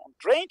schemes on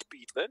drained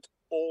peatland,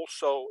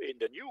 also in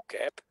the new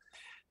CAP,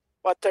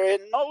 but there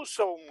are not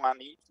so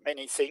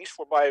many things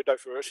for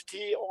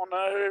biodiversity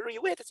on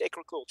re-wetted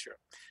agriculture.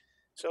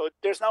 So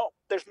there's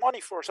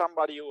money for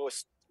somebody who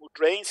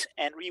drains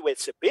and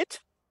re-wets a bit,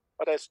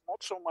 but there's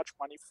not so much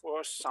money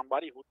for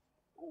somebody who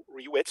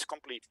re-wets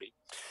completely.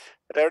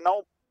 There are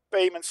no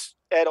payments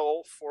at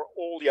all for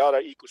all the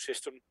other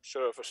ecosystem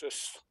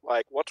services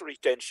like water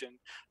retention,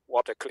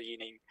 water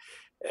cleaning,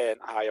 and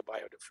higher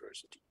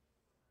biodiversity.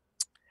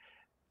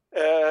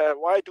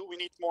 Why do we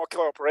need more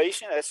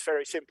cooperation? That's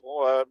very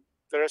simple.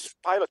 There's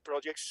pilot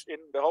projects in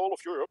the whole of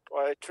Europe.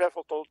 I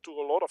traveled to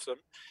a lot of them,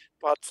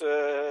 but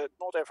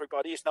not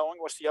everybody is knowing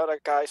what the other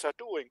guys are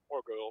doing,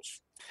 or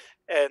girls.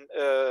 And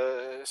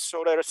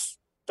so there's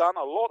done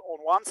a lot on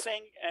one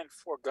thing and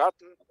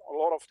forgotten a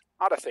lot of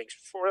other things.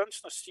 For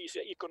instance, these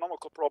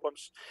economical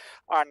problems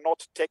are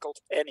not tackled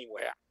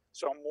anywhere.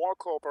 So more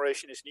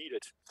cooperation is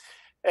needed.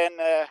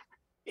 And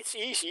it's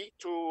easy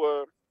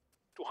to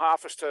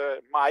harvest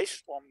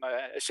maize on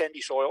a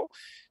sandy soil,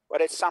 but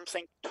it's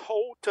something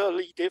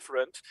totally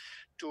different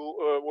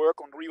to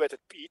work on re-wetted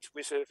peat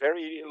with a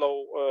very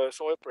low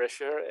soil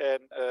pressure,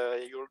 and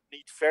you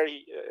need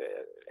very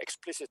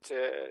explicit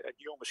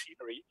new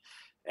machinery,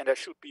 and there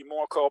should be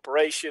more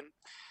cooperation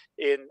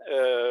in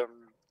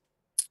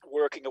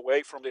working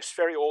away from this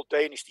very old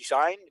Danish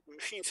design.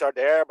 Machines are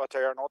there, but they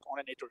are not on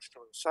an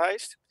industrial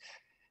size.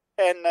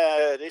 And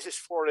this is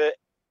for the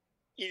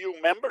EU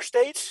member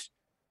states.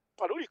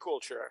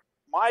 Paludiculture,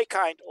 my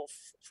kind of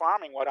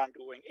farming, what I'm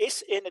doing,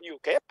 is in the new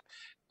CAP,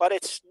 but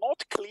it's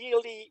not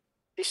clearly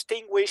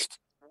distinguished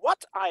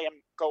what I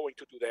am going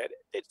to do there.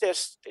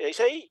 They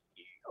say,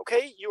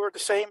 okay, you're the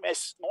same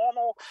as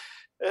normal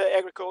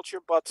agriculture,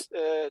 but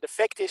the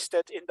fact is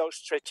that in those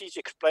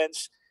strategic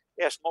plans,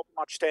 there's not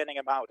much standing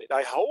about it.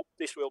 I hope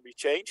this will be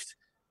changed,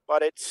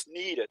 but it's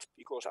needed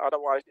because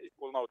otherwise it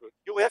will not work.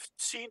 You have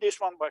seen this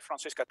one by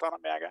Franziska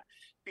Tanneberger.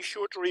 Be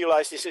sure to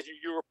realize this is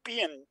a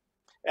European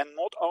and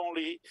not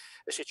only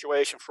a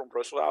situation from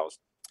Brussels out.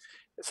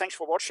 Thanks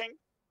for watching.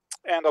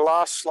 And the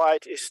last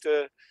slide is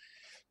the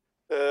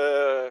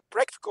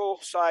practical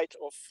side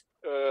of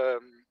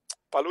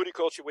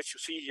paludiculture, which you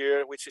see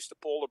here, which is the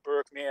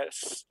Polderberg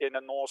Meres in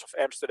the north of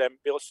Amsterdam,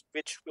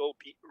 which will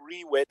be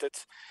re-wetted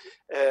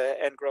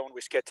and grown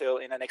with cattle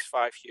in the next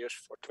 5 years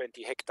for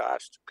 20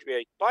 hectares to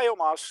create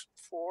biomass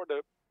for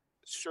the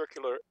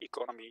circular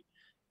economy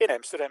in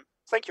Amsterdam.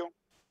 Thank you.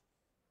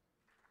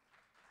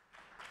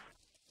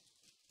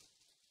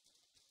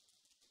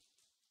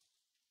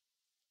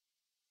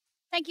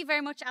 Thank you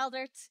very much,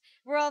 Albert.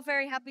 We're all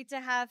very happy to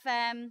have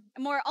a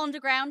more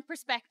underground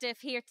perspective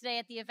here today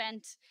at the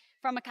event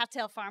from a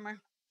cattail farmer,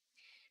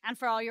 and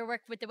for all your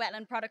work with the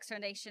Wetland Products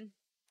Foundation.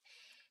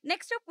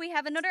 Next up, we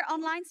have another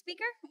online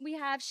speaker. We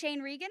have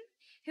Shane Regan,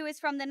 who is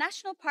from the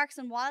National Parks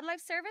and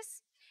Wildlife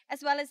Service,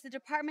 as well as the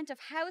Department of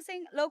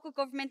Housing, Local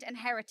Government and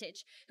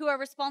Heritage, who are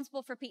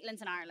responsible for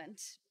peatlands in Ireland.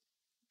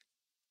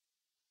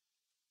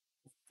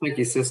 Thank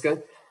you,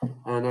 Cisca,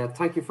 and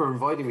thank you for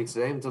inviting me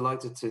today. I'm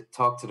delighted to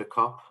talk to the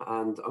COP,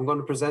 and I'm going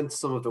to present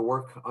some of the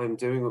work I'm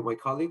doing with my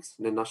colleagues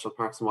in the National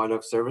Parks and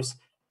Wildlife Service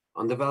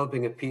on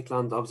developing a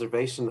peatland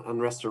observation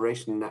and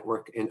restoration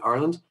network in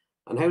Ireland,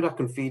 and how that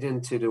can feed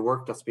into the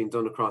work that's been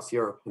done across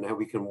Europe, and how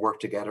we can work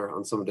together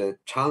on some of the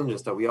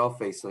challenges that we all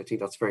face. And I think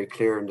that's very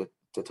clear in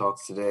the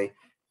talks today.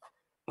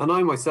 And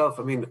I myself,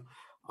 I mean,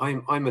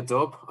 I'm a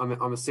dub.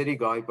 I'm a city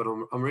guy, but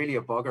I'm really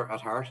a bogger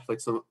at heart, like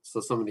some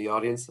of the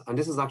audience. And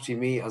this is actually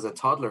me as a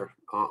toddler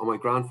on my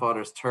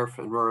grandfather's turf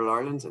in rural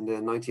Ireland in the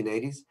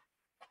 1980s.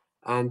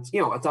 And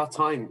you know, at that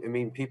time, I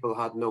mean, people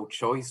had no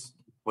choice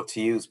but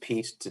to use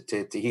peat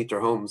to heat their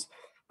homes.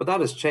 But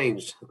that has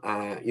changed.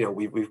 You know,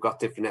 we've got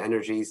different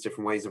energies,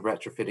 different ways of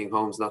retrofitting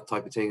homes, and that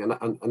type of thing,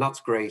 and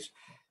that's great.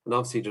 And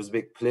obviously, there's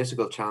big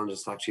political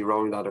challenges to actually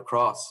rolling that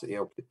across, you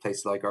know,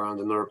 places like Ireland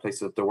and other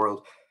places of the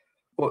world.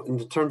 But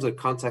in terms of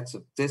context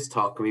of this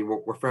talk, I mean,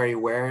 we're very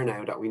aware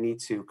now that we need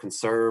to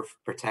conserve,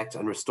 protect,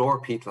 and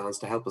restore peatlands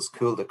to help us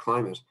cool the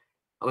climate.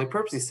 And I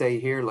purposely say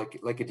here,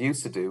 like it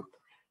used to do,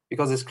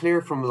 because it's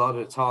clear from a lot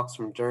of the talks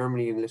from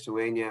Germany and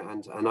Lithuania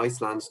and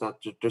Iceland that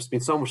there's been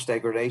so much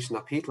degradation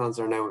that peatlands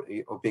are now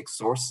a big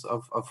source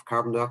of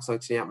carbon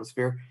dioxide to the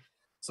atmosphere.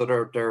 So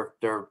they're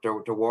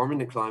warming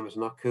the climate,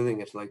 not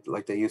cooling it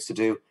like they used to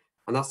do.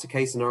 And that's the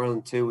case in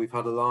Ireland too. We've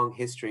had a long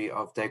history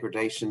of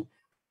degradation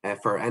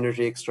for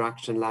energy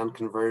extraction, land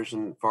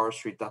conversion,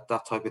 forestry,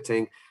 that type of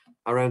thing.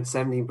 Around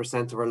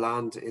 17% of our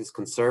land is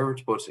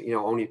conserved, but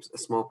only a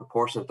small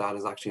proportion of that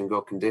is actually in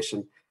good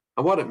condition.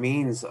 And what it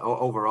means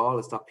overall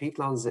is that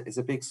peatlands is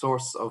a big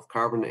source of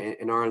carbon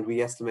in Ireland. We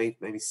estimate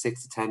maybe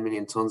 6 to 10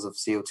 million tons of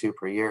CO2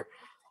 per year.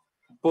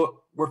 But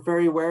we're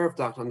very aware of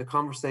that, and the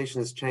conversation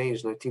has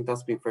changed. And I think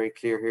that's been very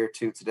clear here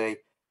too today,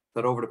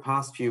 that over the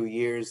past few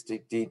years,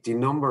 the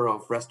number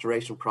of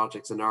restoration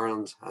projects in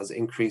Ireland has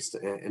increased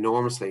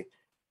enormously.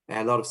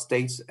 A lot of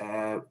state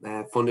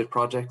funded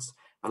projects,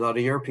 a lot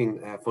of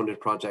European funded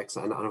projects,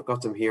 and I've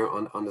got them here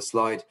on the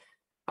slide.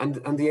 And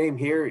the aim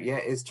here,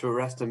 is to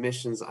arrest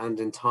emissions and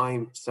in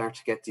time start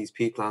to get these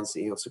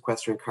peatlands,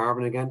 sequestering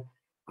carbon again.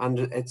 And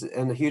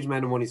a huge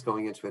amount of money is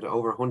going into it,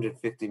 over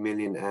 150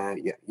 million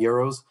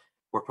euros.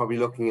 We're probably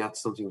looking at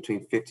something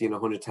between 50 and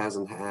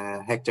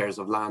 100,000 hectares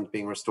of land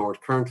being restored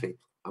currently,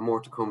 and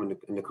more to come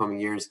in the coming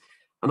years.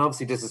 And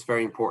obviously this is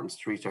very important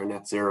to reach our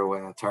net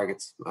zero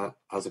targets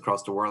as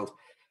across the world.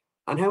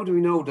 And how do we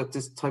know that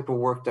this type of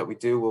work that we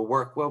do will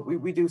work? Well,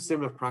 we do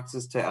similar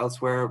practices to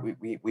elsewhere.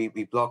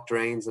 We block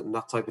drains and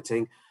that type of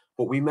thing,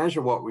 but we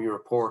measure what we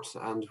report,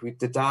 and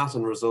the data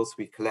and results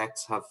we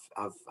collect have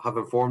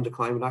informed the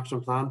climate action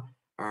plan.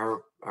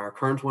 Our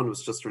current one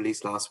was just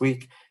released last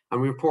week, and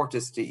we report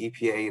this to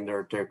EPA in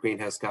their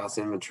greenhouse gas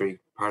inventory,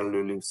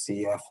 Parallelu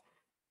CEF.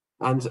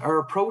 And our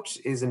approach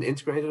is an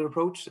integrated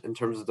approach in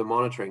terms of the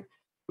monitoring.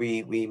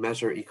 We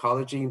measure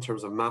ecology in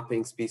terms of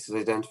mapping, species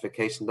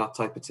identification, that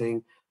type of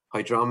thing.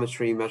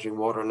 Hydrometry, measuring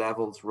water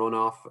levels,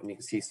 runoff, and you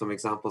can see some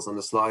examples on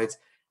the slides,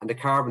 and the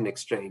carbon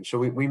exchange. So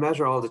we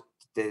measure all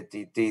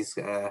these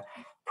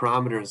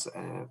parameters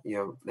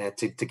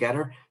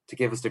together to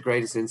give us the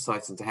greatest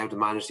insights into how to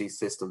manage these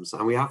systems.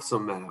 And we have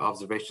some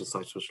observation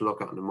sites which we'll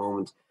look at in a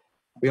moment.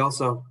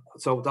 So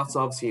that's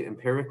obviously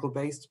empirical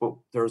based, but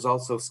there's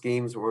also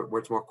schemes where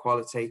it's more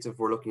qualitative.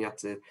 We're looking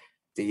at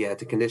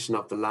the condition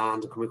of the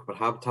land and coming up with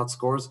habitat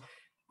scores.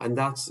 And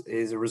that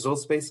is a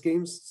results-based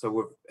schemes.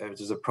 So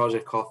there's a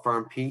project called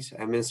Farm Peat,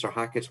 and Minister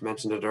Hackett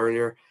mentioned it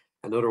earlier,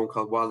 another one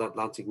called Wild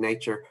Atlantic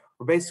Nature,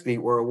 where basically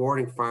we're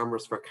awarding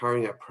farmers for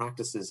carrying out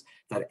practices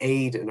that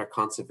aid in their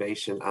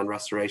conservation and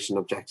restoration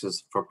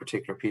objectives for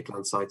particular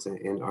peatland sites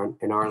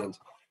in Ireland.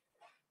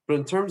 But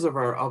in terms of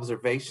our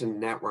observation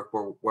network,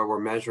 where we're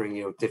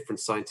measuring different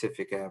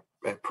scientific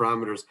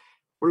parameters,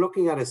 we're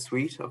looking at a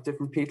suite of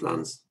different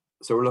peatlands.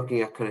 So we're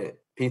looking at kind of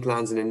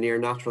peatlands in a near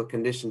natural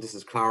condition. This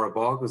is Clara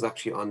Bog, was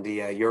actually on the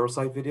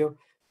Eurosite video,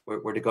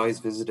 where the guys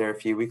visited there a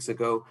few weeks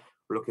ago.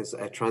 We're looking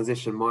at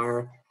transition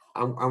Mire,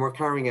 and we're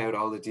carrying out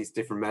all of these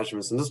different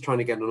measurements and just trying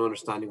to get an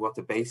understanding what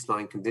the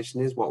baseline condition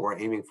is, what we're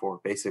aiming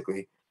for,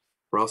 basically.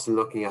 We're also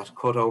looking at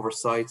cut over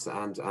sites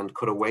and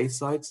cut away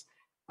sites.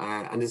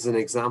 And this is an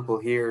example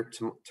here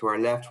to our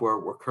left where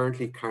we're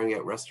currently carrying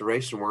out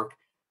restoration work.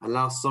 And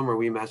last summer,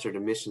 we measured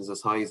emissions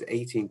as high as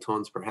 18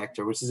 tons per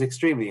hectare, which is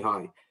extremely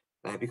high.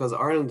 Because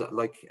Ireland,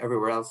 like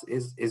everywhere else,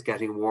 is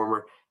getting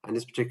warmer, and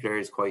this particular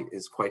area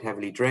is quite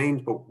heavily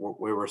drained, but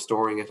we're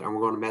restoring it, and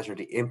we're going to measure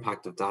the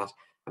impact of that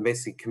and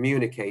basically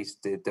communicate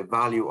the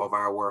value of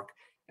our work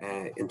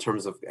in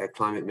terms of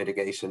climate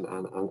mitigation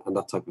and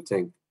that type of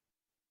thing.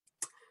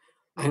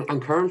 And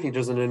currently,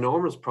 there's an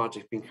enormous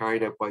project being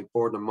carried out by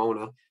Bord and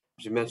Mona,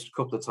 which you mentioned a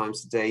couple of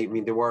times today. I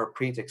mean, they were a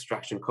peat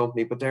extraction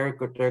company, but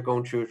they're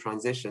going through a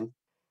transition,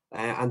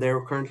 and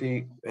they're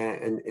currently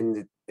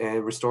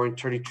restoring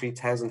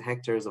 33,000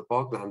 hectares of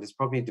bogland. It's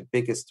probably the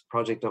biggest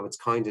project of its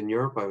kind in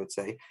Europe, I would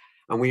say.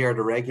 And we are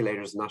the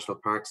regulators of national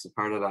parks as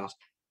part of that.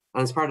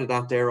 And as part of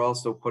that, they're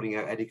also putting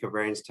out eddy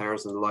covariance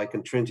towers and the like,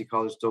 and Trinity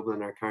College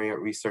Dublin are carrying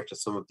out research at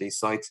some of these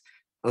sites.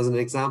 As an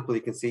example,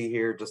 you can see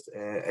here just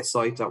a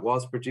site that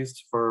was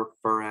produced for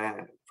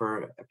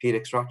peat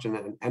extraction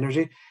and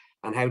energy,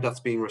 and how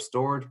that's being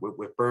restored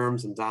with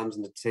berms and dams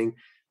and the thing.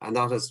 And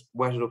that has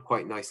wetted up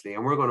quite nicely.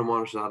 And we're going to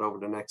monitor that over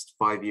the next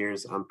 5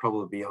 years and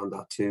probably beyond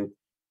that too.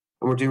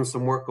 And we're doing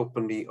some work up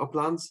in the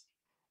uplands.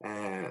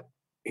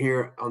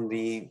 Here on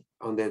the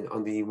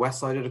west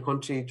side of the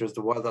country, there's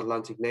the Wild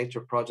Atlantic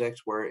Nature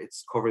project, where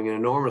it's covering an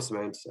enormous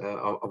amount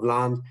of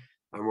land.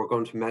 And we're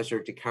going to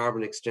measure the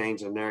carbon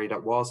exchange in an area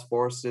that was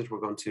forested. We're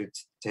going to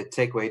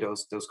take away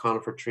those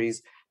conifer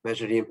trees,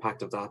 measure the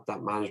impact of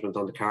that management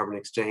on the carbon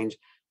exchange.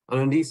 And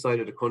on the east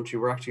side of the country,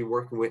 we're actually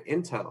working with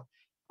Intel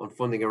on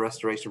funding a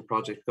restoration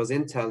project, because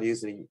Intel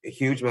uses a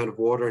huge amount of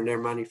water in their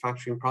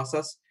manufacturing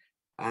process.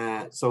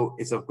 So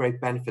it's of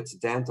great benefit to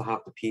them to have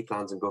the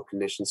peatlands in good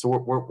condition. So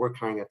we're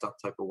carrying out that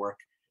type of work.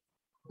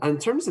 And in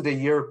terms of the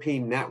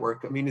European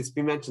network, I mean, it's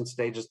been mentioned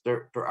today, just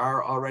there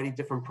are already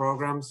different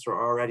programs, there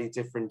are already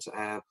different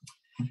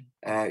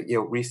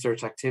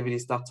research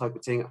activities, that type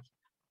of thing.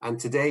 And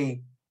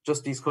today,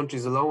 just these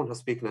countries alone, have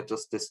speaking at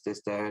just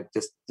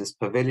this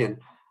pavilion,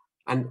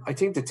 And I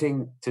think the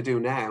thing to do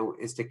now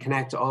is to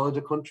connect all of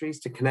the countries,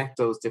 to connect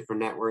those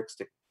different networks,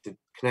 to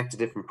connect to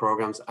different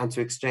programs, and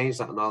to exchange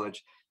that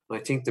knowledge. And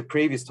I think the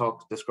previous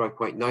talk described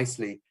quite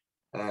nicely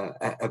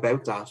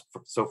about that.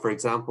 So, for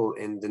example,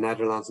 in the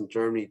Netherlands and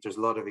Germany, there's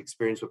a lot of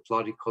experience with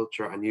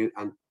plodiculture and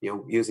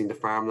using the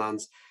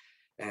farmlands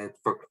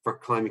for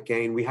climate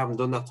gain. We haven't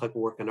done that type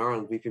of work in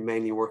Ireland. We've been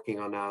mainly working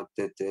on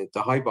the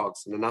high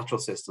bogs and the natural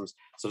systems.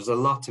 So there's a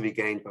lot to be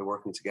gained by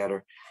working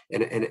together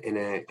in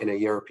a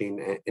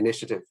European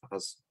initiative,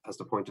 as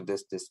the point of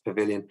this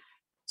pavilion.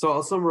 So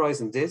I'll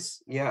summarize in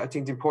this. Yeah, I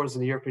think the importance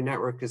of the European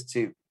network is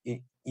to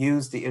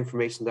use the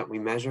information that we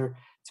measure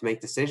to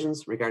make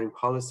decisions regarding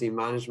policy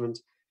management.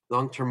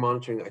 Long-term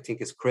monitoring, I think,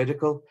 is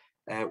critical.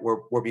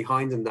 We're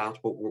behind in that,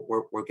 but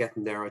we're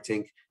getting there, I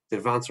think, to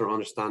advance our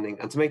understanding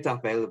and to make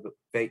that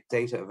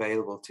data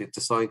available to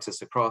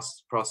scientists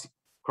across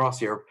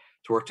Europe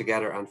to work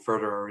together and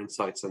further our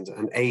insights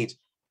and aid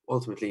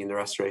ultimately in the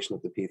restoration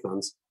of the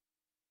peatlands.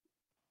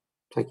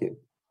 Thank you.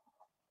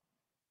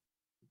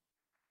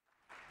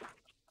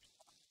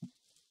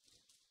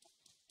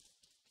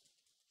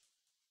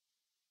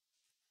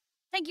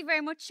 Thank you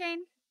very much,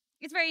 Shane.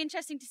 It's very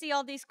interesting to see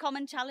all these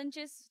common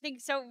challenges. I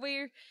think so.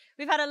 We've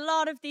had a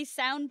lot of these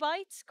sound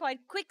bites, quite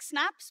quick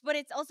snaps, but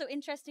it's also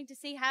interesting to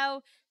see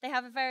how they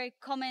have a very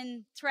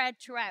common thread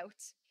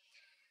throughout.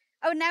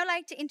 I would now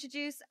like to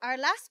introduce our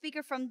last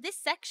speaker from this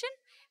section,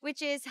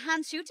 which is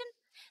Hans Schutten,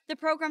 the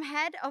Programme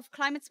Head of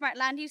Climate Smart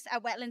Land Use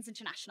at Wetlands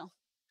International.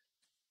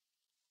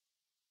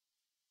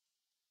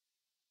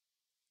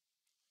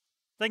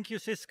 Thank you,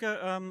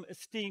 Cisca.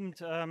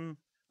 Esteemed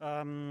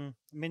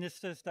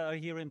ministers that are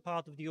here in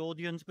part of the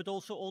audience, but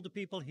also all the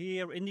people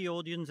here in the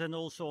audience and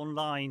also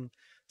online.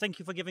 Thank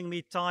you for giving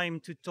me time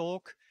to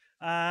talk.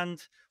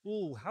 And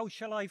how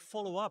shall I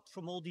follow up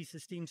from all these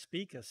esteemed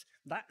speakers?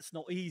 That's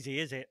not easy,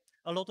 is it?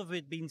 A lot of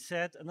it been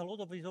said and a lot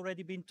of it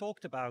already been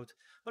talked about.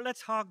 But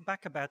let's hark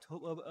back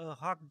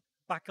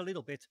a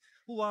little bit.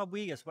 Who are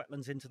we as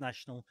Wetlands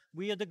International?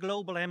 We are the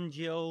global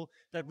NGO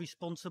that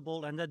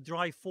responsible and that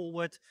drive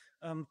forward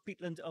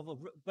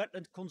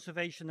wetland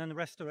conservation and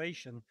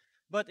restoration.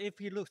 But if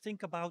you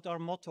think about our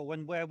motto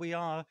and where we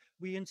are,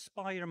 we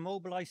inspire and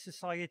mobilize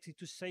society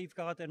to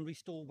safeguard and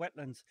restore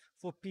wetlands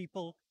for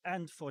people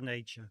and for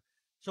nature.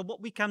 So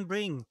what we can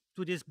bring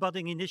to this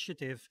budding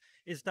initiative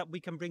is that we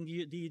can bring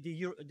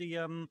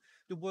the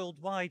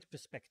worldwide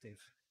perspective,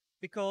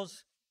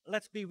 because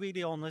let's be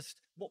really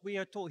honest, what we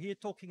are here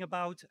talking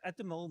about at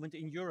the moment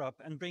in Europe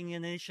and bringing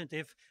an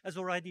initiative has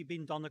already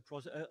been done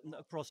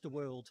across the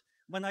world.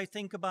 When I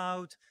think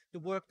about the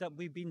work that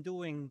we've been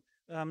doing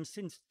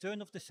since the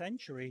turn of the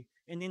century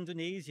in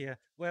Indonesia,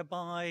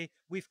 whereby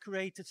we've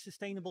created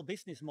sustainable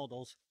business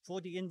models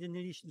for the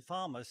Indonesian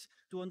farmers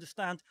to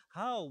understand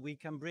how we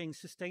can bring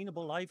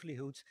sustainable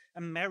livelihoods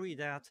and marry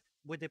that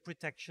with the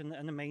protection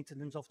and the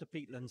maintenance of the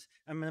peatlands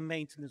and the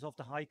maintenance of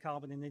the high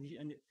carbon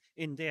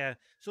in there.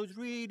 So it's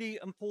really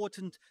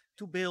important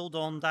to build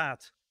on that.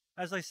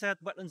 As I said,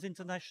 Wetlands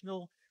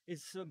International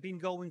has been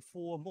going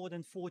for more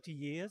than 40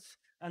 years,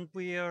 and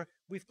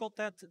we've got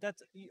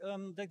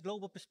that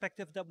global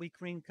perspective that we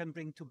can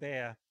bring to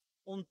bear.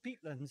 On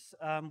peatlands,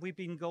 we've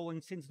been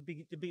going since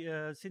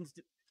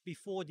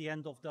before the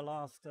end of the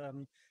last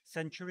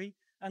century,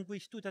 and we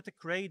stood at the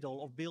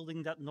cradle of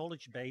building that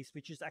knowledge base,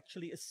 which is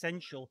actually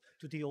essential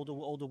to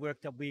all the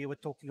work that we were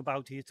talking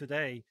about here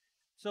today.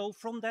 So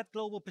from that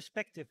global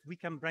perspective, we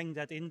can bring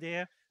that in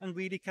there and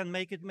really can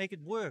make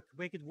it work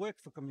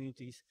for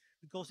communities.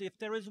 Because if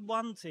there is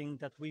one thing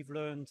that we've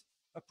learned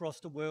across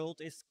the world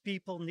is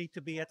people need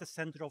to be at the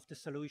center of the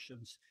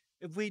solutions.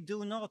 If we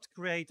do not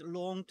create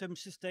long-term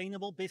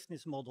sustainable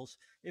business models,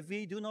 if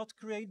we do not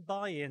create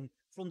buy-in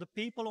from the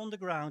people on the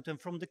ground and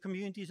from the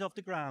communities of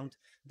the ground,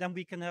 then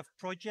we can have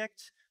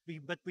projects,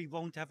 but we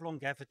won't have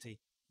longevity.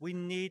 We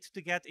need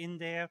to get in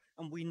there,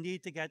 and we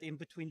need to get in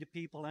between the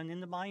people and in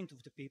the mind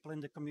of the people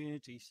in the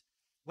communities.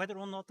 Whether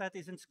or not that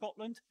is in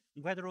Scotland,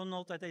 whether or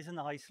not that is in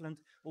Iceland,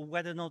 or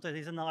whether or not that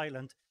is an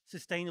island,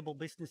 sustainable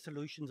business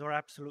solutions are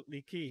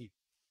absolutely key.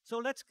 So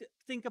let's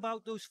think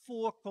about those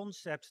 4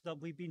 concepts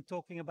that we've been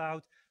talking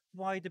about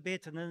quite a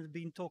bit and have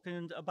been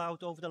talking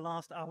about over the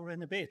last hour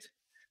and a bit.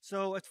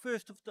 So at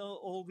first of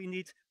all, we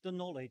need the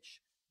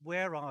knowledge.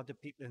 Where are the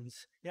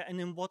peatlands? Yeah,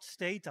 and in what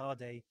state are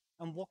they?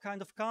 And what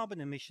kind of carbon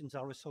emissions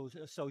are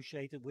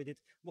associated with it?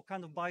 What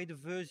kind of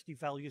biodiversity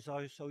values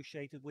are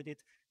associated with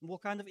it? And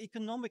what kind of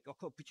economic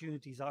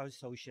opportunities are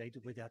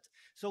associated with that?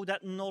 So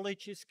that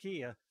knowledge is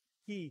key.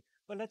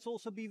 But let's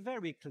also be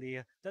very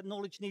clear that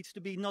knowledge needs to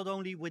be not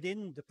only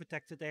within the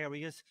protected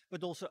areas,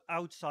 but also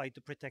outside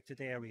the protected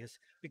areas,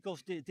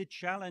 because the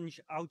challenge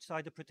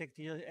outside the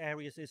protected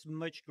areas is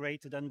much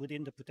greater than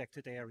within the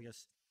protected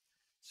areas.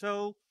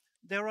 So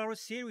there are a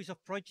series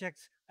of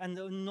projects and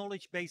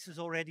knowledge bases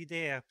already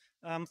there.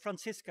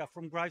 Franziska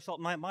from Greifswald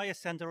Mire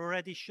Center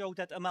already showed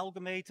that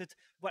amalgamated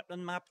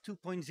wetland map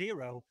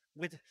 2.0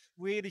 with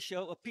really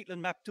show a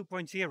peatland map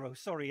 2.0,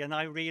 sorry, and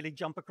I really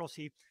jump across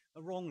here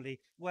wrongly,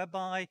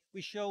 whereby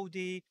we show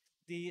the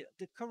the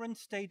current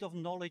state of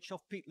knowledge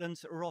of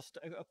peatlands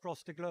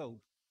across the globe.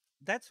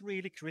 That's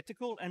really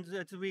critical and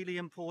that's really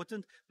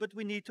important, but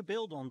we need to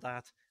build on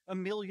that.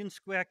 1 million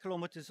square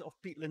kilometers of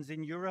peatlands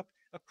in Europe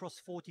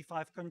across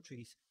 45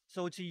 countries.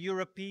 So it's a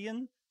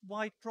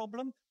European-wide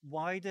problem,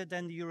 wider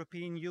than the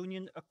European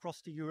Union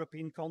across the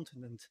European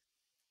continent.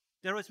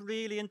 There is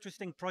really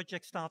interesting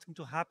projects starting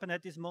to happen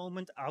at this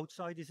moment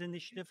outside this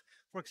initiative.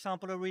 For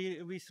example, a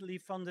recently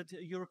funded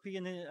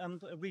European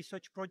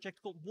research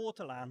project called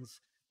Waterlands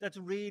that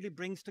really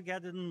brings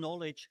together the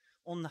knowledge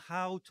on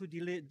how to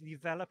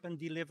develop and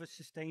deliver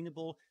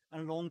sustainable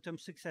and long-term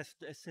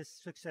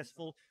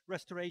successful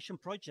restoration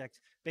projects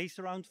based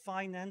around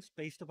finance,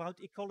 based about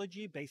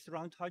ecology, based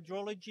around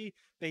hydrology,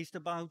 based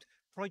about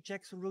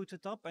projects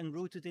rooted up and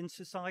rooted in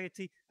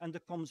society and the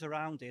comms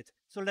around it.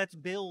 So let's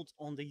build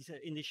on these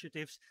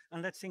initiatives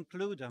and let's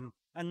include them.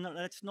 And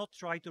let's not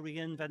try to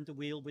reinvent the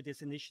wheel with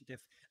this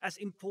initiative, as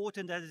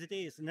important as it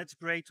is. And that's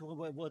great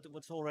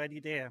what's already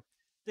there.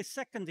 The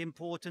second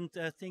important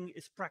thing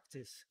is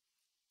practice.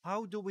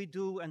 How do we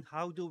do and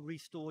how do we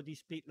restore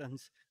these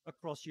peatlands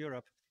across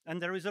Europe?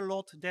 And there is a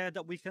lot there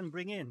that we can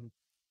bring in.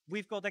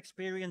 We've got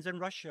experience in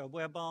Russia,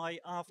 whereby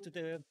after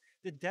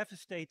the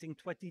devastating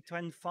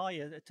 2010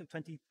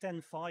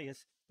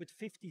 fires with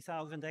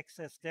 50,000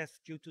 excess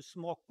deaths due to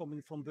smoke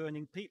coming from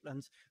burning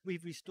peatlands,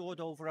 we've restored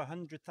over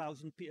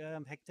 100,000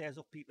 hectares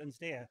of peatlands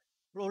there.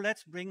 Well,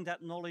 let's bring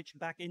that knowledge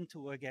back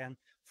into again.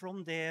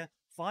 From there,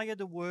 via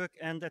the work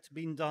and that's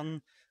been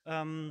done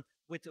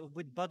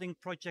with budding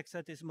projects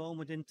at this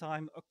moment in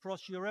time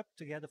across Europe,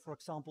 together, for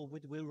example,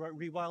 with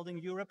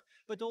Rewilding Europe,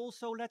 but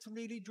also let's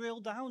really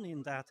drill down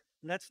in that.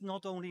 Let's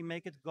not only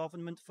make it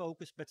government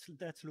focused, but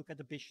let's look at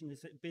the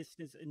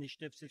business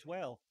initiatives as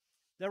well.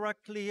 There are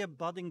clear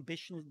budding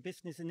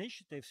business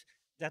initiatives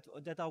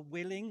that are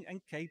willing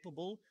and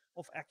capable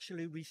of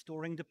actually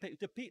restoring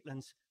the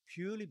peatlands,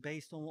 purely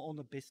based on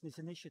a business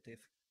initiative.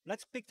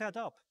 Let's pick that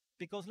up.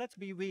 Because let's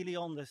be really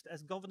honest,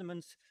 as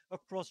governments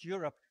across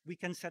Europe, we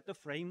can set the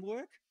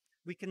framework,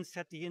 we can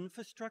set the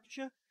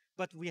infrastructure,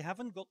 but we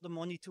haven't got the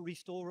money to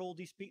restore all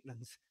these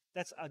peatlands.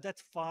 That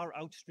far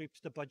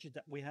outstrips the budget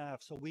that we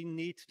have. So we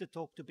need to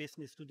talk to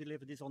business to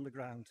deliver this on the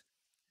ground.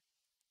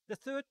 The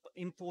third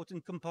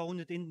important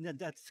component in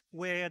that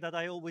square that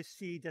I always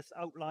see that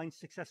outlines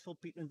successful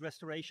peatland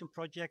restoration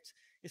projects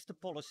is the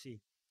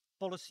policy.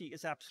 Policy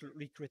is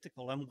absolutely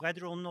critical, and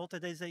whether or not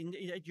it is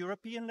at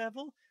European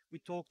level, we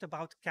talked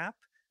about CAP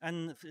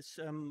and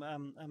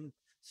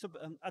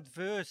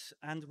adverse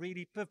and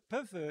really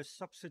perverse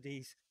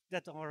subsidies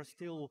that are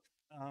still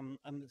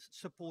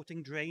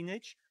supporting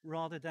drainage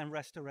rather than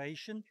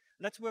restoration.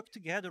 Let's work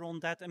together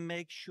on that and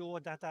make sure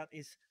that that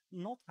is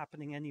not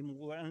happening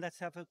anymore, and let's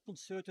have a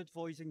concerted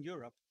voice in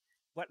Europe.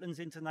 Wetlands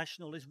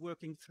International is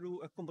working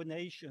through a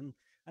combination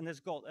and has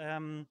got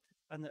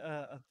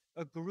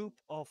a group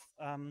of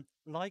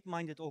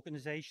like-minded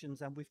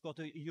organizations, and we've got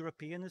a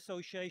European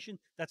association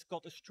that's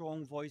got a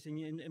strong voice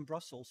in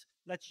Brussels.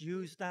 Let's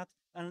use that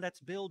and let's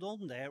build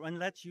on there, and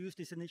let's use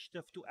this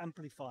initiative to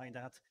amplify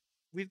that.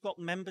 We've got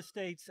member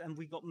states and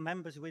we've got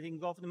members within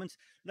governments.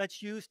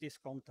 Let's use this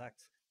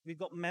contact. We've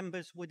got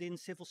members within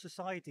civil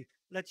society.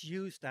 Let's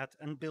use that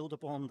and build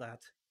upon that.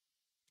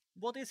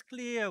 What is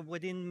clear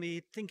within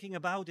me thinking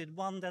about it,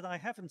 one that I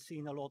haven't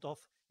seen a lot of,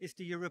 is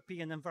the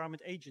European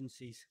Environment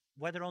Agencies.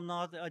 Whether or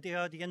not they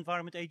are the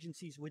environment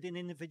agencies within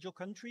individual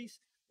countries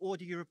or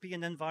the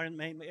European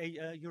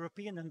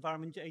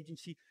Environment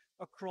Agency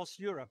across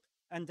Europe,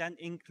 and then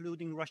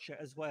including Russia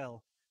as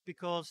well.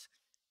 Because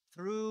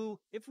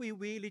if we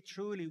really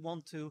truly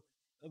want to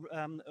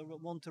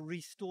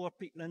restore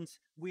peatlands,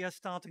 we are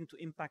starting to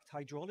impact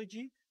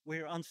hydrology.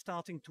 We're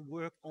starting to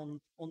work on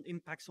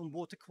impacts on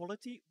water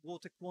quality,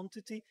 water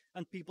quantity,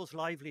 and people's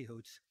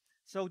livelihoods.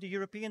 So the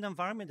European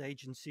Environment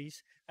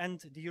Agencies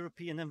and the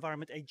European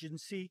Environment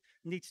Agency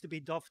needs to be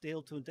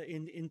dovetailed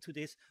into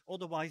this.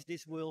 Otherwise,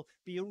 this will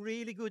be a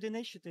really good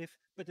initiative,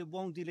 but it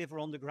won't deliver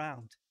on the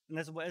ground. And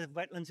as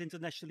Wetlands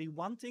Internationally,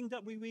 one thing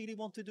that we really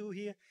want to do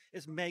here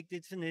is make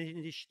this an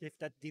initiative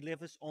that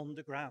delivers on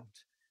the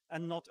ground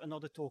and not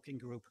another talking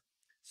group.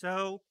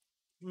 So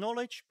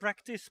knowledge,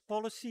 practice,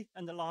 policy,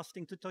 and the last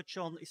thing to touch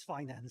on is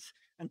finance.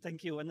 And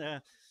thank you.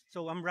 And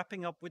so I'm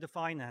wrapping up with the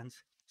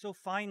finance. So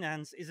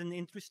finance is an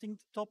interesting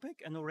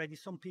topic, and already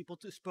some people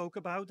spoke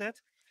about that.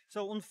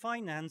 So on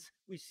finance,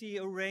 we see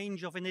a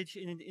range of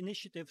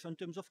initiatives in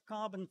terms of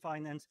carbon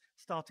finance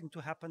starting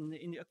to happen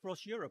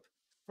across Europe.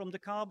 From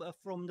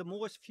the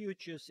Moors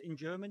Futures in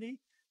Germany,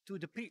 to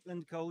the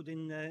Peatland Code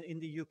in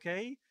the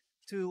UK,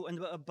 to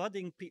a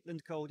budding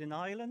peatland code in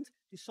Ireland,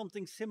 to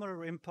something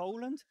similar in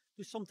Poland,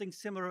 to something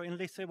similar in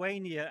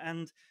Lithuania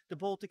and the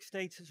Baltic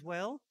states as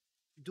well.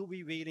 Do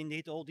we really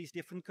need all these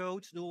different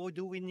codes, or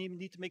do we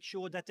need to make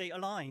sure that they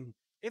align?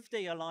 If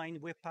they align,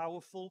 we're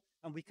powerful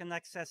and we can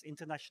access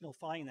international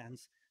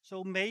finance.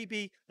 So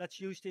maybe let's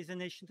use this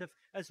initiative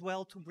as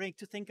well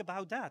to think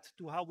about that,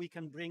 to how we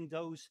can bring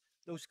those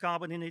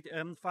carbon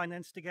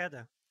finance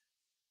together.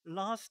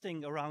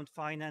 lasting around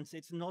finance.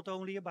 It's not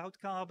only about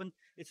carbon,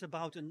 it's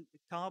about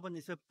carbon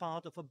is a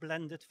part of a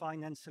blended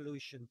finance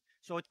solution.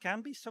 So it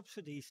can be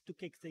subsidies to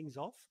kick things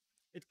off.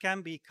 It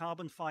can be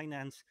carbon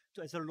finance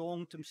as a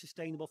long-term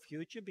sustainable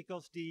future,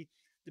 because the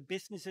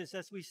businesses,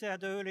 as we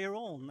said earlier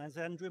on, as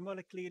Andrew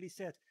Muller clearly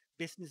said,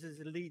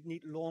 businesses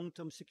need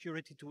long-term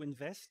security to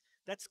invest.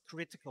 That's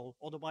critical,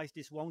 otherwise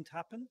this won't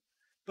happen.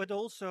 But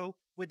also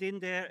within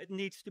there, it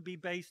needs to be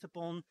based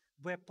upon,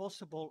 where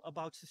possible,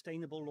 about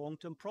sustainable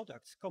long-term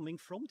products coming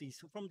from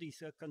these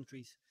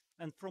countries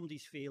and from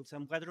these fields,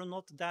 and whether or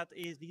not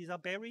these are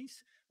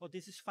berries, or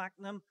this is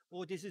sphagnum,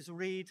 or this is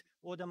reed,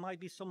 or there might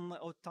be some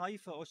or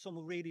typha, or some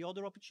really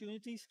other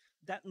opportunities,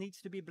 that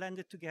needs to be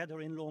blended together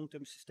in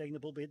long-term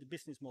sustainable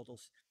business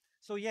models.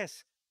 So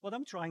yes, what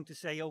I'm trying to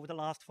say over the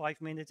last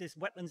 5 minutes is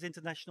Wetlands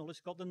International has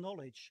got the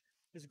knowledge,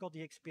 has got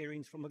the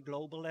experience from a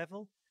global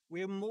level.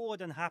 We're more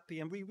than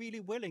happy and we're really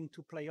willing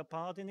to play a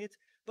part in it,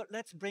 but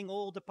let's bring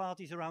all the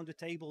parties around the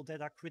table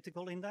that are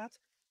critical in that,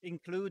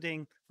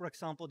 including, for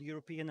example, the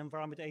European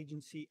Environment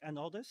Agency and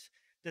others.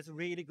 There's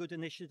really good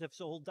initiatives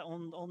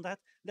on that.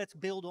 Let's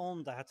build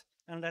on that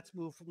and let's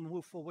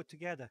move forward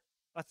together.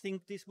 I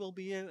think this will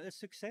be a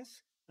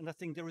success, and I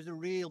think there is a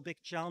real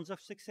big chance of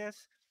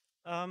success.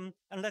 And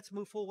let's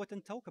move forward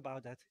and talk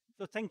about that.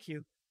 So thank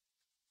you.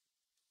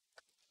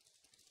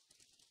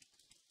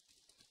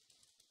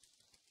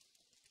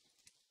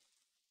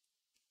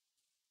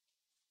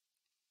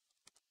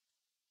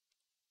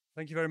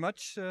 Thank you very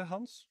much,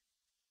 Hans.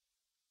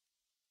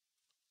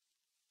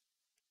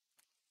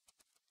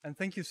 And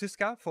thank you,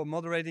 Cisca, for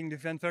moderating the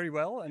event very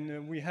well.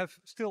 And we have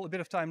still a bit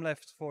of time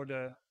left for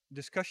the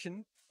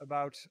discussion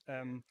about,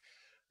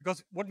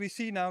 because what we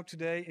see now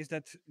today is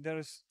that there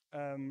is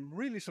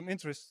really some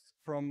interest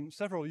from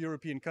several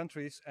European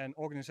countries and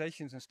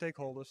organizations and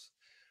stakeholders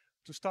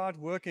to start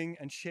working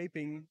and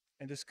shaping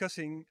and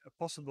discussing a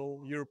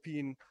possible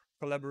European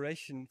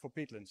collaboration for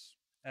peatlands.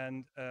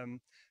 And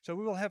so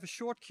we will have a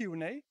short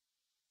Q&A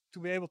to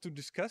be able to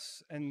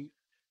discuss and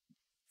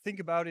think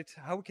about it,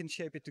 how we can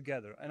shape it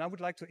together. And I would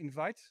like to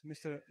invite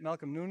Mr.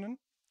 Malcolm Noonan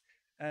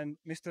and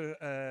Mr.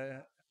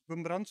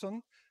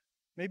 Guðbrandsson.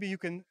 Maybe you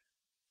can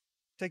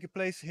take a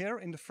place here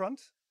in the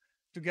front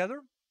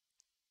together.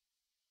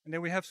 And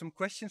then we have some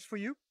questions for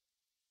you.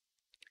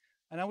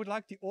 And I would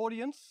like the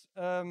audience,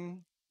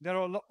 there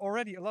are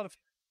already a lot of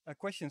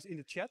questions in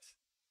the chat,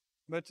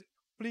 but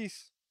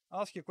please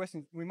ask your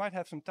questions. We might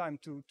have some time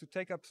to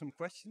take up some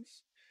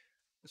questions,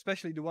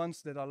 especially the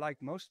ones that I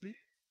like mostly.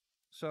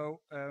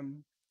 So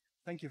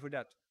thank you for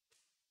that.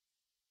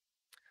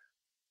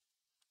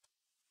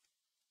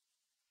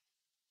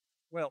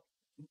 Well,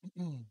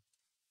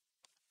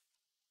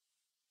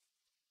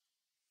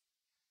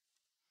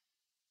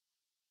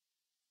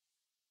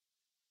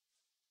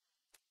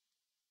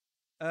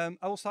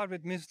 I will start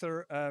with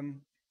Mr.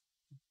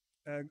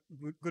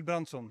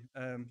 Guðbrandsson.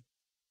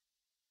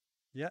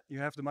 Yeah, you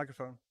have the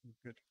microphone.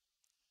 Good.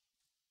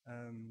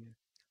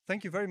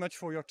 Thank you very much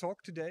for your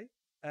talk today.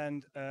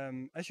 And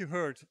as you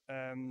heard,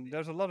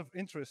 there's a lot of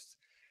interest.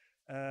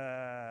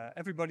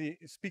 Everybody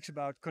speaks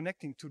about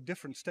connecting to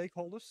different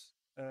stakeholders.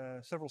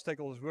 Several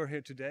stakeholders were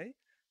here today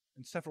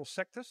in several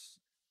sectors.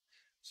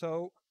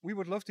 So we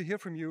would love to hear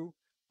from you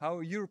how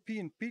a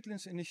European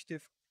peatlands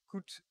initiative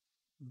could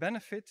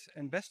benefit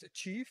and best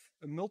achieve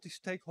a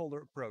multi-stakeholder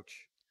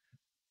approach.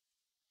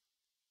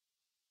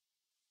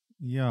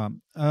 Yeah.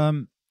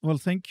 Well,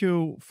 thank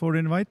you for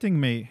inviting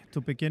me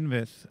to begin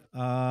with.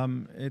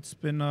 It's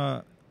been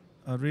a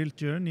real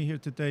journey here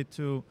today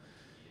to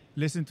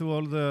listen to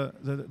all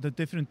the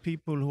different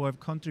people who have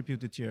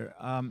contributed here.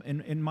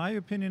 In my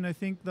opinion, I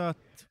think that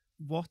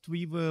what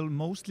we will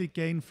mostly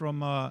gain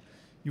from a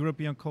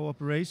European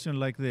cooperation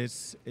like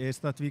this is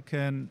that we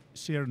can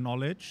share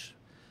knowledge.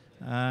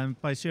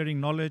 By sharing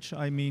knowledge,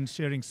 I mean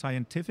sharing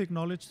scientific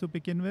knowledge to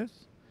begin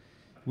with,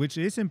 which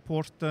is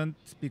important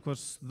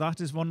because that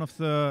is one of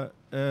the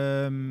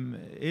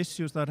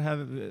issues that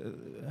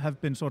have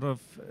been sort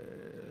of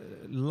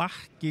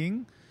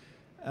lacking,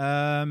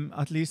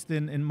 at least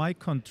in my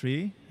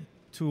country,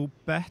 to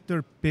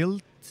better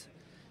build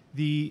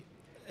the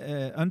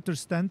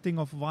understanding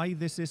of why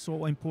this is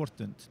so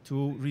important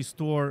to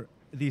restore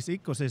these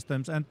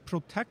ecosystems and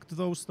protect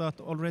those that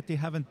already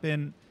haven't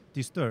been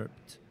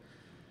disturbed.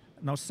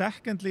 Now,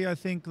 secondly, I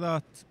think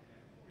that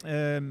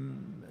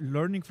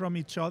learning from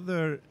each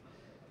other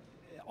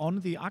on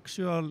the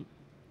actual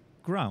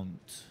ground,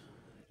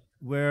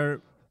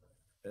 where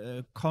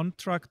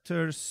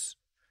contractors,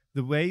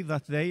 the way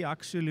that they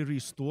actually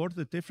restore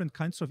the different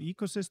kinds of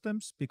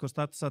ecosystems, because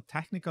that's a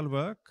technical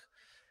work,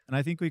 and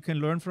I think we can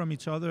learn from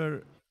each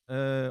other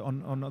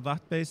on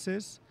that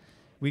basis.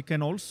 We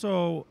can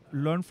also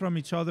learn from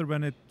each other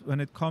when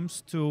it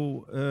comes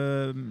to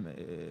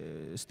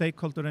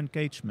stakeholder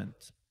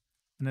engagement,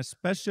 and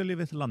especially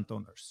with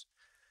landowners.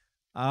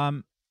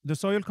 The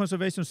Soil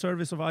Conservation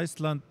Service of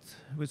Iceland,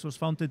 which was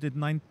founded in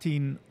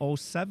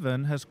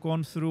 1907, has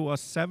gone through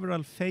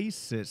several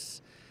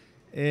phases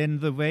in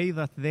the way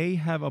that they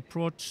have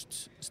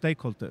approached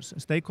stakeholders.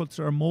 Stakeholders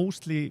are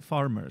mostly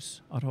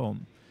farmers at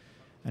home.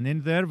 And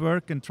in their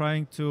work in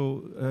trying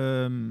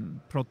to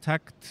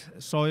protect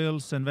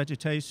soils and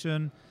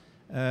vegetation,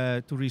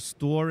 to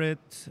restore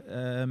it,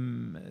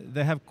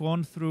 they have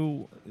gone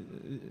through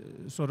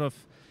sort of,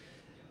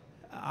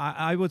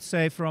 I would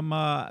say, from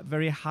a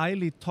very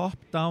highly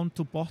top-down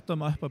to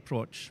bottom-up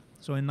approach.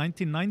 So in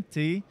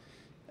 1990,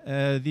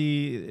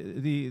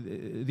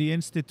 the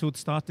Institute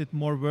started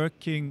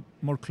working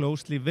more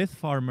closely with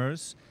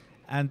farmers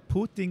and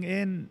putting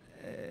in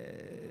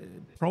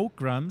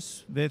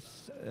programs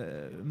with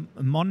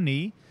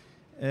money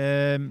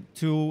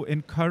to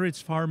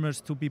encourage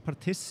farmers to be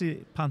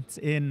participants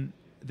in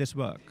this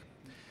work.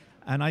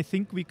 And I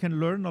think we can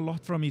learn a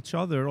lot from each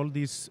other, all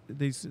these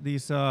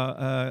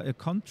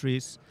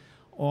countries,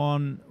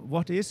 on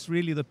what is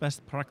really the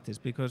best practice,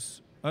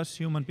 because us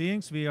human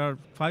beings, we are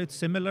quite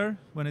similar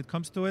when it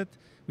comes to it.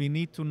 We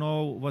need to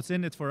know what's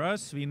in it for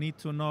us. We need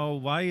to know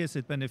why is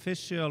it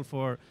beneficial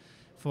for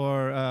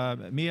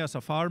me as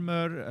a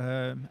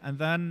farmer, and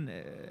then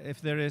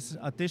if there is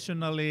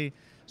additionally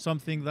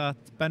something that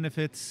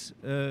benefits,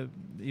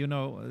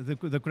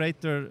 the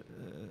greater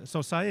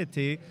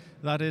society,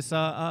 that is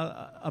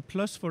a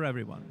plus for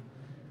everyone.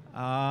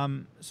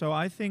 So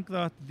I think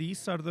that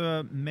these are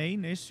the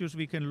main issues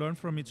we can learn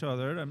from each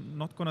other. I'm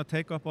not going to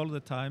take up all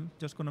the time,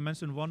 just going to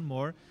mention one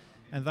more,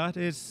 and that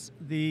is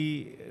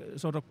the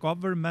sort of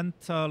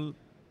governmental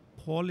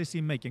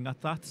policy making. At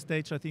that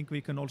stage, I think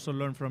we can also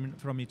learn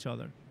from each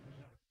other.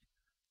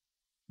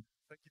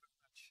 Thank you very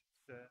much.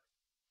 The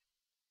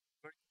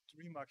very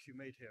good remarks you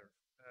made here.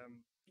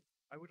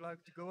 I would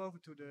like to go over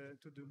to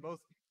both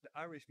the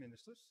Irish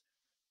ministers,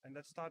 and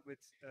let's start with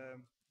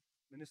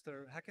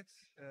Minister Hackett,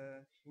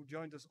 who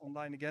joined us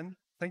online again.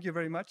 Thank you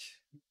very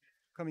much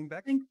coming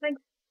back.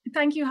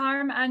 Thank you,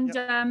 Harm. And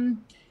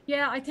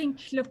I think,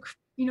 look,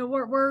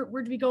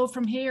 where do we go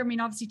from here? I mean,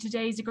 obviously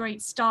today is a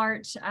great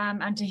start,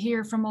 and to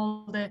hear from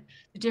all the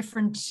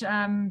different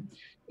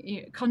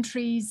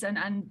countries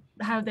and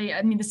how they,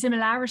 I mean, the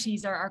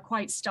similarities are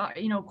quite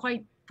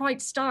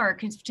quite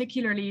stark, and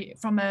particularly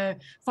from a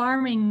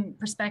farming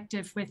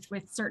perspective with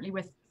certainly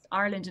with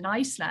Ireland and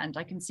Iceland.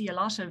 I can see a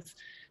lot of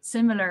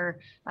similar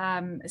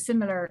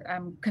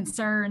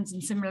concerns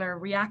and similar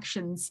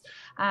reactions.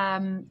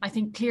 I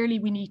think clearly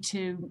we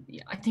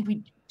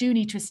do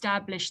need to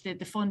establish the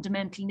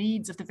fundamental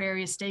needs of the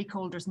various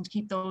stakeholders and to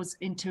keep those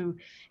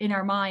in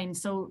our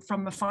minds. So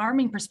from a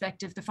farming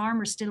perspective, the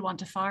farmers still want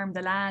to farm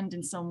the land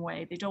in some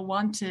way. They don't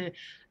want to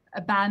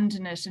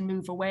abandon it and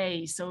move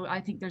away. So I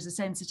think there's a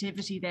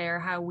sensitivity there,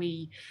 how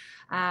we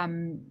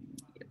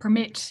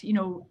permit,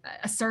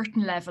 a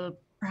certain level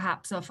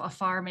perhaps of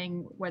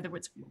farming, whether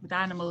it's with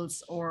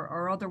animals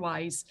or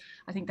otherwise.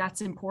 I think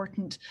that's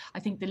important. I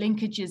think the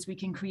linkages we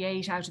can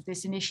create out of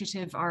this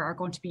initiative are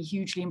going to be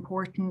hugely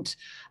important.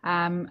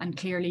 And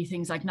clearly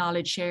things like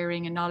knowledge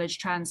sharing and knowledge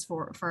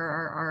transfer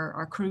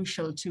are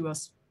crucial to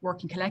us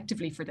working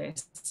collectively for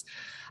this.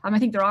 I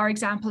think there are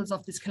examples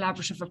of this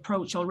collaborative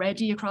approach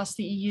already across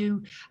the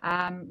EU.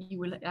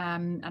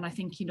 And I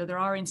think there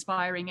are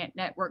inspiring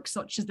networks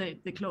such as the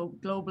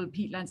Global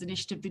Peatlands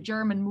Initiative, the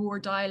German Moor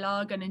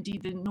Dialogue, and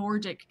indeed the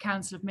Nordic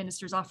Council of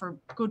Ministers offer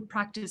good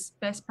practice,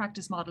 best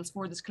practice models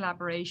for this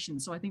collaboration.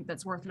 So I think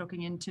that's worth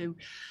looking into.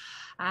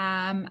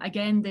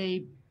 Again,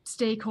 the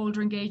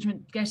stakeholder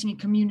engagement, getting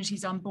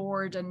communities on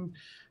board, and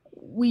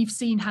we've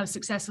seen how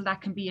successful that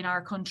can be in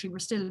our country. We're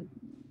still,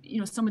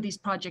 some of these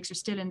projects are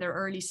still in their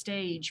early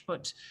stage,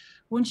 but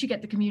once you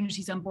get the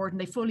communities on board and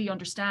they fully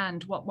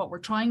understand what we're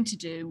trying to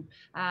do,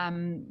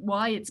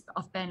 why it's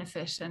of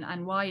benefit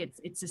and why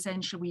it's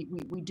essential we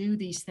do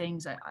these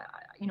things,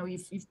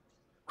 you've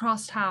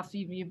crossed half,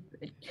 you've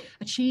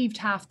achieved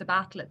half the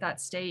battle at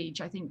that stage,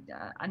 I think,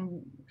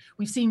 and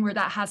we've seen where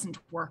that hasn't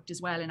worked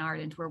as well in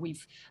Ireland, where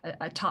we've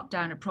a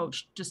top-down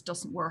approach just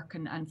doesn't work,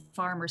 and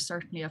farmers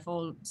certainly of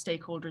all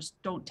stakeholders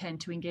don't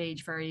tend to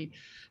engage very,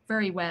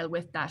 very well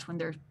with that when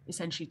they're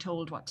essentially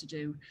told what to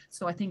do.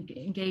 So I think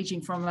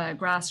engaging from a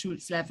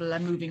grassroots level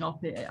and moving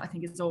up, I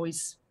think is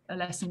always a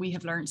lesson we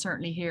have learned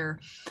certainly here.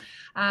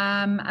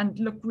 And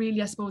look,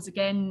 really, I suppose,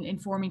 again,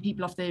 informing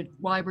people of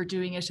why we're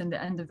doing it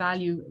and the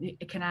value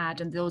it can add,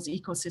 and those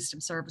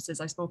ecosystem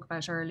services I spoke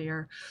about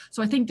earlier.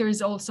 So I think there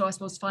is also, I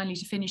suppose, finally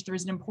to finish, there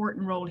is an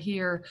important role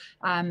here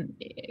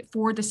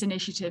for this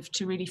initiative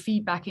to really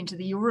feed back into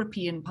the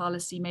European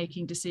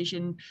policy-making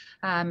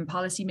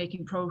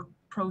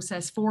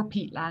process for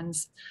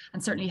peatlands,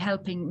 and certainly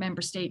helping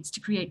member states to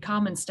create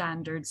common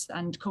standards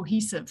and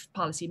cohesive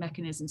policy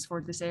mechanisms for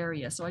this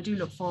area. So I do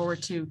look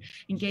forward to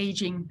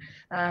engaging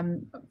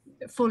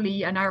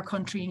fully, and our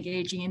country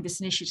engaging in this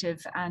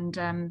initiative, and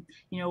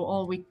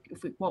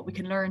what we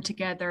can learn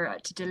together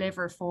to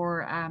deliver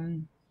for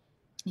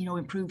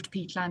improved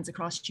peatlands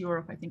across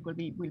Europe, I think will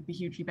be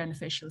hugely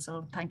beneficial.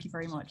 So thank you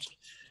very much.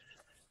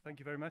 Thank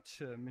you very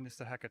much,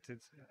 Minister Hackett.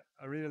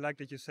 I really like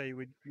that you say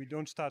we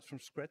don't start from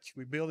scratch.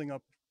 We're building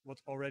up what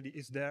already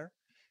is there,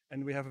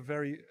 and we have a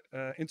very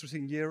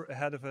interesting year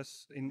ahead of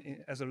us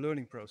as a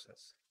learning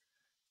process.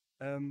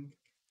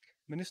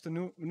 Minister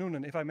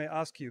Noonan, if I may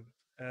ask you,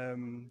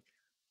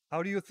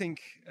 how do you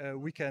think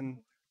we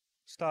can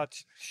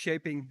start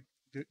shaping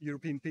the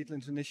European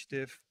Peatlands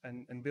Initiative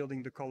and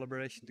building the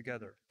collaboration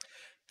together.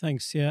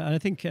 Thanks. Yeah, and I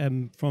think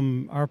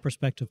from our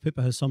perspective,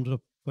 Pippa has summed it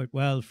up quite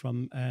well.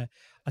 From I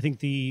think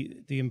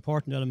the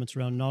important elements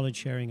around knowledge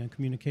sharing and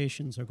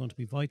communications are going to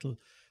be vital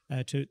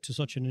to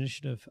such an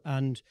initiative,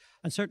 and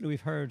certainly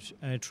we've heard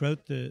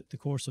throughout the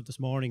course of this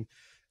morning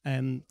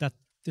that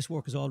this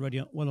work is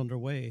already well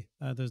underway.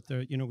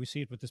 We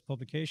see it with this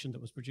publication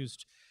that was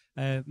produced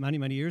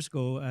many years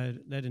ago,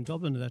 led in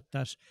Dublin.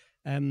 That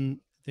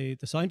the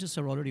scientists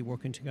are already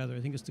working together.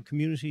 I think it's the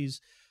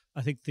communities.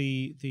 I think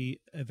the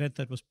event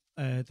that was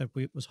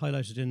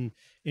highlighted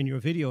in your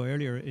video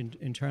earlier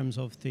in terms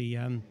of the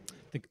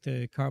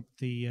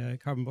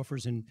carbon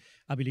buffers in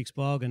Abbey Leaks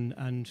Bog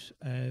and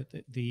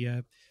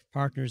the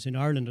partners in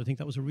Ireland. I think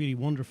that was a really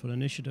wonderful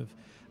initiative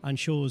and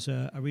shows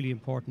a really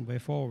important way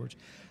forward.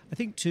 I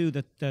think too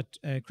that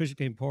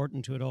critically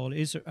important to it all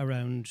is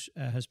around,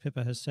 as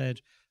Pippa has said,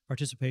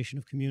 participation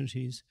of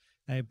communities,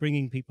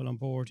 bringing people on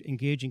board,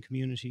 engaging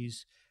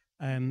communities.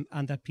 And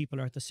that people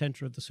are at the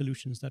centre of the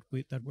solutions that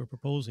we're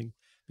proposing,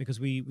 because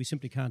we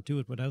simply can't do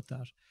it without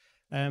that.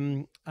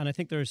 And I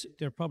think there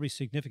are probably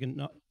significant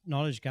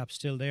knowledge gaps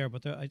still there,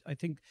 but I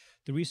think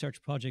the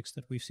research projects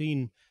that we've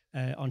seen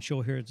on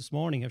show here this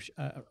morning have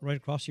right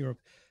across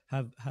Europe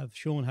have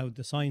shown how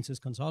the science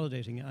is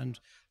consolidating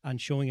and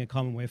showing a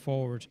common way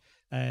forward,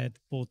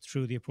 both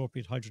through the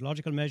appropriate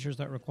hydrological measures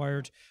that are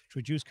required to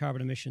reduce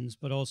carbon emissions,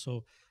 but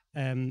also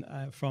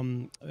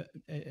from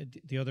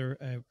the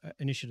other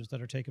initiatives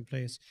that are taking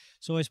place.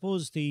 So I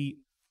suppose the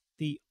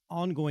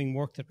ongoing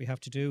work that we have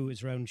to do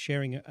is around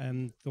sharing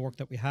the work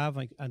that we have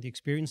and the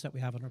experience that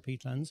we have on our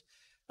peatlands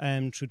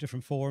through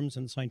different forums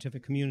in the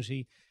scientific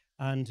community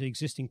and the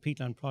existing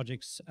peatland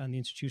projects and the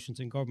institutions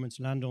and governments,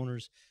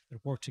 landowners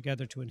that work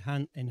together to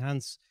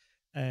enhance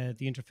the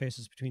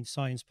interfaces between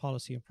science,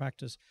 policy and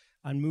practice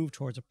and move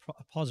towards a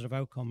positive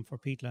outcome for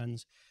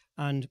peatlands.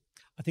 And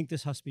I think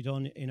this has to be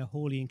done in a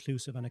wholly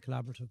inclusive and a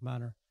collaborative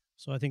manner.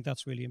 So I think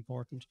that's really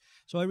important.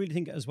 So I really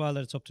think as well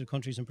that it's up to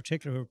countries in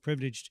particular who are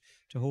privileged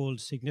to hold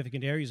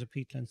significant areas of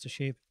peatlands to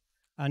shape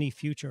any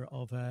future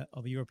of a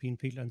European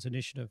Peatlands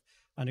Initiative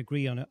and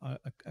agree on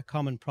a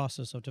common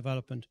process of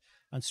development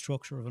and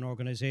structure of an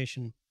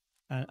organisation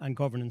and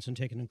governance, and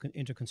taking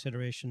into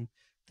consideration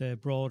the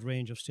broad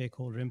range of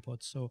stakeholder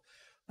inputs. So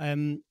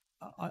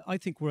I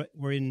think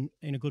we're in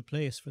a good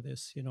place for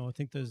this. You know, I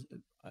think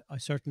I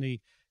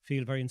certainly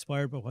feel very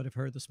inspired by what I've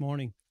heard this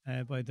morning,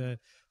 by the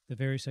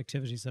various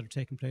activities that are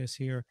taking place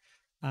here,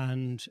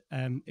 and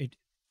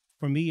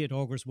for me it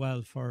augurs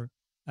well for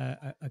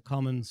a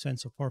common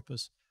sense of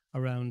purpose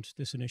around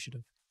this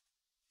initiative.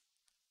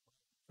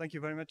 Thank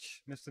you very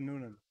much, Mr.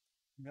 Noonan.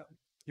 Yeah,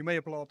 you may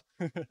applaud.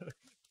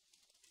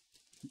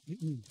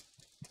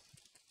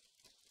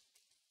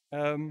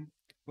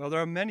 Well,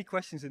 there are many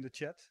questions in the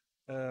chat.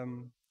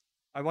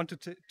 I wanted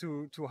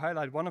to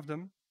highlight one of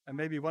them, and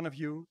maybe one of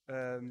you,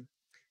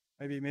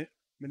 maybe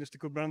Minister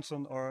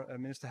Guðbrandsson or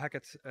Minister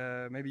Hackett,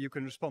 maybe you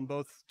can respond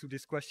both to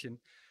this question.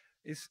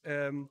 Is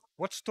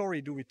what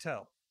story do we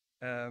tell?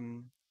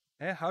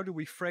 How do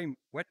we frame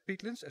wet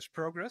peatlands as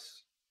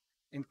progress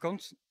in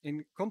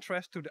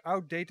contrast to the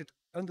outdated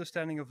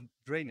understanding of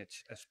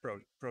drainage as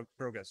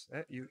progress?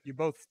 You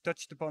both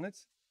touched upon it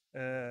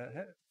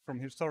from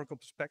a historical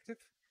perspective.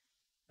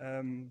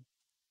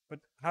 But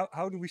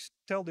how do we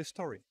tell this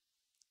story?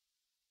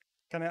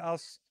 Can I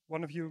ask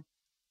one of you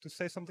to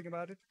say something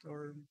about it?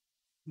 Or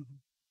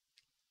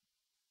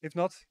if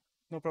not,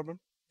 no problem.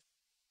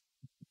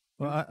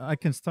 Well, I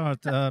can start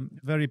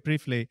very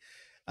briefly.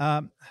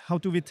 How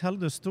do we tell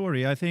the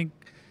story? I think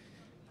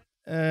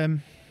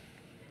when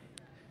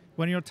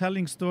you're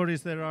telling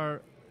stories, there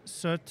are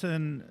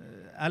certain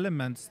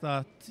elements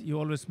that you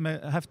always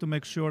have to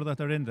make sure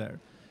that are in there,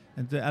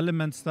 and the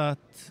elements that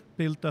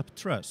build up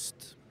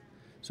trust.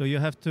 So you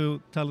have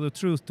to tell the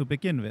truth to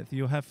begin with.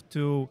 You have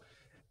to,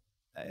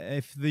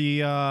 if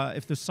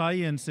the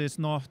science is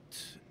not,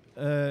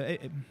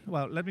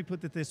 well, let me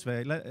put it this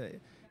way.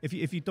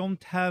 If you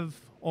don't have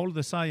all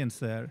the science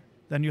there,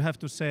 then you have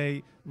to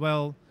say,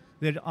 well,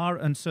 there are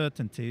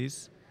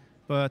uncertainties,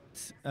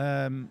 but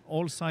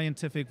all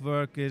scientific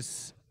work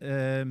is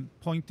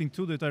pointing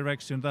to the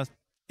direction that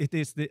it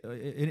is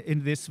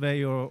in this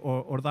way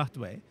or that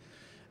way.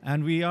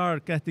 And we are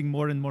getting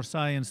more and more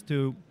science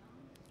to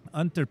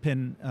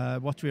underpin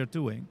what we are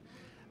doing.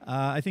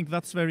 I think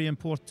that's very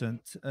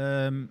important.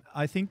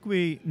 I think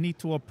we need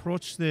to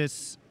approach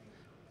this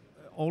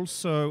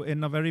also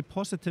in a very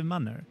positive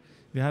manner.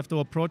 We have to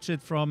approach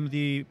it from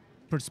the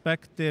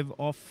perspective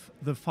of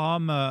the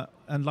farmer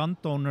and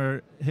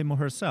landowner, him or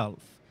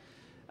herself,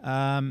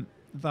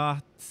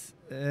 that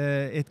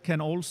it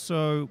can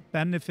also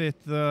benefit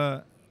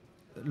the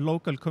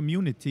local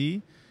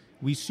community.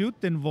 We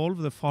should involve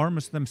the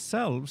farmers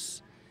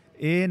themselves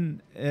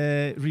in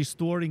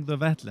restoring the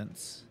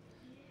wetlands,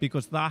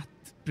 because that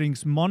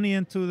brings money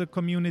into the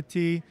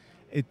community,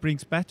 it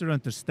brings better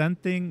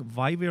understanding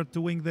why we are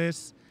doing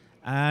this,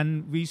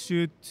 and we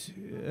should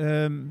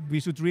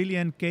really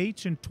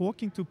engage in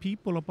talking to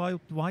people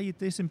about why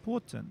it is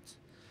important.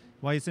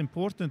 why it's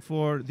important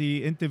for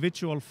the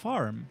individual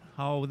farm,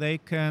 how they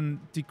can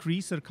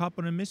decrease their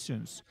carbon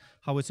emissions,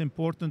 how it's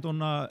important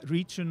on a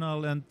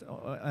regional and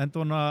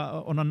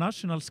on a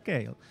national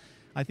scale.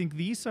 I think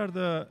these are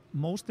the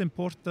most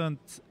important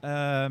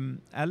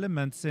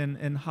elements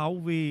in how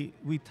we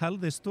tell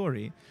this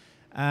story,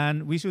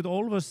 and we should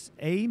always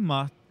aim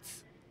at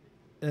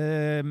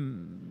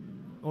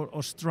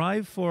or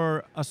strive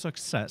for a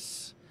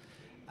success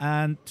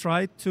and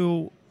try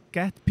to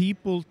get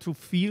people to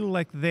feel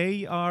like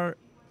they are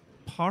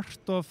part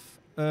of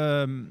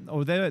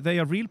or they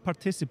are real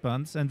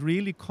participants and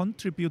really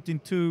contributing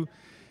to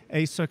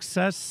a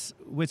success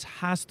which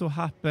has to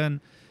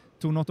happen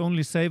to not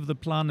only save the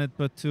planet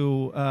but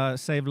to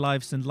save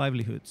lives and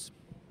livelihoods.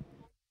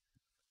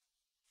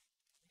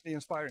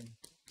 Inspiring.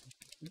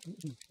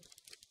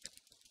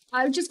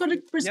 I was just going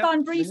to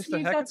respond briefly, Minister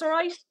if Hackett. that's all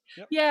right.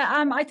 Yep.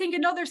 Yeah, I think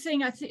another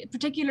thing,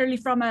 particularly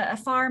from a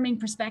farming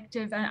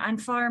perspective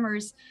and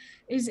farmers,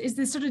 is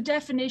this sort of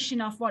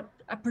definition of what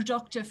a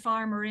productive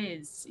farmer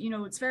is. You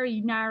know, it's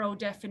very narrow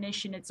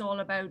definition. It's all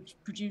about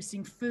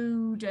producing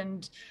food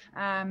and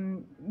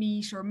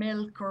meat or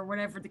milk or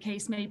whatever the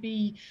case may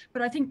be.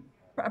 But I think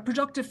a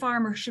productive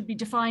farmer should be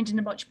defined in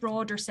a much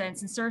broader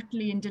sense, and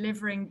certainly in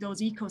delivering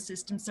those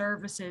ecosystem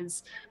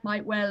services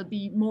might well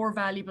be more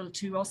valuable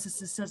to us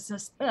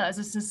as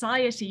a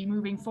society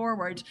moving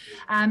forward.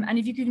 And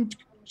if you can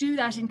do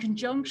that in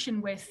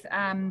conjunction with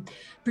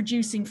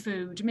producing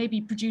food,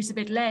 maybe produce a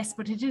bit less,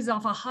 but it is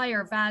of a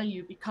higher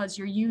value because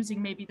you're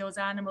using maybe those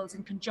animals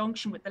in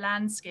conjunction with the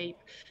landscape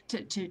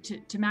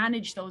to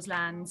manage those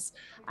lands.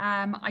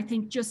 I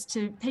think just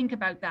to think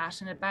about that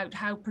and about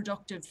how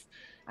productive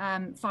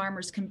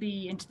farmers can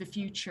be into the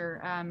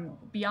future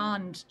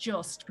beyond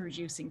just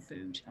producing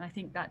food. And I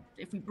think that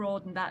if we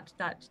broaden that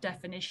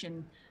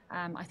definition,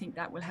 I think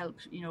that will help,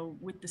 you know,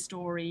 with the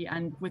story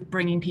and with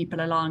bringing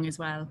people along as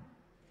well.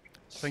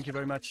 Thank you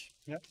very much.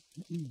 Yeah.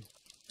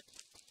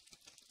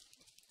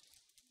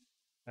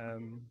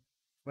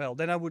 Well,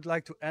 then I would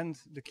like to end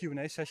the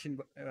Q&A session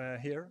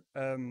here.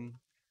 I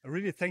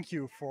really thank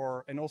you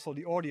for, and also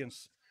the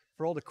audience,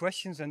 for all the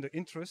questions and the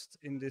interest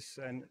in this,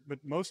 but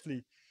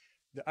mostly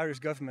the Irish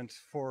government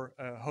for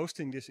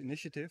hosting this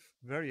initiative.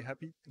 Very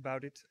happy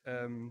about it.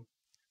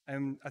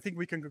 And I think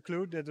we can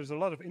conclude that there's a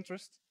lot of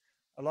interest,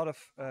 a lot of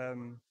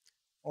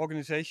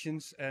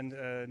organizations and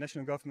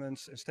national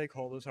governments and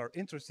stakeholders are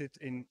interested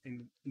in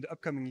the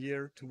upcoming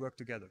year to work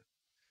together.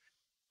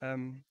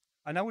 And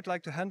I would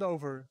like to hand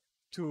over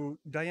to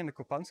Diana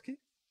Kopansky.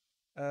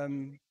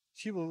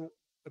 She will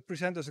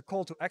present us a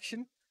call to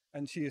action,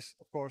 and she is,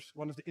 of course,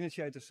 one of the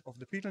initiators of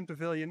the Peatland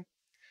Pavilion,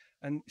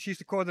 and she's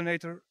the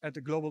coordinator at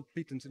the Global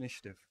Peatlands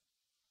Initiative.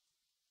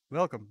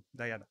 Welcome,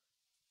 Diana.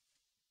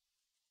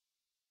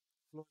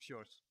 The floor is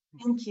yours.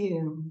 Thank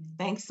you.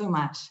 Thanks so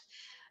much.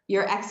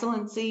 Your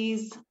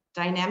Excellencies,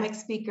 dynamic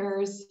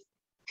speakers,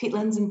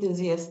 peatlands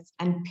enthusiasts,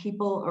 and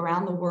people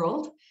around the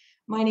world.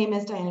 My name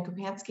is Diana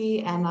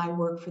Kopansky, and I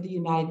work for the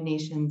United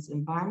Nations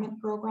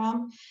Environment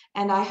Program,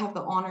 and I have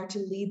the honor to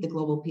lead the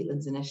Global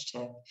Peatlands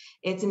Initiative.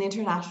 It's an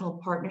international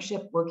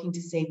partnership working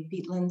to save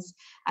peatlands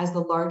as the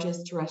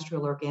largest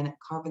terrestrial organic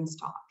carbon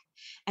stock.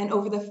 And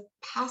over the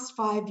past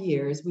 5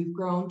 years, we've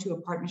grown to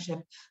a partnership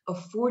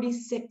of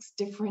 46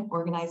 different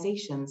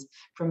organizations,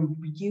 from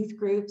youth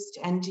groups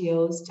to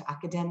NGOs to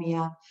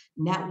academia,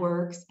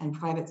 networks, and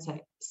private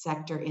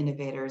sector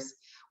innovators.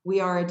 We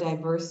are a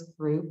diverse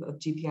group of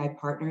GPI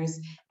partners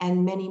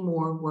and many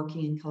more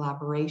working in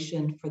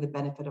collaboration for the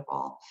benefit of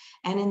all.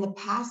 And in the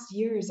past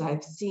years,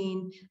 I've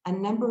seen a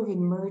number of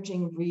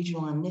emerging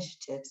regional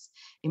initiatives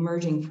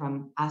emerging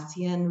from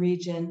ASEAN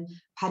region,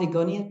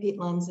 Patagonia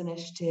Peatlands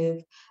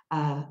Initiative,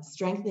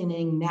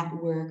 strengthening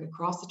network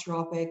across the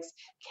tropics,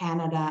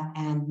 Canada,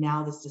 and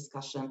now this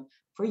discussion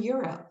for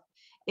Europe.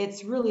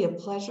 It's really a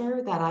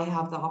pleasure that I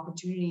have the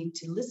opportunity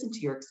to listen to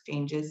your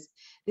exchanges.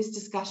 This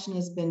discussion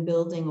has been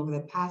building over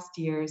the past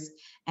years,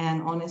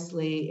 and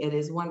honestly, it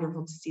is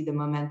wonderful to see the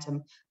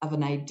momentum of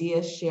an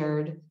idea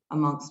shared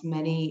amongst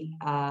many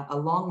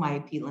along my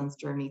peatlands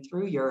journey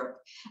through Europe,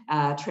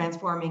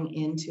 transforming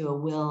into a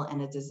will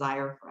and a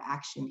desire for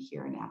action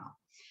here now.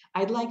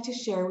 I'd like to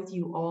share with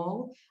you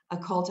all a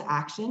call to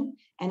action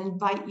and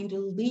invite you to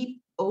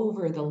leap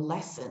over the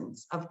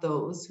lessons of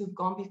those who've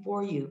gone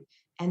before you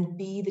and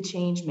be the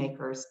change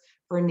makers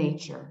for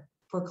nature,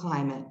 for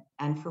climate,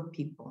 and for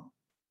people.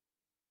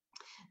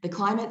 The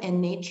climate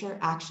and nature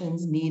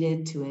actions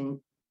need to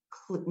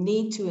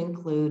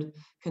include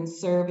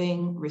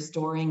conserving,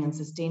 restoring, and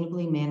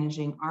sustainably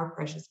managing our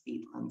precious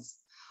peatlands.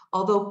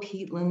 Although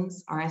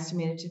peatlands are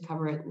estimated to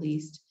cover at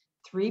least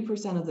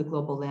 3% of the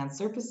global land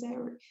surface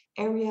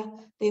area,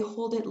 they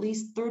hold at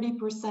least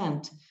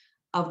 30%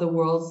 of the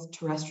world's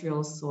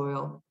terrestrial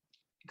soil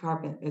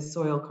carbon.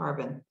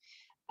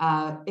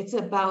 It's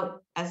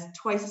about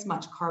twice as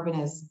much carbon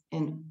as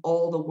in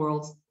all the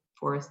world's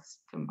forests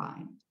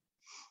combined.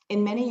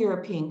 In many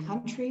European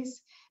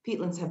countries,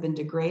 Peatlands have been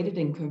degraded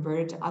and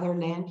converted to other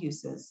land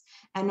uses.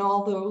 And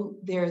although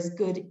there's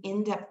good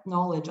in-depth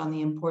knowledge on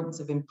the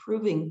importance of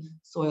improving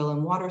soil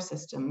and water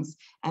systems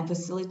and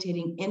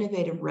facilitating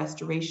innovative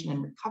restoration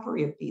and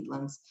recovery of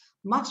peatlands,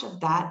 much of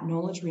that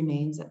knowledge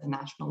remains at the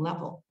national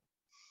level.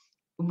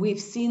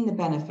 We've seen the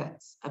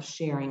benefits of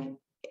sharing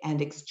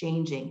and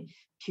exchanging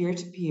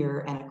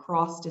peer-to-peer and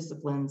across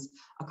disciplines,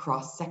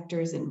 across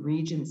sectors and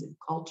regions and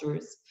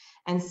cultures.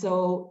 And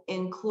so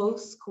in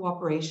close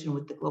cooperation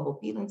with the Global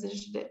Peatlands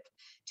Initiative,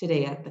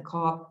 today at the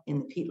COP in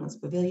the Peatlands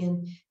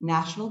Pavilion,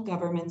 national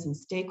governments and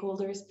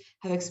stakeholders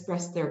have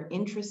expressed their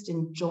interest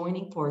in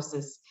joining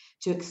forces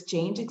to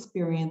exchange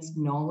experience,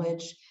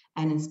 knowledge,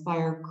 and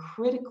inspire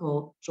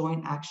critical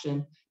joint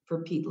action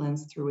for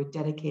peatlands through a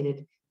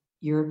dedicated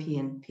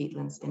European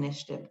Peatlands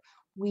Initiative.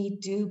 We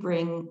do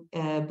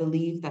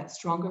believe that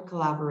stronger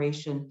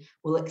collaboration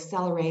will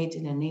accelerate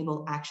and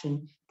enable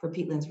action for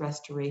peatlands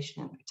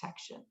restoration and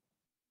protection.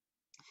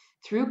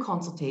 Through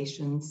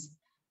consultations,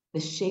 the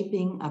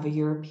shaping of a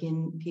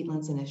European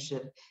Peatlands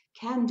Initiative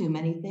can do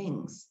many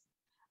things.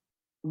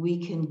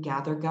 We can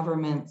gather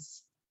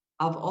governments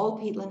of all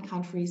peatland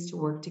countries to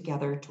work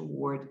together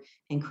toward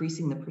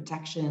increasing the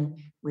protection,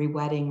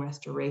 rewetting,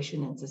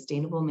 restoration, and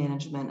sustainable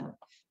management of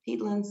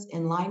peatlands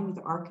in line with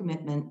our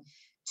commitment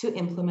to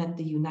implement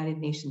the United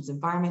Nations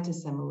Environment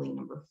Assembly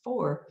No.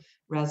 4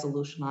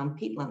 resolution on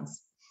peatlands.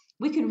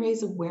 We can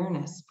raise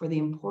awareness for the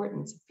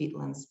importance of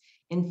peatlands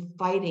in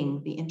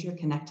fighting the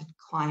interconnected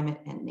climate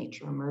and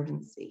nature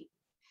emergency.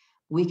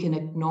 We can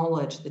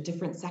acknowledge the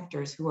different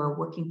sectors who are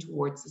working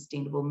towards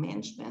sustainable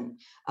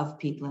management of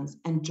peatlands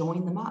and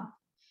join them up.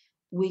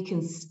 We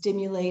can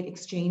stimulate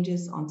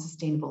exchanges on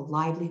sustainable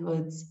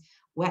livelihoods,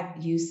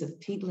 wet use of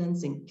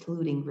peatlands,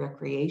 including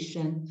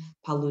recreation,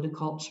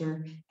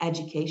 paludiculture,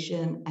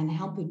 education, and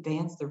help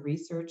advance the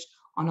research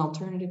on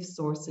alternative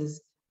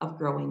sources of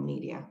growing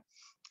media.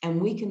 And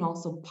we can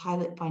also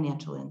pilot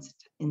financial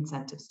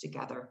incentives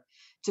together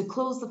to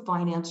close the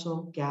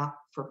financial gap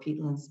for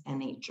peatlands and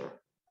nature.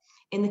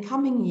 In the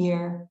coming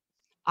year,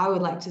 I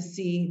would like to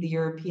see the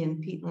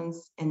European Peatlands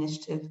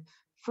Initiative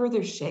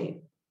further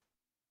shape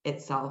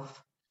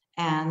itself,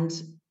 and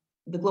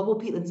the Global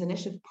Peatlands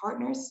Initiative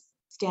partners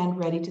stand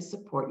ready to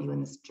support you in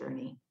this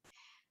journey.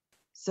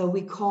 So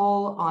we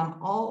call on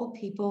all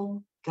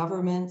people,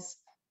 governments,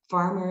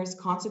 farmers,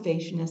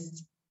 conservationists,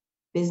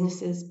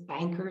 businesses,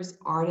 bankers,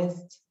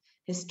 artists,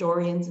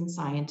 historians, and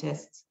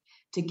scientists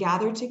to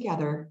gather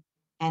together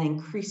and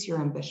increase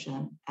your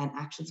ambition and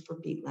actions for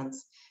peatlands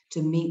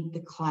to meet the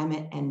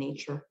climate and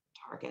nature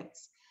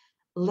targets.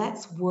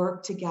 Let's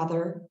work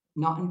together,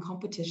 not in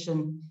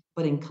competition,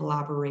 but in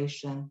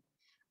collaboration.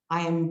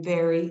 I am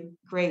very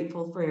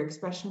grateful for your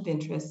expression of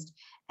interest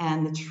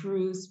and the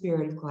true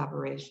spirit of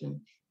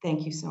collaboration.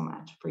 Thank you so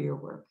much for your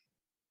work.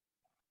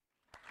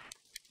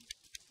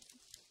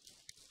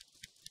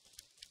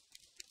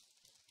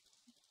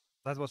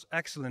 That was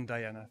excellent,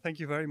 Diana. Thank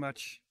you very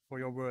much for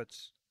your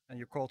words and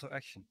your call to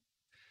action.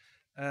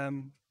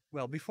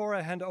 Well, before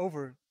I hand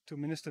over to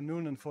Minister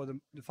Noonan for the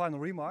final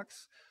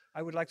remarks,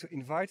 I would like to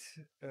invite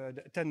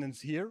the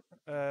attendants here,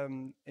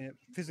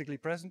 physically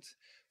present,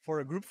 for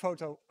a group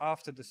photo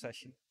after the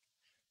session.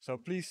 So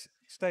please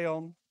stay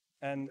on,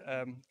 and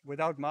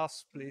without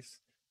masks,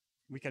 please,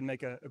 we can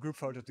make a group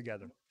photo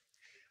together.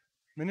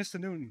 Minister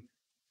Noonan.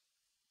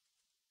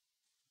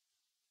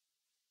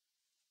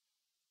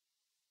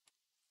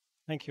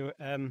 Thank you.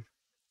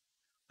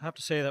 I have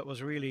to say that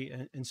was a really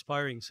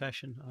inspiring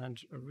session, and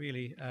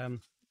really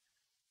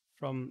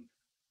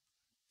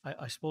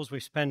I suppose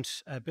we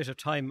spent a bit of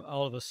time,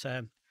 all of us,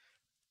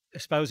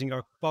 espousing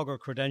our bogger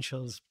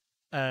credentials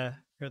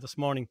here this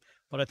morning,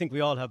 but I think we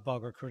all have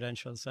bogger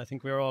credentials. I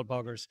think we're all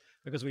boggers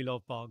because we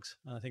love bogs,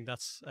 and I think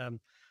that's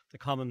the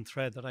common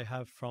thread that I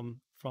have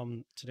from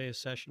today's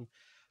session.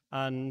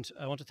 And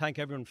I want to thank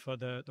everyone for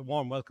the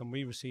warm welcome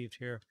we received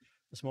here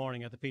this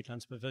morning at the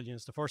Peatlands Pavilion.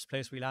 It's the first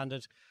place we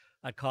landed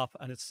at COP,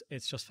 and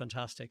it's just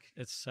fantastic.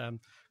 It's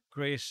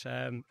great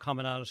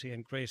commonality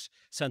and great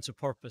sense of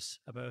purpose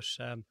about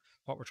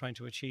what we're trying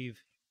to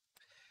achieve.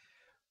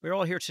 We're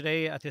all here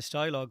today at this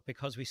dialogue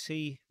because we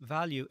see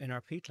value in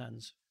our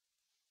peatlands.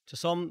 To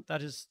some,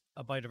 that is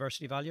a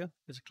biodiversity value,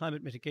 it's a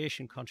climate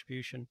mitigation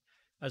contribution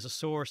as a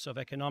source of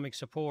economic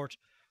support,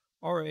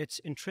 or its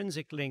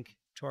intrinsic link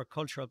to our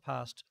cultural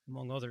past,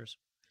 among others.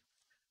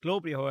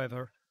 Globally,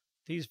 however,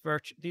 these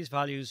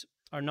values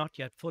are not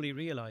yet fully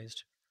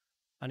realised,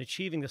 and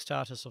achieving the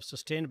status of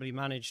sustainably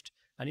managed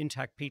and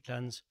intact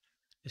peatlands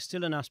is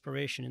still an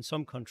aspiration in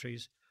some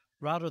countries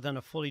rather than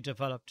a fully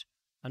developed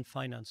and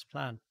financed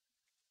plan.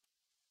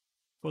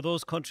 For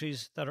those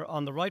countries that are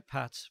on the right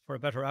paths for a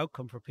better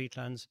outcome for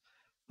peatlands,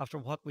 after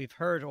what we've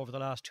heard over the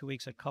last 2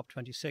 weeks at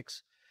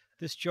COP26,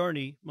 this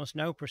journey must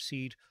now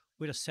proceed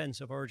with a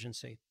sense of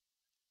urgency.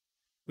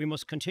 We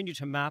must continue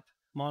to map,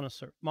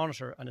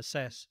 monitor and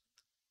assess.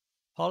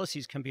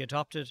 Policies can be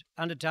adopted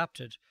and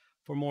adapted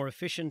for more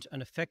efficient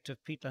and effective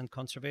peatland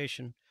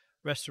conservation,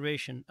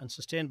 restoration and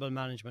sustainable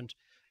management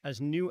as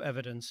new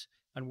evidence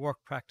and work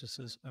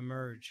practices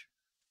emerge.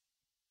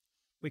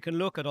 We can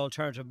look at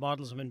alternative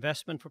models of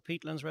investment for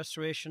peatlands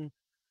restoration,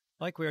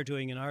 like we are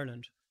doing in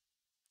Ireland.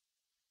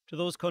 To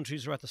those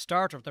countries who are at the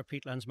start of their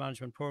peatlands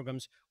management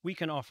programmes, we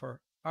can offer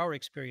our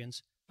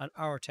experience and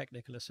our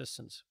technical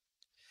assistance.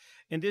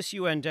 In this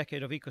UN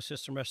Decade of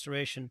Ecosystem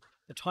Restoration,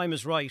 the time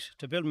is right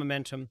to build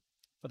momentum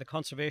for the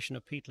conservation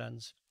of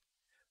peatlands.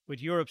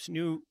 With Europe's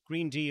new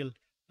Green Deal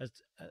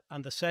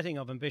and the setting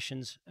of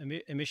ambitions,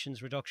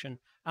 emissions reduction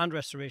and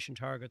restoration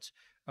targets,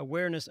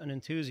 awareness and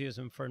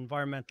enthusiasm for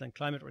environmental and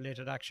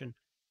climate-related action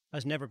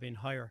has never been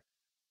higher.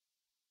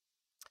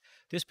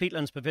 This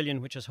Peatlands Pavilion,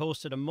 which has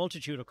hosted a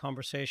multitude of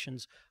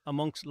conversations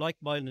amongst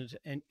like-minded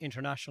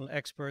international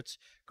experts,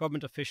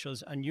 government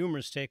officials and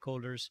numerous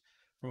stakeholders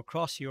from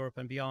across Europe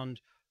and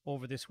beyond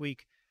over this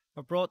week,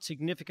 have brought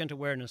significant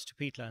awareness to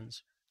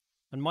peatlands.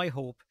 And my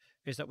hope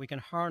is that we can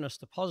harness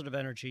the positive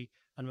energy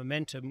and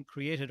momentum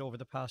created over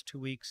the past 2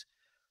 weeks,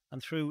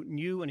 and through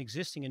new and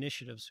existing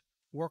initiatives,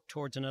 work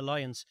towards an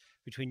alliance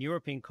between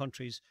European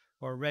countries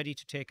who are ready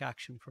to take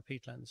action for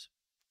peatlands.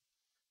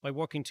 By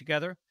working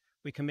together,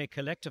 we can make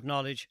collective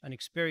knowledge and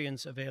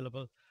experience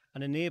available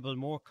and enable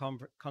more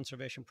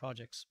conservation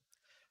projects.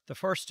 The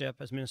first step,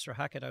 as Minister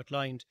Hackett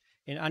outlined,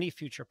 in any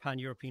future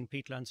pan-European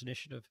peatlands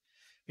initiative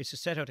is to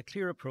set out a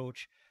clear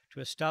approach to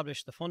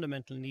establish the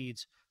fundamental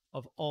needs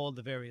of all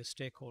the various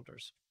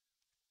stakeholders.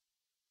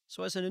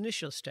 So as an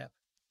initial step,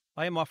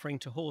 I am offering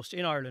to host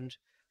in Ireland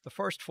the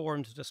first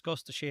forum to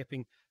discuss the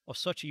shaping of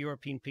such a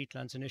European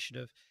peatlands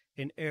initiative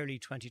in early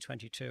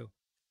 2022.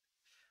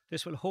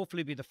 This will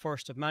hopefully be the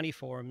first of many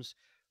forums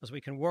as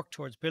we can work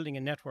towards building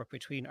a network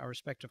between our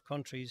respective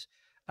countries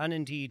and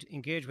indeed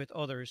engage with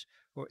others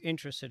who are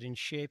interested in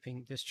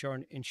shaping this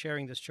journey, in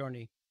sharing this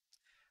journey.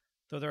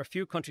 Though there are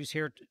few countries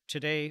here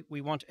today,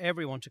 we want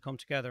everyone to come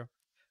together.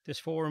 This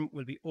forum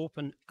will be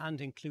open and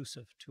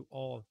inclusive to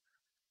all.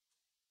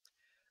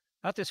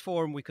 At this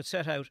forum, we could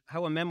set out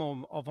how a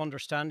memo of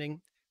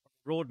understanding,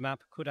 roadmap,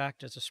 could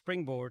act as a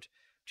springboard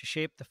to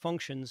shape the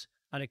functions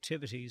and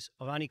activities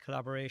of any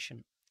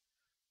collaboration.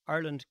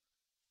 Ireland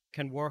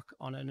can work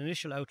on an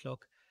initial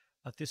outlook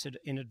at this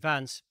in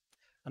advance,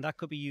 and that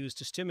could be used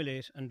to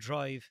stimulate and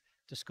drive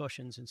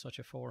discussions in such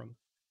a forum.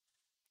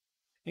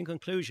 In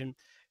conclusion,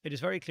 it is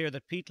very clear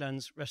that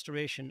peatlands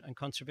restoration and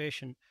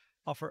conservation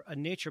offer a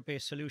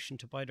nature-based solution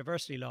to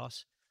biodiversity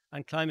loss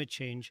and climate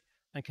change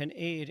and can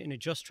aid in a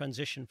just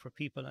transition for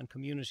people and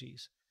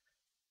communities.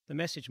 The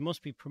message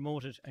must be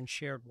promoted and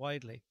shared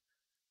widely.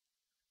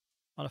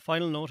 On a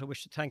final note, I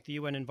wish to thank the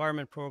UN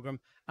Environment Programme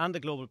and the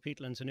Global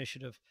Peatlands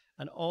Initiative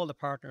and all the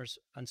partners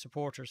and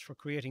supporters for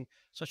creating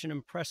such an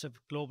impressive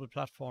global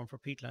platform for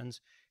peatlands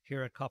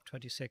here at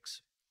COP26.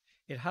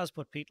 It has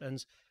put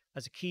peatlands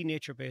as a key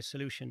nature-based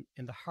solution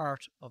in the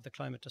heart of the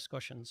climate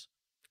discussions.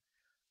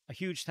 A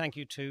huge thank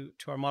you to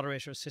our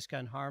moderators, Cisca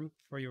and Harm,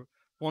 for your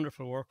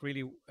wonderful work,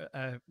 really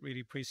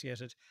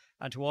appreciate it,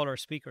 and to all our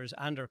speakers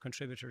and our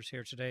contributors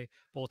here today,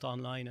 both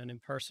online and in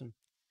person.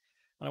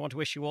 And I want to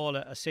wish you all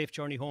a safe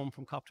journey home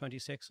from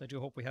COP26. I do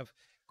hope we have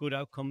good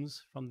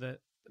outcomes from the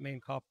main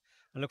COP,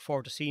 and look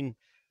forward to seeing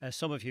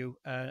some of you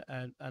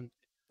and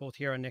both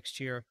here and next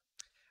year.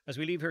 As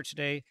we leave here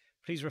today,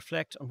 please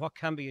reflect on what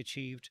can be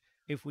achieved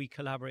if we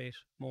collaborate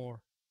more.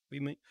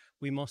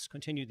 We must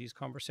continue these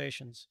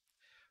conversations.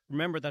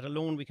 Remember that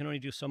alone we can only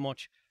do so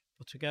much,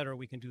 but together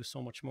we can do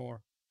so much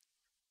more.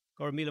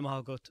 Gor míle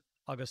maith agat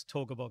agus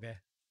tóga bóga.